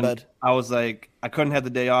 I went to bed. I was like, I couldn't have the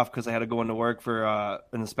day off because I had to go into work for an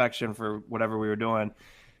inspection for whatever we were doing.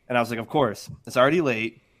 And I was like, of course, it's already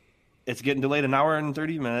late. It's getting delayed an hour and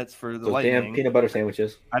 30 minutes for the lightning. Damn peanut butter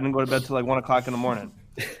sandwiches. I didn't go to bed till like 1:00 in the morning.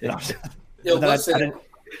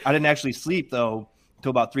 I didn't actually sleep though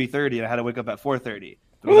until about 3:30, and I had to wake up at 4:30.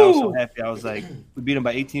 Because I was so happy. I was like, we beat them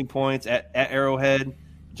by 18 points at Arrowhead.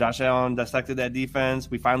 Josh Allen dissected that defense.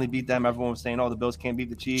 We finally beat them. Everyone was saying, "Oh, the Bills can't beat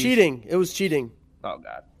the Chiefs." Cheating. It was cheating. Oh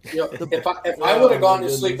God. If I would have gone to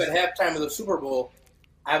sleep at halftime of the Super Bowl,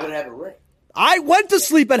 I would have a ring. I went to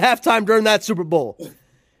sleep at halftime during that Super Bowl.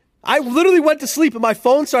 I literally went to sleep and my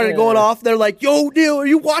phone started going off. They're like, "Yo, Neil, are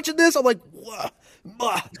you watching this?" I'm like, "What?"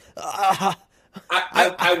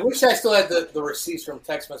 I wish I still had the receipts from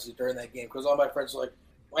text messages during that game, because all my friends were like,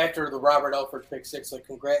 after the Robert Alford pick 6, like,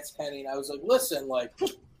 "Congrats, Kenny." And I was like, listen, like,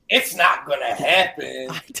 it's not going to happen.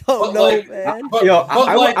 I don't know, man.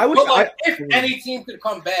 If any team could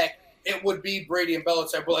come back, it would be Brady and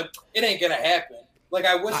Belichick. But, like, it ain't going to happen. Like,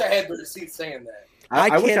 I wish I had the receipts saying that.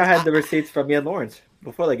 I wish I had the receipts from me and Lawrence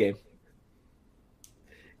before the game.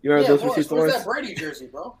 You remember those receipts, Lawrence? Where's that Brady jersey,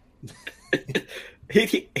 bro?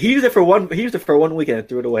 He used it for one. He used it for 1 weekend and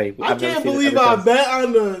threw it away. I can't believe I bet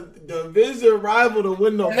on the division rival to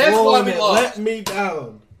win the ball and let me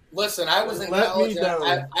down. Listen, I was in college.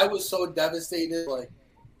 I was so devastated. Like,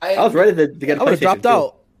 I was ready to get. I would have dropped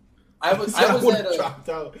out. I was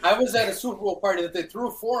at a Super Bowl party that they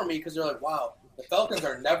threw for me because they're like, "Wow, the Falcons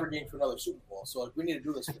are never getting to another Super Bowl, so like we need to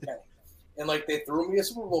do this for Kenny." And like they threw me a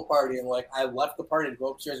Super Bowl party, and like I left the party to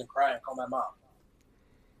go upstairs and cry and call my mom.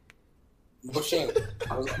 No shame.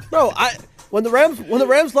 Bro, when the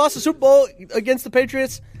Rams lost the Super Bowl against the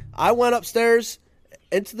Patriots, I went upstairs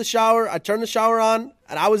into the shower. I turned the shower on,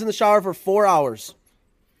 and I was in the shower for 4 hours.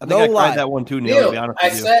 I think I cried that one too, Neil. To be honest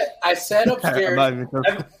with you. I sat upstairs.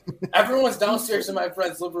 Everyone's downstairs in my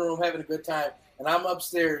friend's living room having a good time, and I'm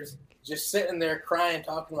upstairs just sitting there crying,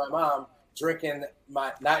 talking to my mom, drinking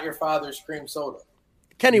my Not Your Father's cream soda.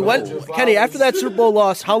 Kenny, after that Super Bowl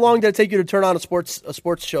loss, how long did it take you to turn on a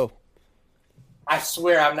sports show? I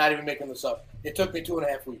swear I'm not even making this up. It took me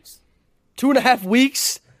 2.5 weeks. 2.5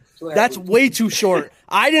 weeks? That's way too short.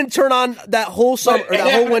 I didn't turn on that whole summer or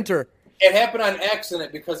that whole winter. It happened on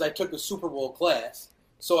accident because I took a Super Bowl class.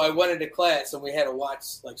 So I went into class and we had to watch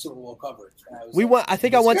like Super Bowl coverage. I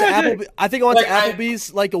think I went to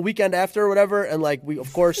Applebee's like a weekend after or whatever, and like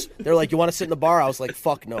of course they're like, "You want to sit in the bar?" I was like,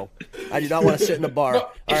 "Fuck no, I do not want to sit in the bar." No,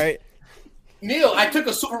 all right, Neil, I took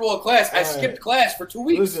a Super Bowl class. I skipped class for 2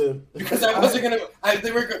 weeks because I wasn't gonna.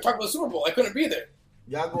 They were gonna talk about the Super Bowl. I couldn't be there.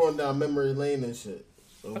 Y'all going down memory lane and shit.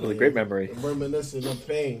 Okay. That was a great memory. I'm reminiscing of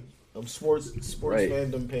pain, of sports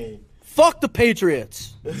fandom pain. Fuck the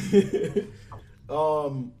Patriots.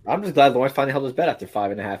 I'm just glad Lawrence finally held his bet after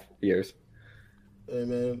 5.5 years. Hey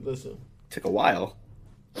man, listen. Took a while.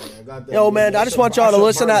 Yo man, I just want y'all to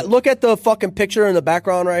listen. Look at the fucking picture in the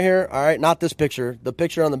background right here. All right, not this picture. The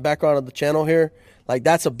picture on the background of the channel here. Like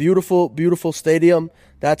that's a beautiful, beautiful stadium.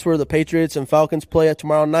 That's where the Patriots and Falcons play at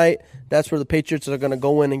tomorrow night. That's where the Patriots are gonna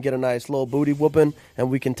go in and get a nice little booty whooping, and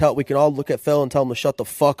we can all look at Phil and tell him to shut the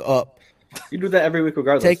fuck up. You do that every week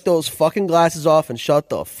regardless. Take those fucking glasses off and shut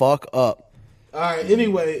the fuck up. All right.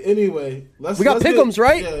 Anyway, we got pick'ems,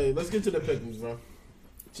 right? Yeah, let's get to the pick'ems, bro.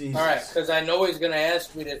 Jesus. All right, because I know he's gonna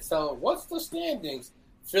ask me to tell what's the standings.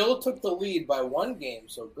 Phil took the lead by 1 game,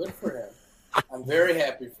 so good for him. I'm very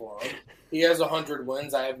happy for him. He has 100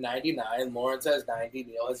 wins. I have 99. Lawrence has 90.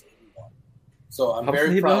 Neil has 81. So I'm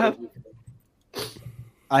very proud of you.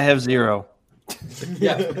 I have 0.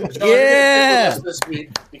 Yeah. Yeah. This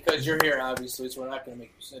week because you're here, obviously, so we're not going to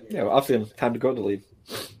make you sit here. Yeah, well, obviously, it's time to go to the lead.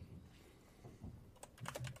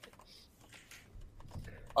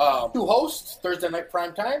 Who hosts Thursday night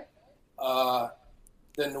prime time? The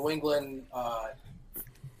New England. I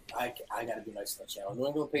got to be nice to that channel. New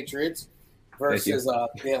England Patriots versus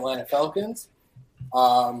the Atlanta Falcons.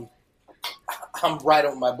 I'm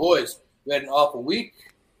riding with my boys. We had an awful week.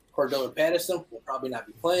 Cordell Patterson will probably not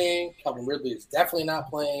be playing. Calvin Ridley is definitely not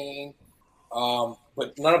playing.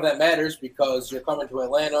 But none of that matters because you're coming to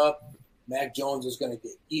Atlanta. Mac Jones is going to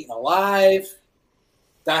get eaten alive.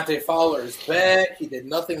 Dante Fowler is back. He did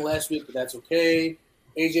nothing last week, but that's okay.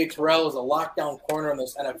 A.J. Terrell is a lockdown corner in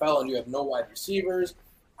this NFL, and you have no wide receivers.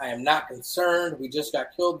 I am not concerned. We just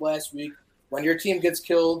got killed last week. When your team gets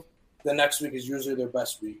killed, the next week is usually their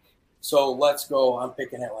best week. So let's go. I'm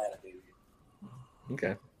picking Atlanta, baby.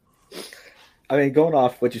 Okay. I mean, going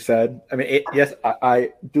off what you said, I mean, yes,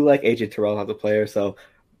 I do like A.J. Terrell as a player, so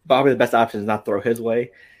probably the best option is not throw his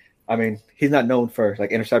way. I mean, he's not known for,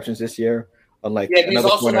 like, interceptions this year. Unlike he's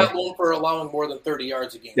also not known for allowing more than 30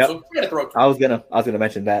 yards a game. Yep. So we're gonna throw. I was gonna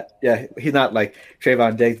mention that. Yeah, he's not like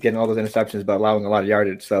Trayvon Diggs getting all those interceptions, but allowing a lot of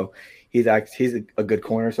yardage. So he's a good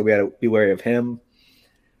corner. So we had to be wary of him.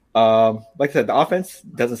 Like I said, the offense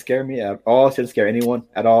doesn't scare me at all. It shouldn't scare anyone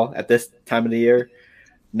at all at this time of the year.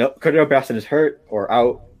 No, Cordell Patterson is hurt or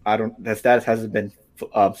out. The status hasn't been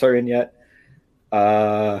certain yet.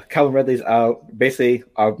 Calvin Ridley's out. Basically,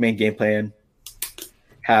 our main game plan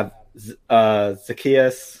have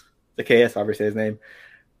Zacchaeus, obviously his name,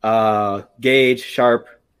 Gage, Sharp,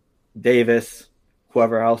 Davis,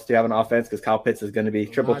 whoever else do you have on offense because Kyle Pitts is going to be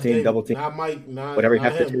triple team, double team. Not Mike, whatever you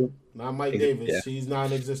have to do. Not Mike Davis. Yeah. He's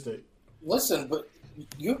non-existent. Listen, but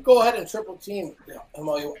you go ahead and triple team.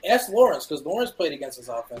 Ask Lawrence because Lawrence played against this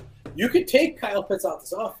offense. You could take Kyle Pitts out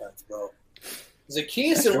this offense, bro.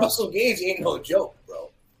 Zacchaeus and Russell Gage ain't no joke, bro.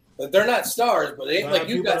 They're not stars, but it ain't like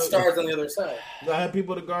you got stars on the other side. I have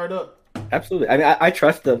people to guard up. Absolutely. I mean, I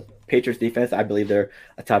trust the Patriots defense. I believe they're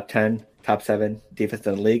a top 10, top 7 defense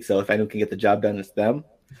in the league. So if anyone can get the job done, it's them.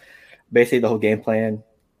 Basically, the whole game plan,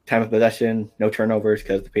 time of possession, no turnovers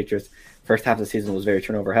because the Patriots' first half of the season was very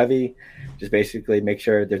turnover heavy. Just basically make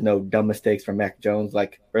sure there's no dumb mistakes from Mac Jones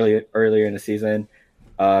like earlier in the season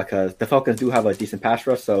because the Falcons do have a decent pass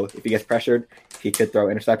rush. So if he gets pressured, he could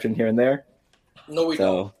throw interception here and there. No, we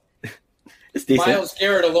don't. It's decent. Myles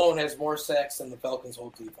Garrett alone has more sacks than the Falcons' whole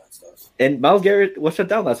defense does. And Myles Garrett was shut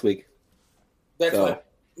down last week. That's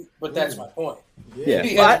my point. Yeah,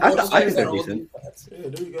 I think they're decent. Yeah,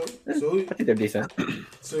 there you go. So I think they're decent.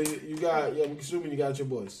 So you got, I'm assuming you got your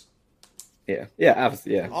boys. Yeah,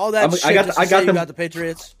 obviously, yeah. All that shit. I got them. You got the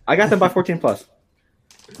Patriots. I got them by 14+.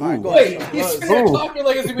 All right, go Wait, ahead. he's talking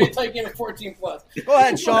like it's gonna be a tight game at 14+. Go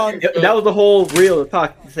ahead, Sean. That was the whole real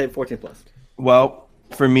talk to say 14+. Well,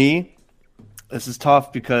 for me, this is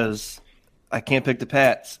tough because I can't pick the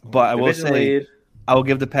Pats, but I will say I will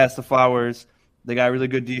give the Pats the flowers. They got really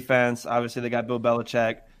good defense. Obviously, they got Bill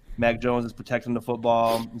Belichick. Mac Jones is protecting the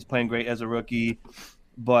football. He's playing great as a rookie.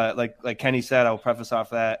 But like Kenny said, I'll preface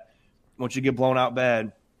off that once you get blown out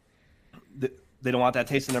bad, they don't want that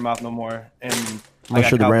taste in their mouth no more. And I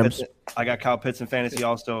got Kyle Pitts in fantasy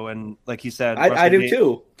also. And like he said, I do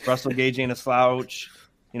too. Russell Gage ain't a slouch.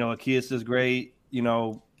 Zacchaeus is great.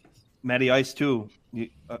 Matty Ice too,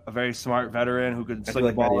 a very smart veteran who could sling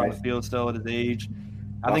the ball on the field still at his age.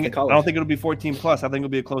 I don't think it'll be 14 plus. I think it'll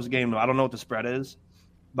be a close game. I don't know what the spread is,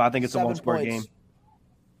 but I think it's a 1-score game.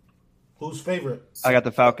 Who's favorite? I got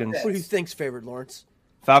the Falcons. Who do you think's favored, Lawrence?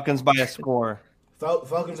 Falcons by a score.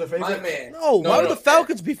 Falcons are favorite? My man. No, why would the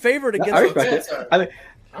Falcons be favored against I respect it. I mean,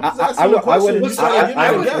 I'm just asking a question.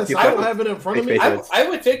 I don't have it in front of me. I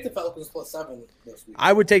would take the Falcons +7 this week.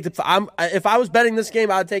 I would take if I was betting this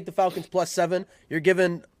game, I'd take the Falcons +7. You're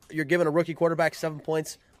giving a rookie quarterback 7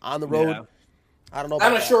 points on the road. Yeah. I don't know.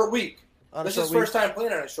 On a short week. This is his first time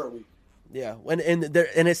playing on a short week. Yeah,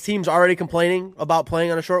 and his team's already complaining about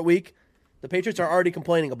playing on a short week. The Patriots are already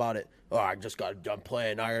complaining about it. Oh, I just got done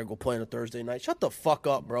playing. Now I gotta go play on a Thursday night. Shut the fuck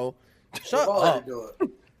up, bro. Shut up.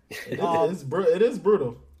 It is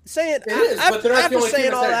brutal. After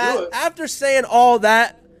saying all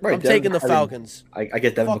that, right, I'm taking the Falcons. I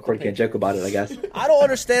guess Devin McCourty can't joke about it, I guess. I don't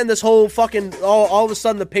understand this whole fucking all of a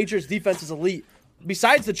sudden the Patriots defense is elite.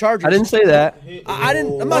 Besides the Chargers, I didn't say that. I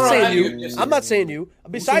didn't. I'm not saying you. I'm not saying you.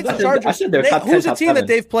 Besides the Chargers, who's the team that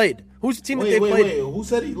they've played? Who's the team that they've played? Wait, who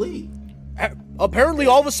said elite? Apparently,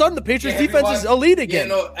 all of a sudden, the Patriots defense is elite again.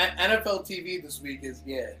 Yeah, no, NFL TV this week is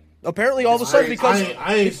Apparently, all of a sudden, because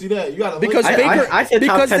I ain't see that. You got because Baker. I said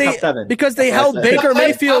top 10, top 7. Because they held Baker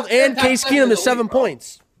Mayfield and Case Keenum to 7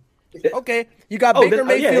 points. Okay, you got Baker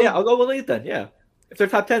Mayfield. Yeah, I'll go with elite then. Yeah, if they're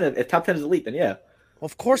top 10, if top 10 is elite, then yeah.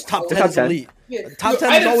 Of course, top 10 is elite. Yeah. Top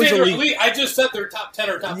 10 is always elite. I just said they're top 10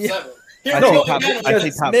 or top 7. I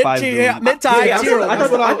say top 5. Mid to high tier. I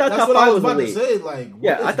thought top 5 was elite.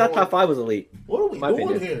 I thought top 5 was elite. What are we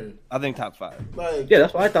doing here? I think top 5. Yeah,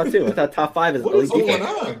 that's what I thought too. I thought top 5 is elite.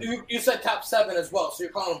 You said top 7 as well, so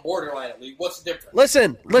you're calling them borderline elite. What's the difference?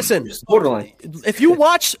 Listen. Borderline. If you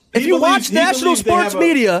watch national sports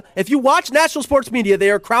media,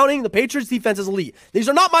 they are crowning the Patriots defense as elite. These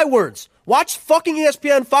are not my words. Watch fucking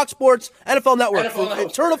ESPN, Fox Sports, NFL Network.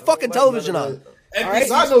 Turn the fucking television on. All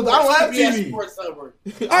right? I don't have TV. All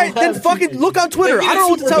right, then fucking look on Twitter. I don't know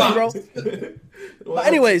what to tell you, bro. But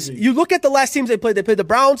anyways, you look at the last teams they played. They played the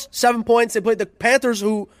Browns, 7 points. They played the Panthers,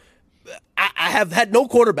 who I have had no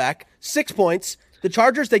quarterback, 6 points. The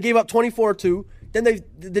Chargers, they gave up 24-2. Then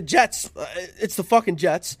the Jets, it's the fucking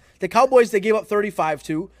Jets. The Cowboys, they gave up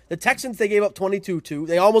 35-2. The Texans, they gave up 22-2.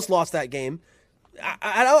 They almost lost that game.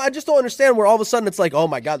 I just don't understand where all of a sudden it's like, oh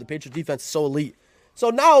my God, the Patriots defense is so elite. So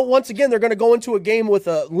now, once again, they're going to go into a game with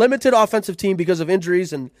a limited offensive team because of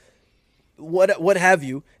injuries and what have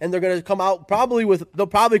you, and they're going to come out they'll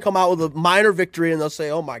probably come out with a minor victory, and they'll say,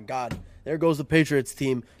 oh my God, there goes the Patriots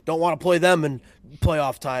team. Don't want to play them in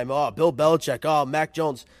playoff time. Oh, Bill Belichick. Oh, Mac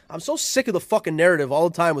Jones. I'm so sick of the fucking narrative all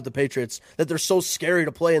the time with the Patriots that they're so scary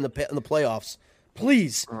to play in the playoffs.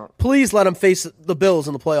 Please let them face the Bills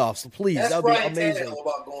in the playoffs. Please, that would be amazing. That's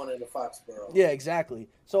about going into Foxborough. Yeah, exactly.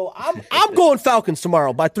 So I'm going Falcons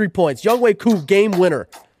tomorrow by 3 points. Younghoe Koo, game winner.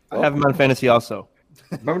 I have him on fantasy also.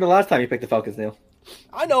 Remember the last time you picked the Falcons, Neil?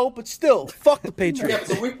 I know, but still, fuck the Patriots. Yeah,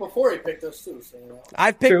 but the week before he picked us too. So,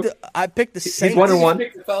 I picked the Saints. He's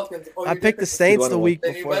 1-1. I picked the Saints the week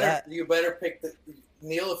before that. You better pick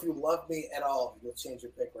Neil. If you love me at all, you'll change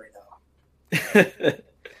your pick right now.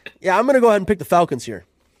 Yeah, I'm going to go ahead and pick the Falcons here.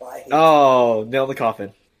 Oh, nail in the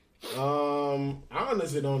coffin. I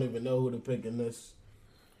honestly don't even know who to pick in this.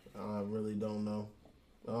 I really don't know.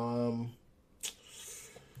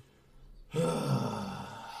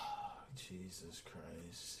 Jesus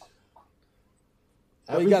Christ.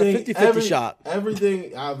 You got a 50-50 shot.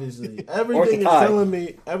 Everything, obviously. Everything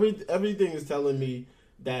is telling me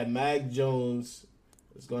that Mac Jones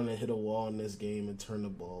is going to hit a wall in this game and turn the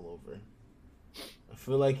ball over. I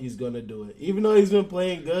feel like he's going to do it. Even though he's been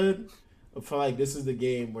playing good, I feel like this is the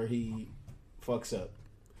game where he fucks up.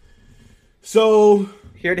 So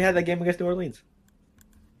he already had that game against New Orleans.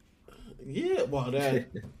 Yeah, well, that.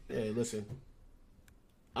 Hey, listen.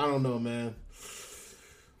 I don't know, man.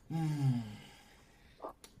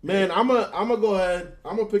 Man, I'm gonna go ahead.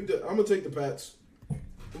 I'm gonna take the Pats. I'm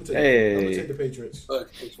gonna take the Patriots. I'm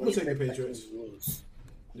gonna take the Patriots.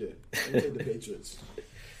 Yeah, I'm gonna take the Patriots.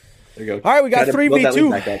 There you go. All right, we got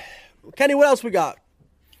 3v2. Kenny, what else we got?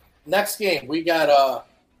 Next game, we got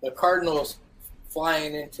the Cardinals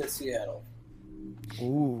flying into Seattle.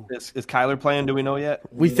 Ooh. Is Kyler playing? Do we know yet?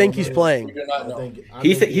 We think he's playing. We do not know.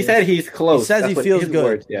 He said he's close. He says he feels good.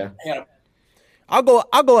 Words, yeah. I'll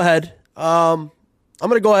go ahead. I'm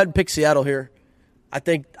going to go ahead and pick Seattle here. I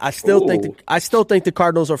still think the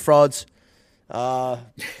Cardinals are frauds. Like,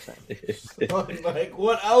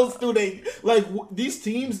 what else do they these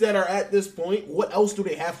teams that are at this point? What else do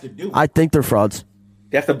they have to do? I think they're frauds.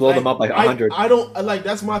 They have to blow them up like 100. I don't like.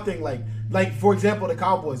 That's my thing. Like for example, the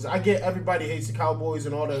Cowboys. I get everybody hates the Cowboys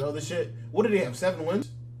and all that other shit. What do they have? 7 wins.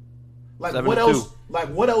 Like, what else? Like,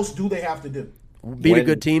 what else do they have to do? Beat a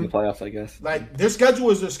good team. In the playoffs, I guess. Like, their schedule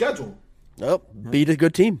is their schedule. Nope. Beat a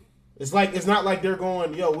good team. It's not like they're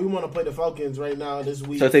going, yo, we want to play the Falcons right now this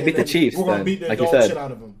week. So if they beat the Chiefs, we're going to beat the dog shit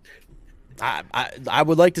out of them. I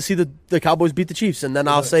would like to see the Cowboys beat the Chiefs, and then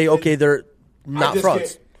I'll say, okay, they're not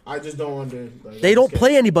frauds. I just don't understand. Like, they don't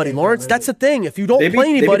play anybody, Lawrence. That's the thing. If you don't play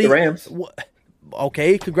anybody, they beat the Rams.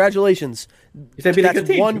 Okay, congratulations. That's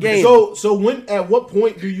one game. So when at what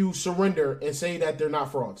point do you surrender and say that they're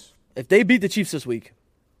not frauds? If they beat the Chiefs this week,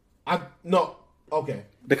 okay.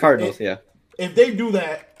 The Cardinals, If they do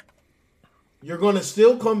that, you're going to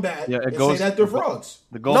still come back and say that they're frauds.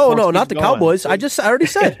 No, not the Cowboys. I already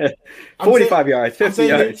said 45 yards, 50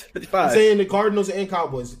 yards, 55. I'm saying the Cardinals and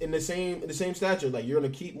Cowboys in the same stature. Like, you're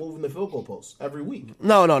going to keep moving the field goal posts every week.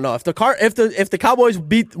 No. If the Cowboys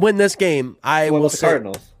win this game, I will say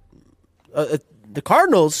the Cardinals. The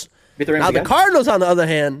Cardinals. Beat the Rams again? The Cardinals, on the other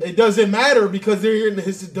hand, it doesn't matter because they're in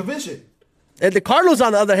his division. And the Cardinals,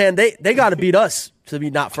 on the other hand, they got to beat us to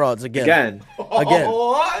be not frauds again.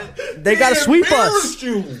 They got to sweep us.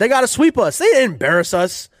 They got to sweep us. They didn't embarrass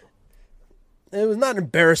us. It was not an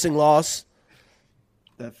embarrassing loss.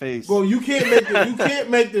 That face. Bro, you can't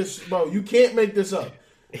make this, bro. You can't make this up.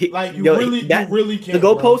 Like, you really can't. The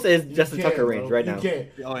goalpost is just a Tucker range right now. You can't.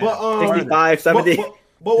 Oh, yeah. But 65, 70.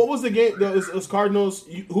 But what was the game? It was Cardinals.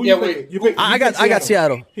 Who you picked? You picked I got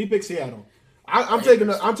Seattle. He picked Seattle. I'm taking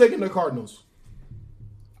the Cardinals.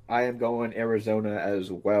 I am going Arizona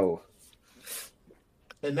as well.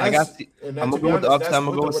 And I'm gonna go with the upset. I'm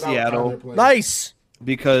gonna go with Seattle. Nice.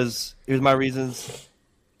 Because here's my reasons.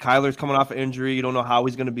 Kyler's coming off an injury. You don't know how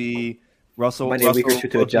he's going to be. Russell Might need a week or two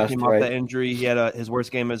to adjust, came off that injury. He had his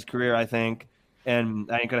worst game of his career, I think, and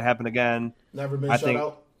that ain't going to happen again. Never been shut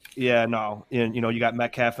out? Yeah, no. And, you got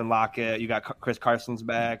Metcalf and Lockett. You got Chris Carson's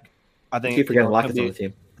back. I think keep forgetting Lockett's on the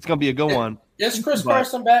team. It's going to be a good one. Is Chris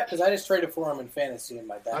Carson back? Because I just traded for him in fantasy in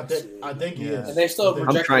my dynasty. I think he is. And they still have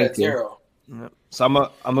projected at 0. Yeah. So I'm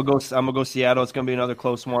gonna go Seattle. It's gonna be another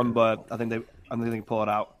close one, but I think they can pull it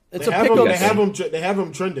out. It's a pick'em. They have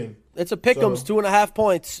him trending. It's a pick'em. 2.5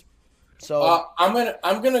 points. So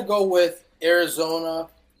I'm gonna go with Arizona,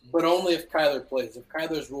 but only if Kyler plays. If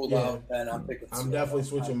Kyler's ruled out, then I'm picking. I'm definitely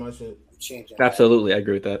switching my shit. Changing. Absolutely, I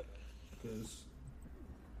agree with that.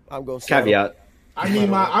 I'm going Seattle. Caveat.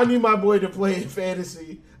 I need my boy to play in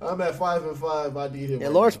fantasy. I'm at 5-5. I need him. Yeah,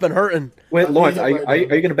 Lawrence been hurting. Wait, Lawrence, are you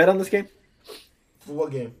going to bet on this game? For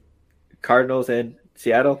what game? Cardinals and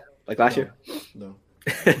Seattle, like last year? No.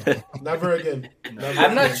 Never again.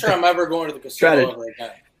 I'm not sure I'm ever going to the casino ever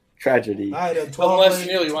again. Tragedy. I had a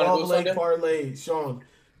 12 leg parlay, Sean.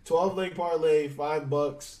 12 leg parlay,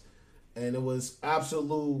 $5, and it was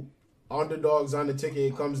absolute underdogs on the ticket.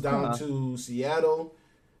 It comes down to Seattle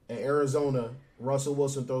and Arizona. Russell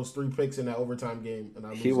Wilson throws 3 picks in that overtime game,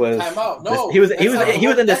 and he was timeout. No, he was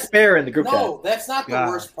in despair in the group chat. No, that's not the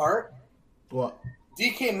worst part. What?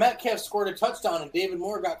 DK Metcalf scored a touchdown, and David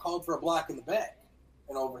Moore got called for a block in the back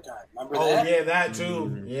in overtime. Remember that? Oh yeah, that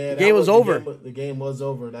too. Yeah, the game was over. The game was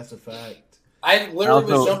over. That's a fact. I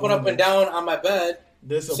literally was jumping up and down on my bed,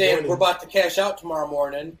 saying we're about to cash out tomorrow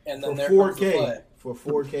morning, and then there comes the play. For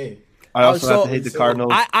 4K. I also have to hate the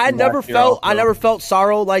Cardinals. I never felt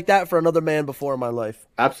sorrow like that for another man before in my life.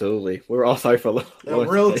 Absolutely. We were all sorry for in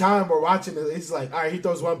real time, we're watching it. It's like, all right, he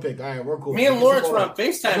throws 1 pick. All right, we're cool. Me and Lawrence were on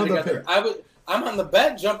FaceTime together. I'm on the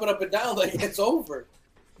bed jumping up and down like it's over.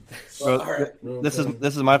 So, all right. This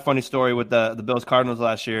is my funny story with the Bills Cardinals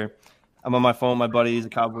last year. I'm on my phone. My buddy, he's a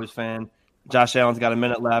Cowboys fan. Josh Allen's got a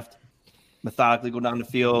minute left. Methodically go down the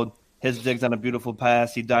field. His dig's on a beautiful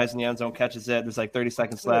pass. He dives in the end zone, catches it. There's like 30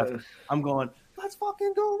 seconds left. I'm going, let's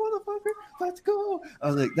fucking go, motherfucker. Let's go. I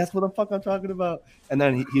was like, that's what the fuck I'm talking about. And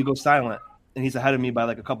then he goes silent. And he's ahead of me by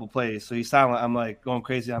like a couple plays. So he's silent. I'm like going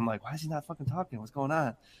crazy. I'm like, why is he not fucking talking? What's going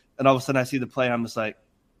on? And all of a sudden I see the play. And I'm just like,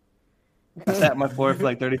 I sat on my floor for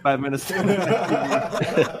like 35 minutes.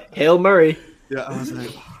 Hail Murray. Yeah, I was like,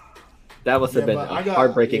 that must have been a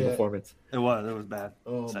heartbreaking performance. It was bad.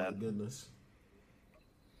 Oh, sad. My goodness.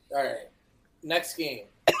 All right, next game.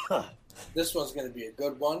 This one's going to be a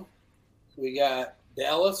good one. We got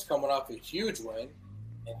Dallas coming off a huge win,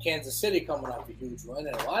 and Kansas City coming off a huge win,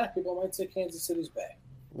 and a lot of people might say Kansas City's back.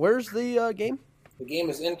 Where's the game? The game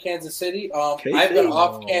is in Kansas City. I've been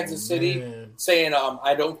off Kansas City saying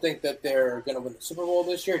I don't think that they're going to win the Super Bowl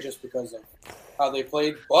this year just because of how they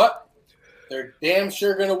played, but they're damn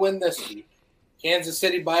sure going to win this week. Kansas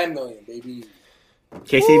City by 1 million, baby.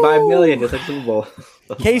 KC by 1 million, just like Super Bowl.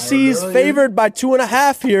 KC's favored by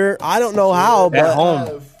 2.5 here. I don't know how, but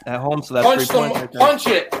at home, so that's 3 points.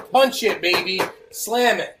 Punch it, baby,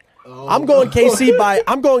 slam it. I'm going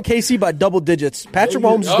KC by double digits. Patrick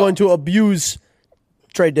Mahomes is going to abuse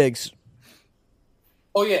Trey Diggs.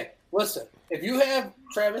 Oh yeah, listen. If you have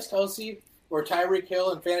Travis Kelce or Tyreek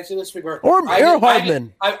Hill in fantasy this week, or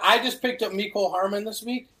Hardman, I just picked up Mecole Hardman this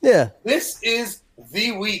week. Yeah, this is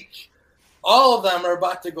the week. All of them are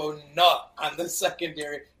about to go nut on the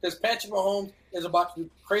secondary because Patrick Mahomes is about to do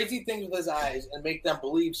crazy things with his eyes and make them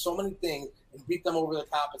believe so many things and beat them over the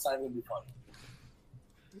top. It's not even going to be funny.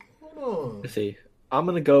 Let's see. I'm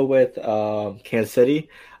going to go with Kansas City.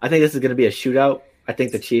 I think this is going to be a shootout. I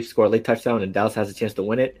think the Chiefs score a late touchdown and Dallas has a chance to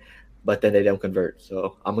win it, but then they don't convert.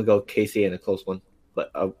 So I'm going to go KC in a close one, but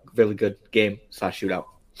a really good game / shootout.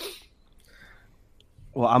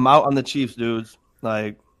 Well, I'm out on the Chiefs, dudes.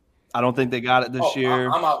 Like, I don't think they got it this year.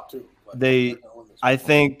 I'm out too. I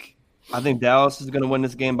think Dallas is going to win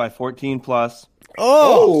this game by 14 plus.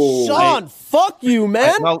 Oh, Sean, fuck you,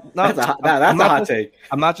 man. That's a hot take.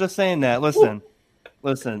 I'm not just saying that. Listen,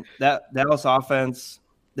 that Dallas offense,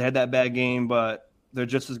 they had that bad game, but they're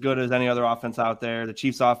just as good as any other offense out there. The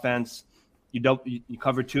Chiefs offense, you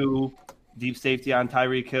cover 2, deep safety on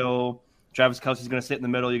Tyreek Hill. Travis Kelce's going to sit in the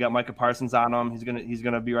middle. You got Micah Parsons on him. He's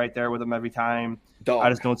going to be right there with him every time. I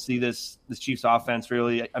just don't see this Chiefs offense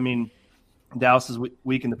really. I mean, Dallas is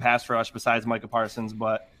weak in the pass rush besides Micah Parsons,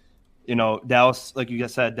 but Dallas, like you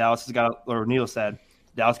just said, Neil said,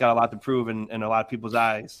 Dallas got a lot to prove in a lot of people's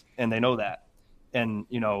eyes, and they know that. And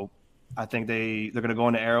I think they're going to go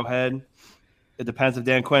into Arrowhead. It depends if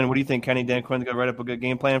Dan Quinn. What do you think, Kenny? Dan Quinn's going to write up a good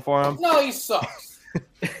game plan for him? No, he sucks.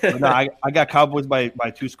 No, I got Cowboys by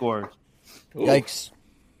 2 scores. Ooh. Yikes.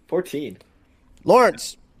 14.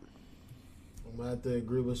 Lawrence. I'm going to have to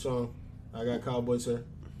agree with Sean. I got Cowboys, sir.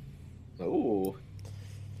 Ooh.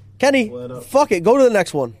 Kenny, fuck it. Go to the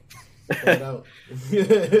next one.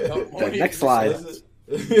 Next slide.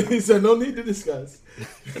 He said, no need to discuss.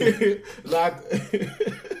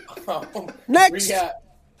 Next. We got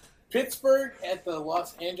Pittsburgh at the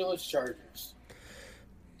Los Angeles Chargers.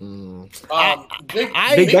 Big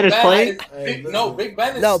Ben is playing? Big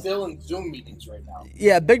Ben is still in Zoom meetings right now.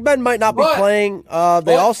 Yeah, Big Ben might not be playing.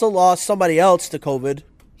 They also lost somebody else to COVID.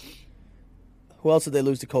 Who else did they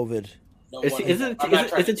lose to COVID? Isn't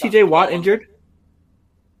TJ Watt injured?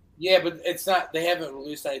 Yeah, but it's not. They haven't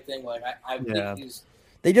released anything. Like I think he's.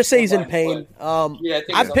 They just say he's in pain.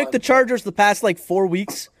 I've picked the Chargers the past 4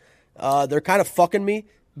 weeks. They're kind of fucking me,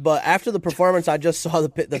 but after the performance I just saw the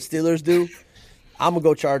Steelers do, I'm gonna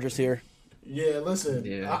go Chargers here. Yeah, listen,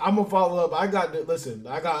 I'm gonna follow up. I got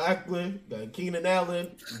Eckler, got Keenan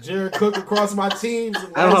Allen, Jared Cook across my teams.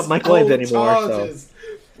 I don't have Mike Williams anymore. So.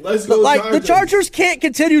 Let's go. The Chargers can't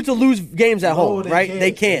continue to lose games at home, right?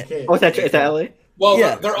 They can't. Oh, is that LA?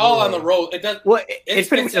 Well, they're all on the road. It's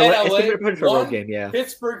pretty much a road game. Yeah.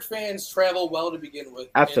 Pittsburgh fans travel well to begin with.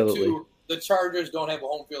 Absolutely. And 2, the Chargers don't have a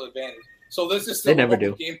home field advantage, so this is still a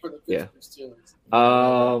game for the Pittsburgh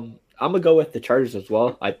Steelers. I'm gonna go with the Chargers as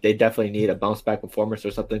well. They definitely need a bounce back performance or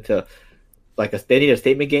something to, they need a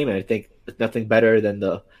statement game, and I think there's nothing better than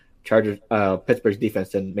the Chargers, Pittsburgh's defense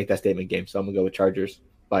to make that statement game. So I'm gonna go with Chargers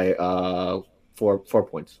by 4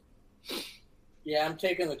 points. Yeah, I'm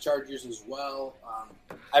taking the Chargers as well.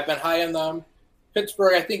 I've been high on them.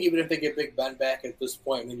 Pittsburgh, I think even if they get Big Ben back at this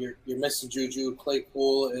point, I mean, you're missing Juju.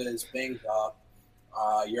 Claypool is banged up.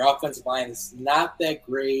 Your offensive line is not that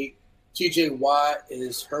great. TJ Watt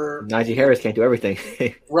is hurt. Najee Harris can't do everything.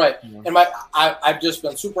 Right. And I've just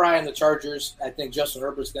been super high on the Chargers. I think Justin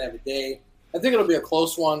Herbert's going to have a day. I think it'll be a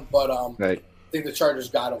close one, but I think the Chargers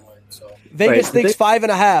got to win. So Vegas thinks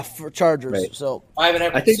 5.5 for Chargers. Right. So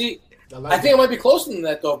 5.5. I think it might be closer than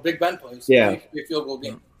that, though, if Big Ben plays. Yeah. It might be a field goal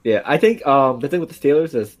game. Yeah, I think the thing with the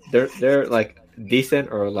Steelers is they're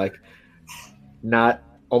decent or not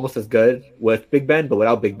almost as good with Big Ben, but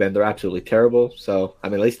without Big Ben, they're absolutely terrible. So, I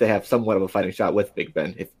mean, at least they have somewhat of a fighting shot with Big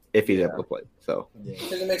Ben if he's able to play. So,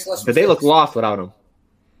 because they look lost without him.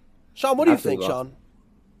 Sean, what do you think, Sean?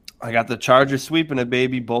 I got the Chargers sweeping it,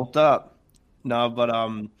 baby, bolt up. No, but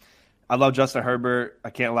I love Justin Herbert. I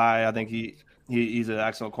can't lie. I think he's an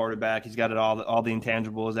excellent quarterback. He's got all the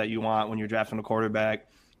intangibles that you want when you're drafting a quarterback.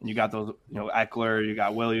 And you got those, Eckler, you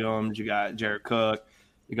got Williams, you got Jared Cook,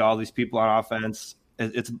 you got all these people on offense.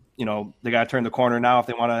 It's they got to turn the corner now if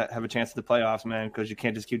they want to have a chance at the playoffs, man, because you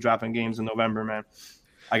can't just keep dropping games in November, man.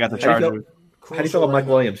 I got the Chargers. How do you feel about Mike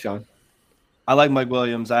Williams, Sean? I like Mike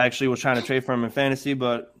Williams. I actually was trying to trade for him in fantasy,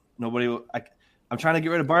 but I'm trying to get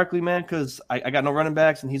rid of Barkley, man, because I got no running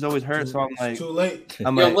backs and he's always hurt. So I'm like, too late.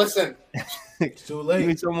 Listen, it's too late. Give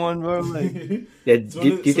me someone, bro. Like, Yeah,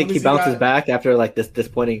 do you think he bounces back after like this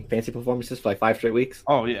disappointing fantasy performances for like 5 straight weeks?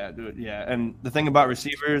 oh yeah, dude, yeah. And the thing about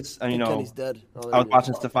receivers, and Kenny's dead. I was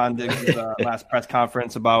watching Stephon Diggs' last press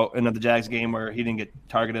conference about another Jags game where he didn't get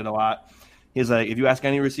targeted a lot. He's like, if you ask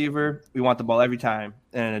any receiver, we want the ball every time,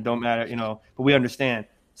 and it don't matter, but we understand.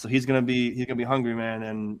 So he's gonna be hungry, man,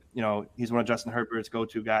 and he's one of Justin Herbert's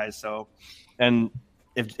go-to guys. So, and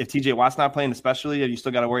if TJ Watt's not playing, especially, you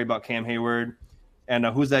still got to worry about Cam Hayward, and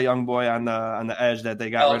who's that young boy on the edge that they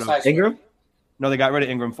got rid of? Ingram? No, they got rid of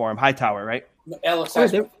Ingram for him. Hightower, right? Alex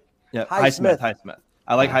Highsmith. Yeah, Highsmith. Highsmith.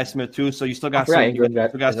 I like Highsmith too. So you still got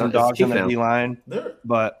some dogs on the D line,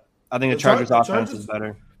 but I think the Chargers offense is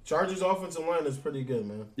better. Chargers offensive line is pretty good,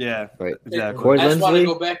 man. Yeah, right. Exactly. I just want to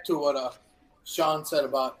go back to what Sean said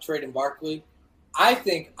about trading Barkley. I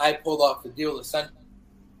think I pulled off the deal of the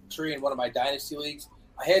century in one of my dynasty leagues.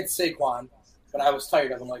 I had Saquon, but I was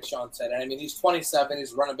tired of him, like Sean said. And I mean, he's 27.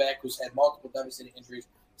 He's a running back who's had multiple devastating injuries.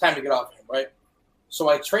 Time to get off him, right? So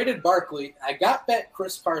I traded Barkley. I got back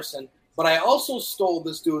Chris Carson, but I also stole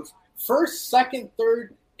this dude's first, second,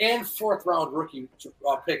 third, and fourth round rookie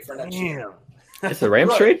pick for next year. It's a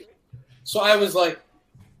Rams trade? So I was like,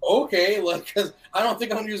 okay, because I don't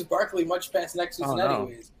think I'm going to use Barkley much past next season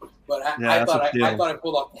anyways. But I thought I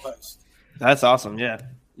pulled off the heist. That's awesome. Yeah,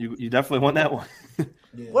 you definitely won that one.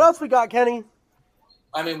 Yeah. What else we got, Kenny?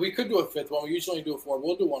 I mean, we could do a fifth one. We usually do a four.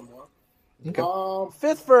 We'll do one more. Okay.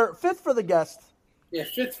 Fifth for the guest. Yeah,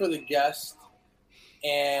 fifth for the guest,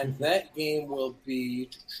 and that game will be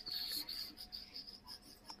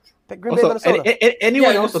Green Bay, Minnesota.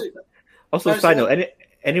 Anyone else? Also, side note,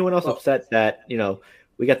 anyone else upset that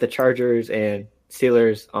we got the Chargers and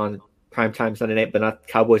Steelers on primetime Sunday night, but not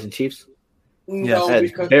Cowboys and Chiefs? No,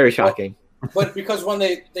 that's very shocking. But because when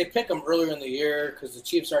they pick them earlier in the year, because the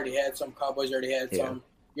Chiefs already had some, Cowboys already had some,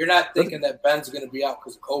 you're not thinking that Ben's going to be out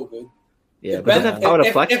because of COVID. Yeah, but doesn't that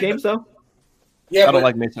a flex games though? Yeah, I don't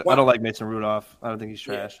like Mason. I don't like Mason Rudolph. I don't think he's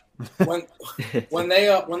trash. When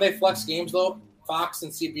they flex games though, Fox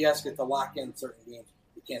and CBS get to lock in certain games.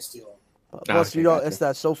 You can't steal them. Plus, it's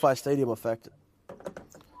that SoFi Stadium effect.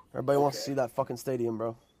 Everybody wants to see that fucking stadium,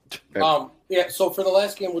 bro. Yeah. So for the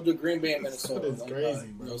last game, we'll do Green Bay and Minnesota. That's crazy,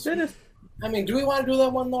 bro. I mean, do we want to do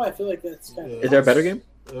that one though? I feel like that's kind of. Is there a better game?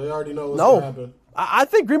 We already know what's going to happen. I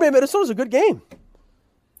think Green Bay Minnesota is a good game.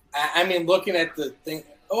 I mean, looking at the thing.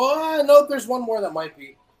 Oh no, there's one more that might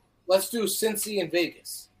be. Let's do Cincy and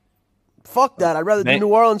Vegas. Fuck that. I'd rather do New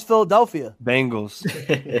Orleans, Philadelphia. Bengals.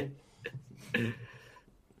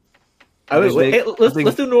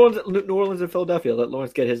 Let's do New Orleans and Philadelphia. Let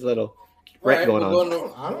Lawrence get his little rant going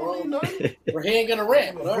on. I don't know. He ain't gonna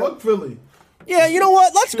rant. Fuck Philly. Yeah, you know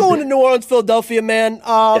what? Let's go into New Orleans, Philadelphia, man.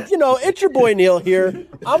 It's your boy Neil here.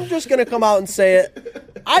 I'm just gonna come out and say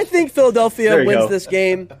it. I think Philadelphia wins this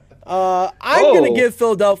game. I'm gonna give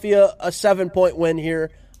Philadelphia a 7-point win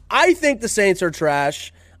here. I think the Saints are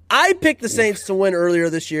trash. I picked the Saints to win earlier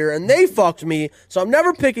this year, and they fucked me, so I'm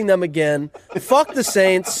never picking them again. Fuck the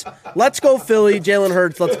Saints. Let's go Philly. Jalen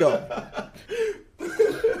Hurts, let's go.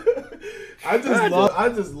 I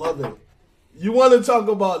just love it. You want to talk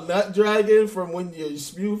about nut dragging from when you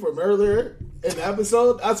spew from earlier in the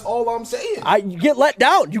episode? That's all I'm saying. You get let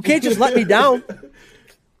down. You can't just let me down.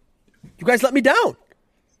 You guys let me down.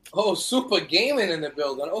 Oh, Super Gaming in the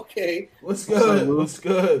building. Okay. What's good? What's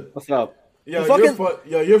good? What's up? Yo,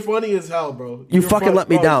 you're funny as hell, bro. You fucking let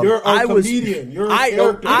me down. You're a comedian. You're a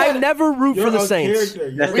character. I never root for the Saints.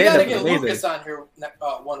 We gotta get Lucas on here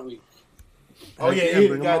 1 week. Oh yeah, he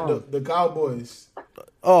got the Cowboys.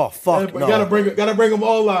 Oh fuck! No. Gotta bring them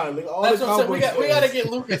all on. That's what I'm saying. We gotta get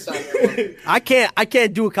Lucas on here. I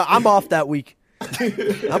can't do it. I'm off that week.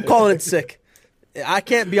 I'm calling it sick. I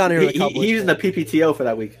can't be on here. He's using the PPTO for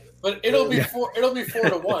that week. But it'll be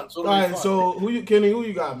 4-1. So all right. So who you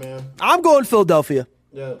got, man? I'm going Philadelphia.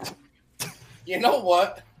 Yeah. You know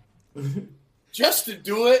what? Just to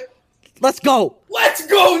do it. Let's go. Let's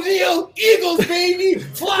go, Neil. Eagles, baby.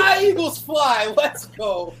 Fly, Eagles, fly. Let's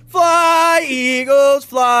go. Fly, Eagles,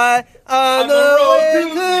 fly on the road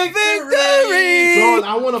to victory. John,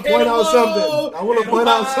 I want to point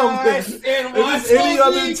out something. If it's any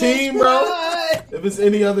other team, bro. If it's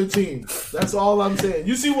any other team. That's all I'm saying.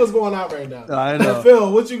 You see what's going on right now. I know.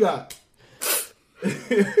 Phil, what you got?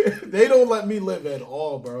 They don't let me live at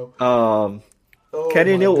all, bro.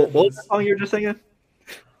 Kenny and Neil, what was the song you were just singing?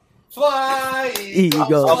 Fly,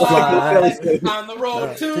 Eagles, fly on the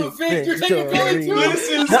road to victory. This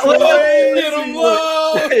is crazy.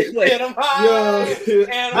 low, hit them high,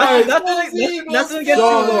 and nothing against you,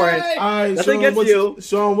 Lawrence. Nothing against you.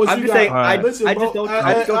 Sean, what you got? Saying, I just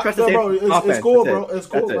don't trust the Saints offense. It's cool, bro. It's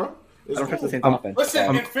cool, bro. I don't trust the Saints offense.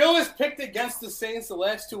 Listen, and Phil has picked against the Saints the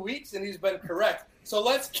last 2 weeks, and he's been correct. So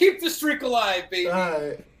let's keep the streak alive, baby. All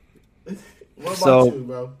right. What about you,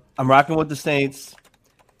 bro? I'm rocking with the Saints,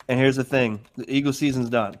 and here's the thing: the Eagles' season's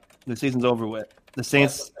done. The season's over with. The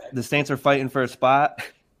Saints are fighting for a spot,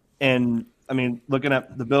 and I mean, looking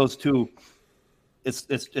at the Bills too, it's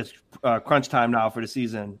crunch time now for the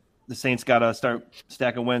season. The Saints got to start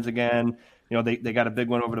stacking wins again. You know, they got a big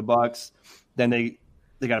one over the Bucs. Then they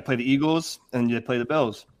got to play the Eagles, and they play the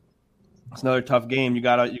Bills. It's another tough game. You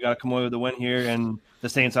gotta come away with the win here, and the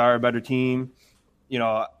Saints are a better team. You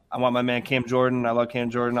know, I want my man Cam Jordan. I love Cam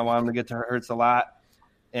Jordan. I want him to get to Hurts a lot.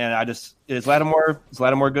 And is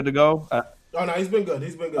Lattimore good to go? Oh no, he's been good.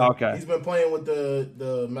 Okay, he's been playing with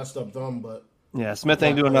the messed up thumb, but yeah, Smith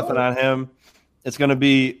ain't doing nothing on him. It's gonna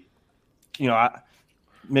be,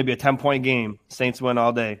 maybe a 10-point game. Saints win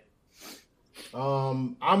all day.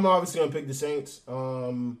 I'm obviously gonna pick the Saints.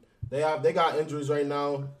 They got injuries right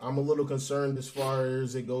now. I'm a little concerned as far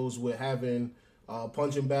as it goes with having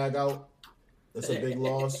punching bag out. That's a big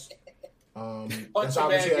loss. Punching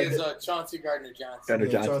bag is Chauncey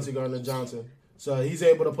Gardner-Johnson. Chauncey Gardner-Johnson. So he's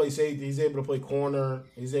able to play safety. He's able to play corner.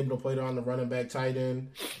 He's able to play on the running back, tight end.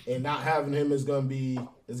 And not having him is gonna be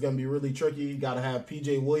really tricky. You got to have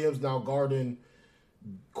P.J. Williams now guarding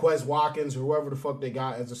Quez Watkins or whoever the fuck they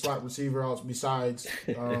got as a slot receiver else besides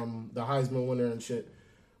the Heisman winner and shit.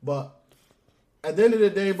 But at the end of the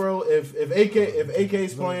day, bro, if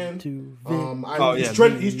AK's playing,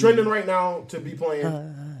 he's trending right now to be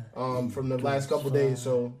playing from the last couple days.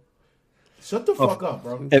 So shut the fuck up,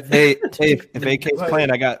 bro. If AK's playing,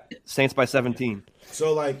 I got Saints by 17.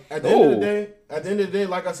 So like at the end of the day,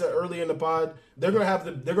 like I said earlier in the pod, they're gonna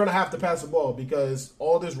have to pass the ball because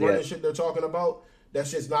all this running shit they're talking about, that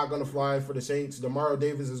shit's not gonna fly for the Saints. Demario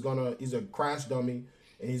Davis he's a crash dummy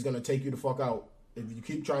and he's gonna take you the fuck out if you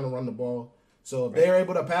keep trying to run the ball. So if they're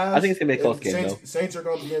able to pass, I think it's gonna be a close game. Saints are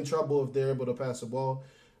gonna be in trouble if they're able to pass the ball.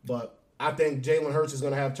 But I think Jalen Hurts is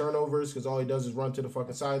gonna have turnovers because all he does is run to the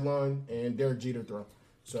fucking sideline and Derek Jeter throw.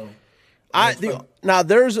 So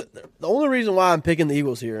there's the only reason why I'm picking the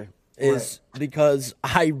Eagles here is because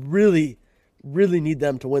I really, really need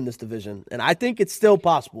them to win this division, and I think it's still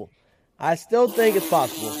possible. I still think it's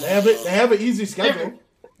possible. They have an easy schedule.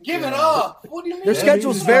 Give it up. What do you mean? Their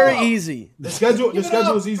schedule's very easy. The schedule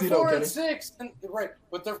is easy though, 4-6, right?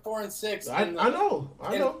 But they're 4-6. I know.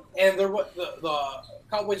 And they're the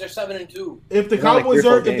Cowboys are 7-2. If the Cowboys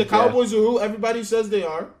are who everybody says they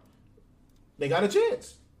are, they got a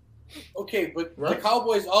chance. Okay, but the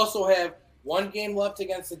Cowboys also have 1 game left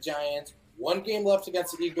against the Giants, 1 game left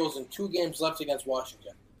against the Eagles, and 2 games left against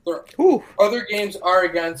Washington. Their other games are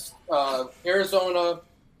against Arizona,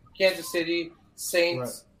 Kansas City,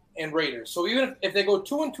 Saints, and Raiders. So even if they go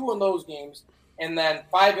 2-2 in those games and then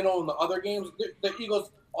 5-0 in the other games, the Eagles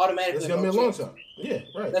automatically. It's gonna be a long time. Yeah,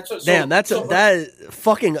 right. That's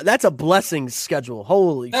a blessing schedule.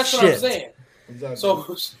 Holy shit! That's what I'm saying.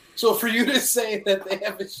 Exactly. So for you to say that they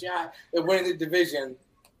have a shot at winning the division,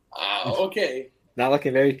 okay. Not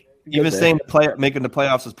looking very. Even saying making the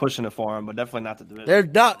playoffs is pushing it for them, but definitely not the division. They're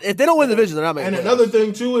not. If they don't win the division, they're not making. And another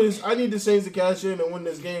thing too is I need the Saints to cash in and win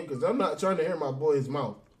this game because I'm not trying to hear my boy's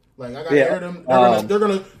mouth. Like I got to hear them.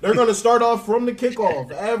 They're gonna start off from the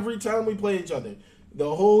kickoff every time we play each other.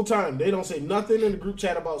 The whole time they don't say nothing in the group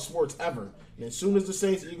chat about sports ever. And as soon as the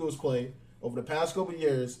Saints Eagles play over the past couple of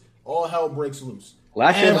years, all hell breaks loose.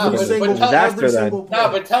 Last year was a disaster.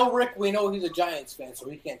 But tell Rick we know he's a Giants fan, so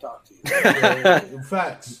he can't talk to you.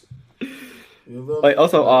 Facts. Wait,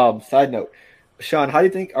 also, side note, Sean, how do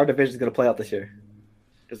you think our division is going to play out this year?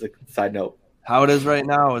 Just a side note. How it is right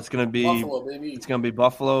now, it's going to be Buffalo, baby. It's going to be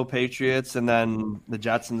Buffalo, Patriots, and then the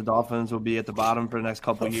Jets and the Dolphins will be at the bottom for the next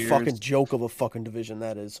couple of years. Fucking joke of a fucking division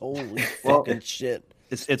that is. Holy fucking shit.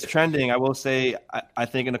 It's trending. I will say, I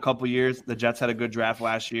think in a couple of years, the Jets had a good draft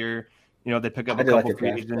last year. You know, they pick up a couple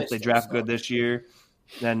free agents. They draft good this year.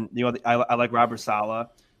 Then, I like Robert Saleh.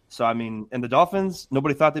 So, I mean, and the Dolphins,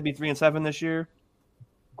 nobody thought they'd be 3-7 this year.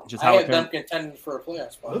 Just I had them contending for a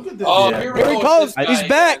playoff spot. Look at this. Here he goes. He's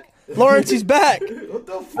back. Lawrence, he's back. What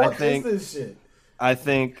the fuck is this shit? I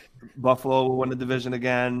think Buffalo will win the division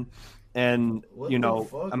again. And, I'm not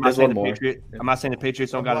saying the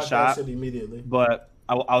Patriots don't got a shot. But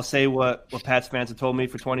I'll say what Pats fans have told me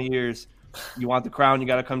for 20 years. You want the crown, you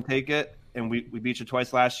got to come take it. And we beat you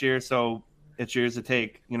twice last year, so it's yours to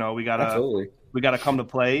take. We got to come to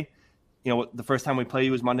play. The first time we played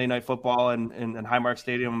you was Monday Night Football in Highmark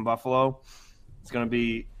Stadium in Buffalo. It's going to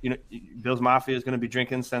be, Bills Mafia is going to be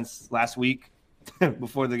drinking since last week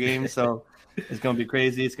before the game. So it's going to be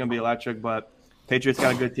crazy. It's going to be electric. But Patriots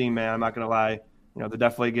got a good team, man. I'm not going to lie. They're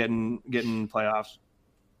definitely getting playoffs.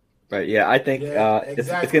 Right. Yeah, I think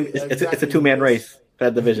it's a two-man race for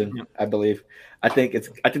that division. Yeah. I believe. I think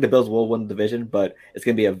the Bills will win the division, but it's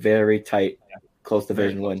going to be a very tight, close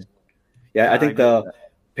division win. Yeah, I think the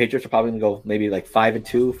Patriots are probably going to go maybe like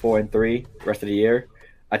 5-2, 4-3 the rest of the year.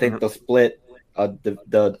 I think they'll split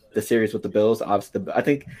the series with the Bills. Obviously, I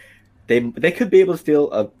think they could be able to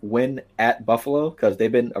steal a win at Buffalo because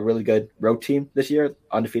they've been a really good road team this year,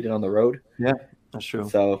 undefeated on the road. Yeah, that's true.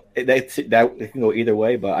 So it can go either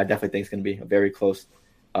way, but I definitely think it's going to be a very close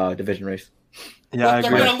division race. Yeah,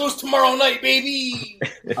 they're gonna lose tomorrow night, baby.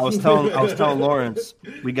 I was telling Lawrence,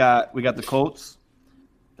 we got the Colts,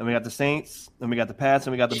 then we got the Saints, then we got the Pats,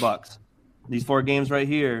 and we got the Bucks. These 4 games right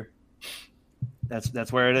here,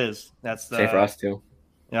 that's where it is. That's same for us too.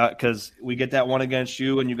 Yeah, because we get that one against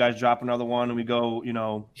you, and you guys drop another one, and we go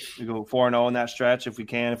 4-0 in that stretch if we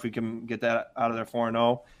can get that out of there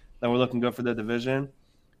 4-0, then we're looking good for the division.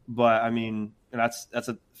 But I mean, that's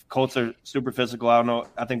a Colts are super physical. I don't know.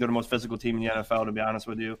 I think they're the most physical team in the NFL, to be honest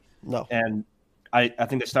with you. No. And I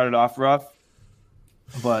think they started off rough,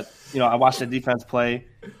 but I watched the defense play.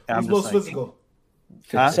 And Who's most physical?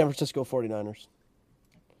 San Francisco 49ers.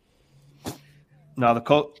 No, the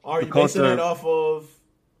Colts. Are you basing it off of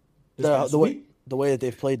the way that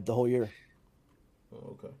they've played the whole year?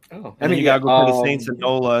 Oh, okay. Oh, I mean, you gotta go for the Saints and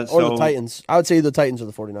Nola or the Titans. I would say the Titans or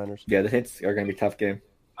the 49ers. Yeah, the Saints are going to be a tough game.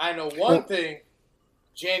 I know one thing.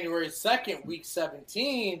 January 2nd, week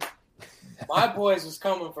 17, my boys is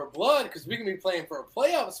coming for blood because we're going to be playing for a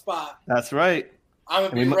playoff spot. That's right.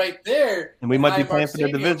 I'm going to be right there. And we might be playing for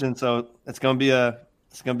the division, so it's going to be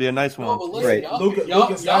a nice one. Oh, listen, right.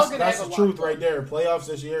 Lucas, that's the truth right there. Playoffs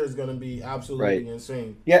this year is going to be absolutely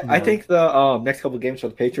insane. Yeah, I think the next couple of games for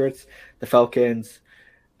the Patriots, the Falcons,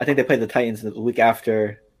 I think they play the Titans the week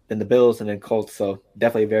after, then the Bills, and then Colts. So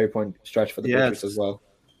definitely a very important stretch for the Patriots as well.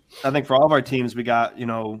 I think for all of our teams, we got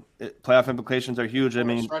playoff implications are huge. I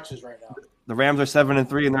mean, stretches right now. The Rams are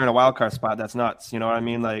 7-3 and they're in a wild card spot. That's nuts. You know what I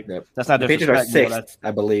mean? Like that's not the Patriots are 6th,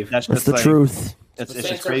 I believe. That's the truth. It's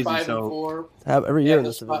just crazy. 5-4. Every year in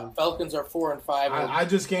this division. Falcons are 4-5. I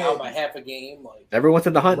just can't out by half a game. Like everyone's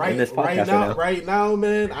in the hunt in this podcast right now,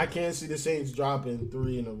 man. I can't see the Saints dropping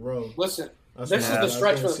 3 in a row. Listen, this is the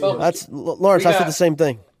stretch for the Falcons. That's Lawrence. I said the same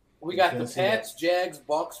thing. We got the Pats, Jags,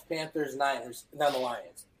 Bucks, Panthers, Niners, and then the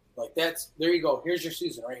Lions. Like there you go. Here's your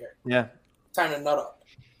season right here. Yeah. Time to nut up.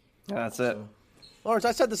 Yeah, that's it. Lawrence,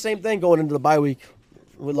 I said the same thing going into the bye week.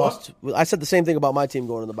 We lost. I said the same thing about my team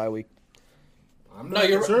going into the bye week.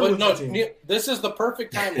 This is the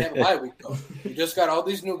perfect time to have a bye week, though. You just got all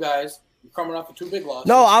these new guys. You're coming off of 2 big losses.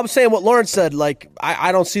 No, I was saying what Lawrence said. Like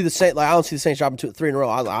I don't see the Saints. Like I don't see the Saints dropping 3 in a row.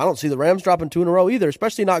 I don't see the Rams dropping 2 in a row either,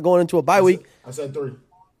 especially not going into a bye week. I said 3.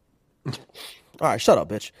 All right, shut up,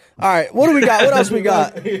 bitch. All right, what do we got? What else we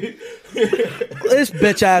got? This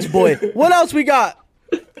bitch ass boy. What else we got?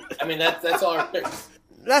 I mean, that's all our picks.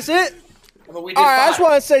 That's it. I mean, all right, I just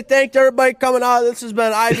want to say thank you to everybody coming out. This has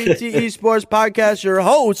been IBT Esports Podcast. Your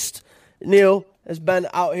host, Neil, has been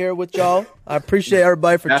out here with y'all. I appreciate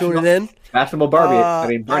everybody for tuning in. Basketball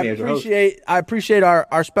Barbie. Bernie is your host. I appreciate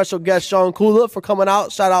our special guest, Sean Kula, for coming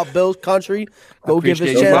out. Shout out Bills Country. Go give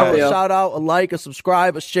his channel a shout out, a like, a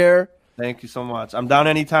subscribe, a share. Thank you so much. I'm down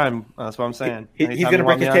anytime. That's what I'm saying. He's going to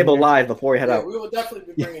break his table live before we head out. We will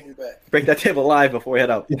definitely be bringing you back. Break that table live before we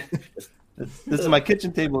head out. This is my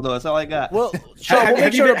kitchen table, though. That's all I got. Well, Sean,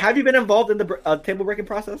 have you been involved in the table breaking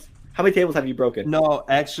process? How many tables have you broken? No,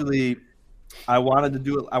 actually, I wanted to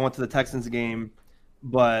do it. I went to the Texans game,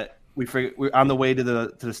 but we're on the way to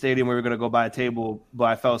the stadium. We were going to go buy a table, but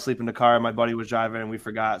I fell asleep in the car. And my buddy was driving, and we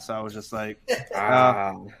forgot. So I was just like,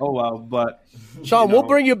 oh well. But Sean, we'll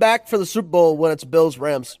bring you back for the Super Bowl when it's Bills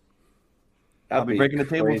Rams. I'll be breaking the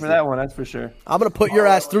table for that one. That's for sure. I'm going to put your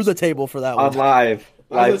ass through the table for that one. On live.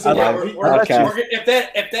 If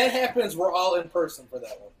that happens, we're all in person for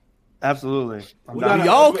that one. Absolutely.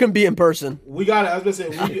 Y'all can be in person. We got it. I was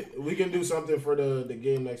going to say, we can do something for the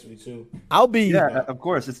game next week, too. I'll be. Yeah, of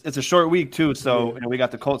course. It's a short week, too. So we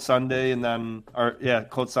got the Colts Sunday, and then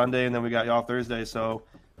we got y'all Thursday. So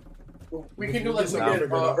we can do like we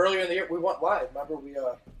did earlier in the year. We went live. Remember,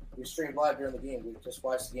 we streamed live during the game. We just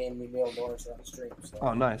watched the game. Me, Neil, and Lawrence on the stream. So.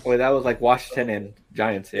 Oh, nice. Well, that was like Washington and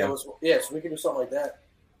Giants. Yeah. So we can do something like that.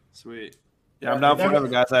 Sweet. Yeah, I'm down for whatever,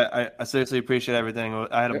 guys. I seriously appreciate everything.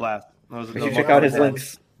 I had a blast. You check out his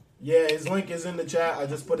links. Yeah, his link is in the chat. I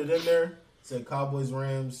just put it in there. Said Cowboys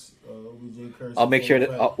Rams. OBJ curse. I'll make sure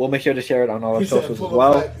to we'll make sure to share it on all our socials as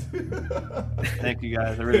well. Thank you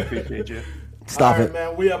guys. I really appreciate you. Stop it,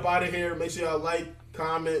 man. We up out of here. Make sure y'all like,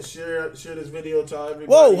 comment, share this video to everybody.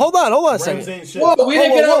 Whoa, hold on a second. Whoa, we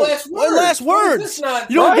didn't get our last words. What last words?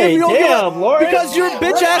 You don't give me Lawrence. because your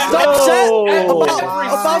bitch ass upset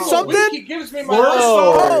about something. He gives me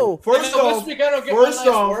my First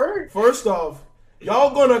off,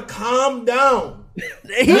 y'all gonna calm down.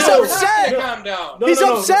 He's upset. Calm down. He's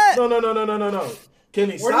upset. No.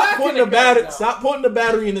 Kenny, stop putting the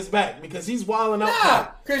battery in his back because he's wilding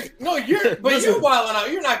out. You're wilding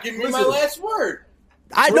out. You're not giving me my last word.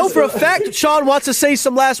 I know for a fact Sean wants to say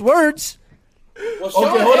some last words. Well,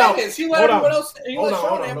 Sean has. He let everyone else. He let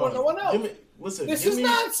Sean have no one else. This is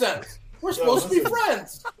nonsense. We're supposed to be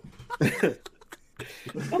friends.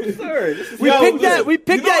 I'm sorry. We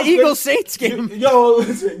picked that Eagles Saints game.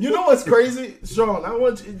 Listen. You know what's crazy, Sean? I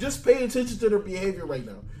want you just pay attention to their behavior right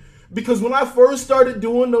now, because when I first started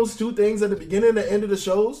doing those two things at the beginning and the end of the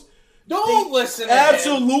shows, don't listen.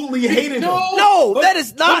 Absolutely hated them. No, that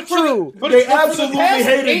is not true. They absolutely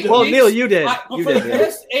hated them. Well, Neil, you did.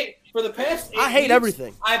 For the past 8 I hate weeks,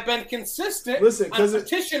 everything. I've been consistent. Listen, I'm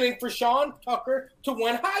petitioning for Sean Tucker to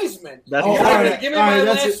win Heisman. That's give me my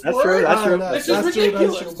last word. That's true. This is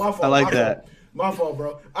ridiculous. My fault. I like that. My fault,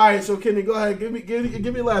 bro. All right, so Kenny, go ahead.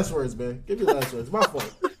 Give me last words, man. Give me last words. My fault.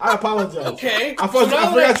 I apologize. Okay. I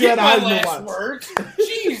forgot you had a Heisman watch. Words.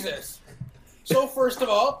 Jesus. So first of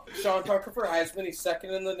all, Sean Tucker for Heisman. He's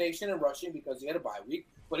second in the nation in rushing because he had a bye week,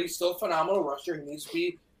 but he's still a phenomenal rusher. He needs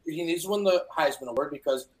to win the Heisman Award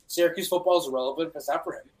because Syracuse football is irrelevant if it's not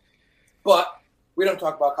for him. But we don't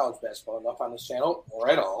talk about college basketball enough on this channel or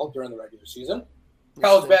at all during the regular season.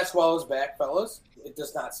 College basketball is back, fellas. It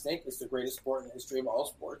does not stink. It's the greatest sport in the history of all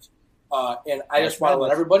sports. And I just want to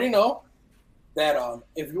let everybody know that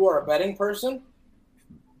if you are a betting person,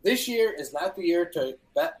 this year is not the year to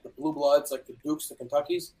bet the blue bloods like the Dukes, the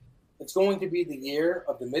Kentuckys. It's going to be the year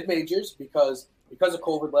of the mid-majors because of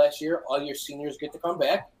COVID last year, all your seniors get to come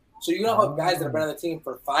back. So you now have guys that have been on the team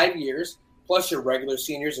for 5 years, plus your regular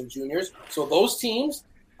seniors and juniors. So those teams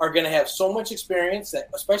are going to have so much experience that,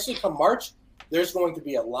 especially come March, there's going to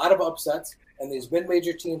be a lot of upsets, and these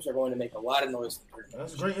mid-major teams are going to make a lot of noise.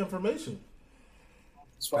 That's great information.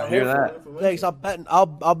 I hear that. Thanks. I'm betting.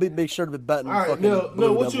 I'll make sure to be betting. All right, Neil,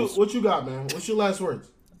 what you got, man? What's your last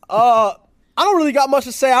words? I don't really got much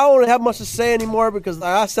to say. I don't really have much to say anymore because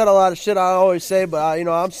I said a lot of shit I always say, but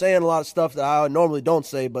I'm saying a lot of stuff that I normally don't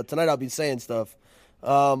say. But tonight I'll be saying stuff.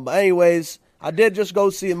 But anyways, I did just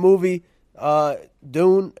go see a movie,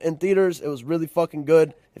 Dune, in theaters. It was really fucking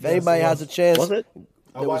good. If anybody has a chance, was it?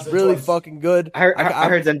 It was really fucking good. I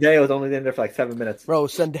heard Zendaya was only in there for like 7 minutes. Bro,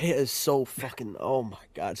 Zendaya is so fucking. Oh my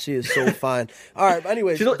god, she is so fine. All right,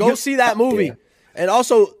 anyways, go see that movie. Yeah. And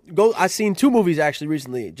also, I've seen 2 movies actually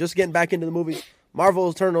recently. Just getting back into the movies. Marvel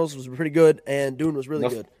Eternals was pretty good, and Dune was really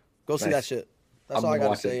good. Go see that shit. That's all I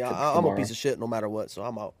gotta say. I'm a piece of shit no matter what, so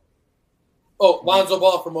I'm out. Oh, Lonzo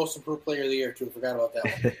Ball for Most Improved Player of the Year, too. Forgot about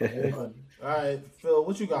that one. All right, Phil,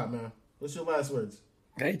 what you got, man? What's your last words?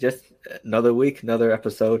 Okay, just another week, another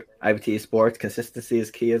episode. IBT Sports. Consistency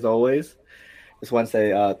is key as always. Just want to say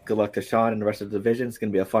good luck to Sean and the rest of the division. It's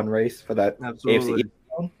going to be a fun race for that AFC East.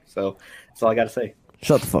 So that's all I got to say.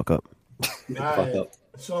 Shut the fuck up. Fuck up.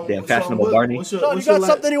 Damn fashionable Barney. Sean, you got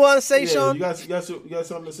something you want to say, Sean? You got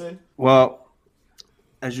something to say? Well,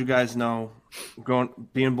 as you guys know,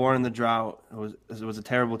 being born in the drought, it was a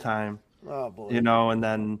terrible time. Oh, boy. And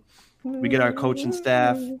then we get our coaching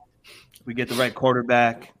staff. We get the right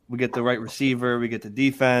quarterback. We get the right receiver. We get the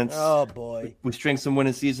defense. Oh, boy. We string some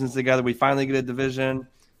winning seasons together. We finally get a division,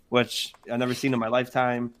 which I've never seen in my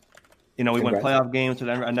lifetime. We win playoff games, which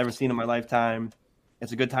I've never seen in my lifetime.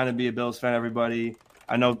 It's a good time to be a Bills fan, everybody.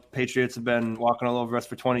 I know Patriots have been walking all over us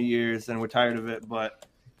for 20 years, and we're tired of it, but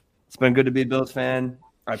it's been good to be a Bills fan.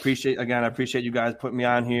 I appreciate you guys putting me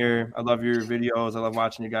on here. I love your videos. I love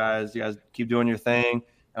watching you guys. You guys keep doing your thing,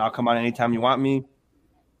 and I'll come on anytime you want me.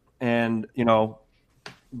 And,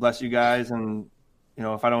 bless you guys. And,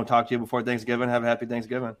 if I don't talk to you before Thanksgiving, have a happy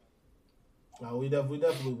Thanksgiving. No, we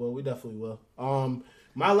definitely will. We definitely will.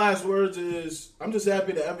 My last words is I'm just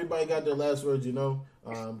happy that everybody got their last words,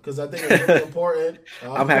 because I think it's really important.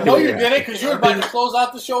 I'm happy. No, you didn't, because you're about to close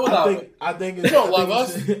out the show without it. I think you don't love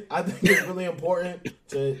us. I think it's really important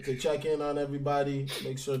to check in on everybody,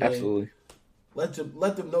 make sure that absolutely let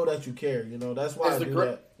them know that you care. That's why I do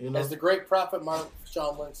that. As the great prophet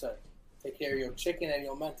Sean Lynn said, Take care of your chicken and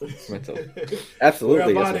your mental.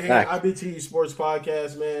 Absolutely. We're out of here. IBT Sports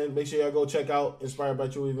Podcast, man. Make sure y'all go check out Inspired by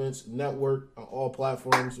True Events Network on all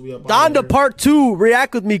platforms. We up Donda Part 2,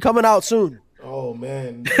 React With Me, coming out soon. Oh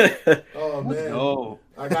man. Oh man. Oh.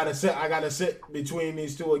 I gotta sit between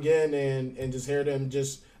these two again and just hear them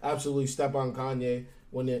just absolutely step on Kanye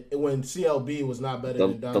when CLB was not better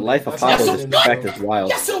than Donda. The life of Pablo Disrespect is wild.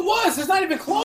 Yes, it was. It's not even close.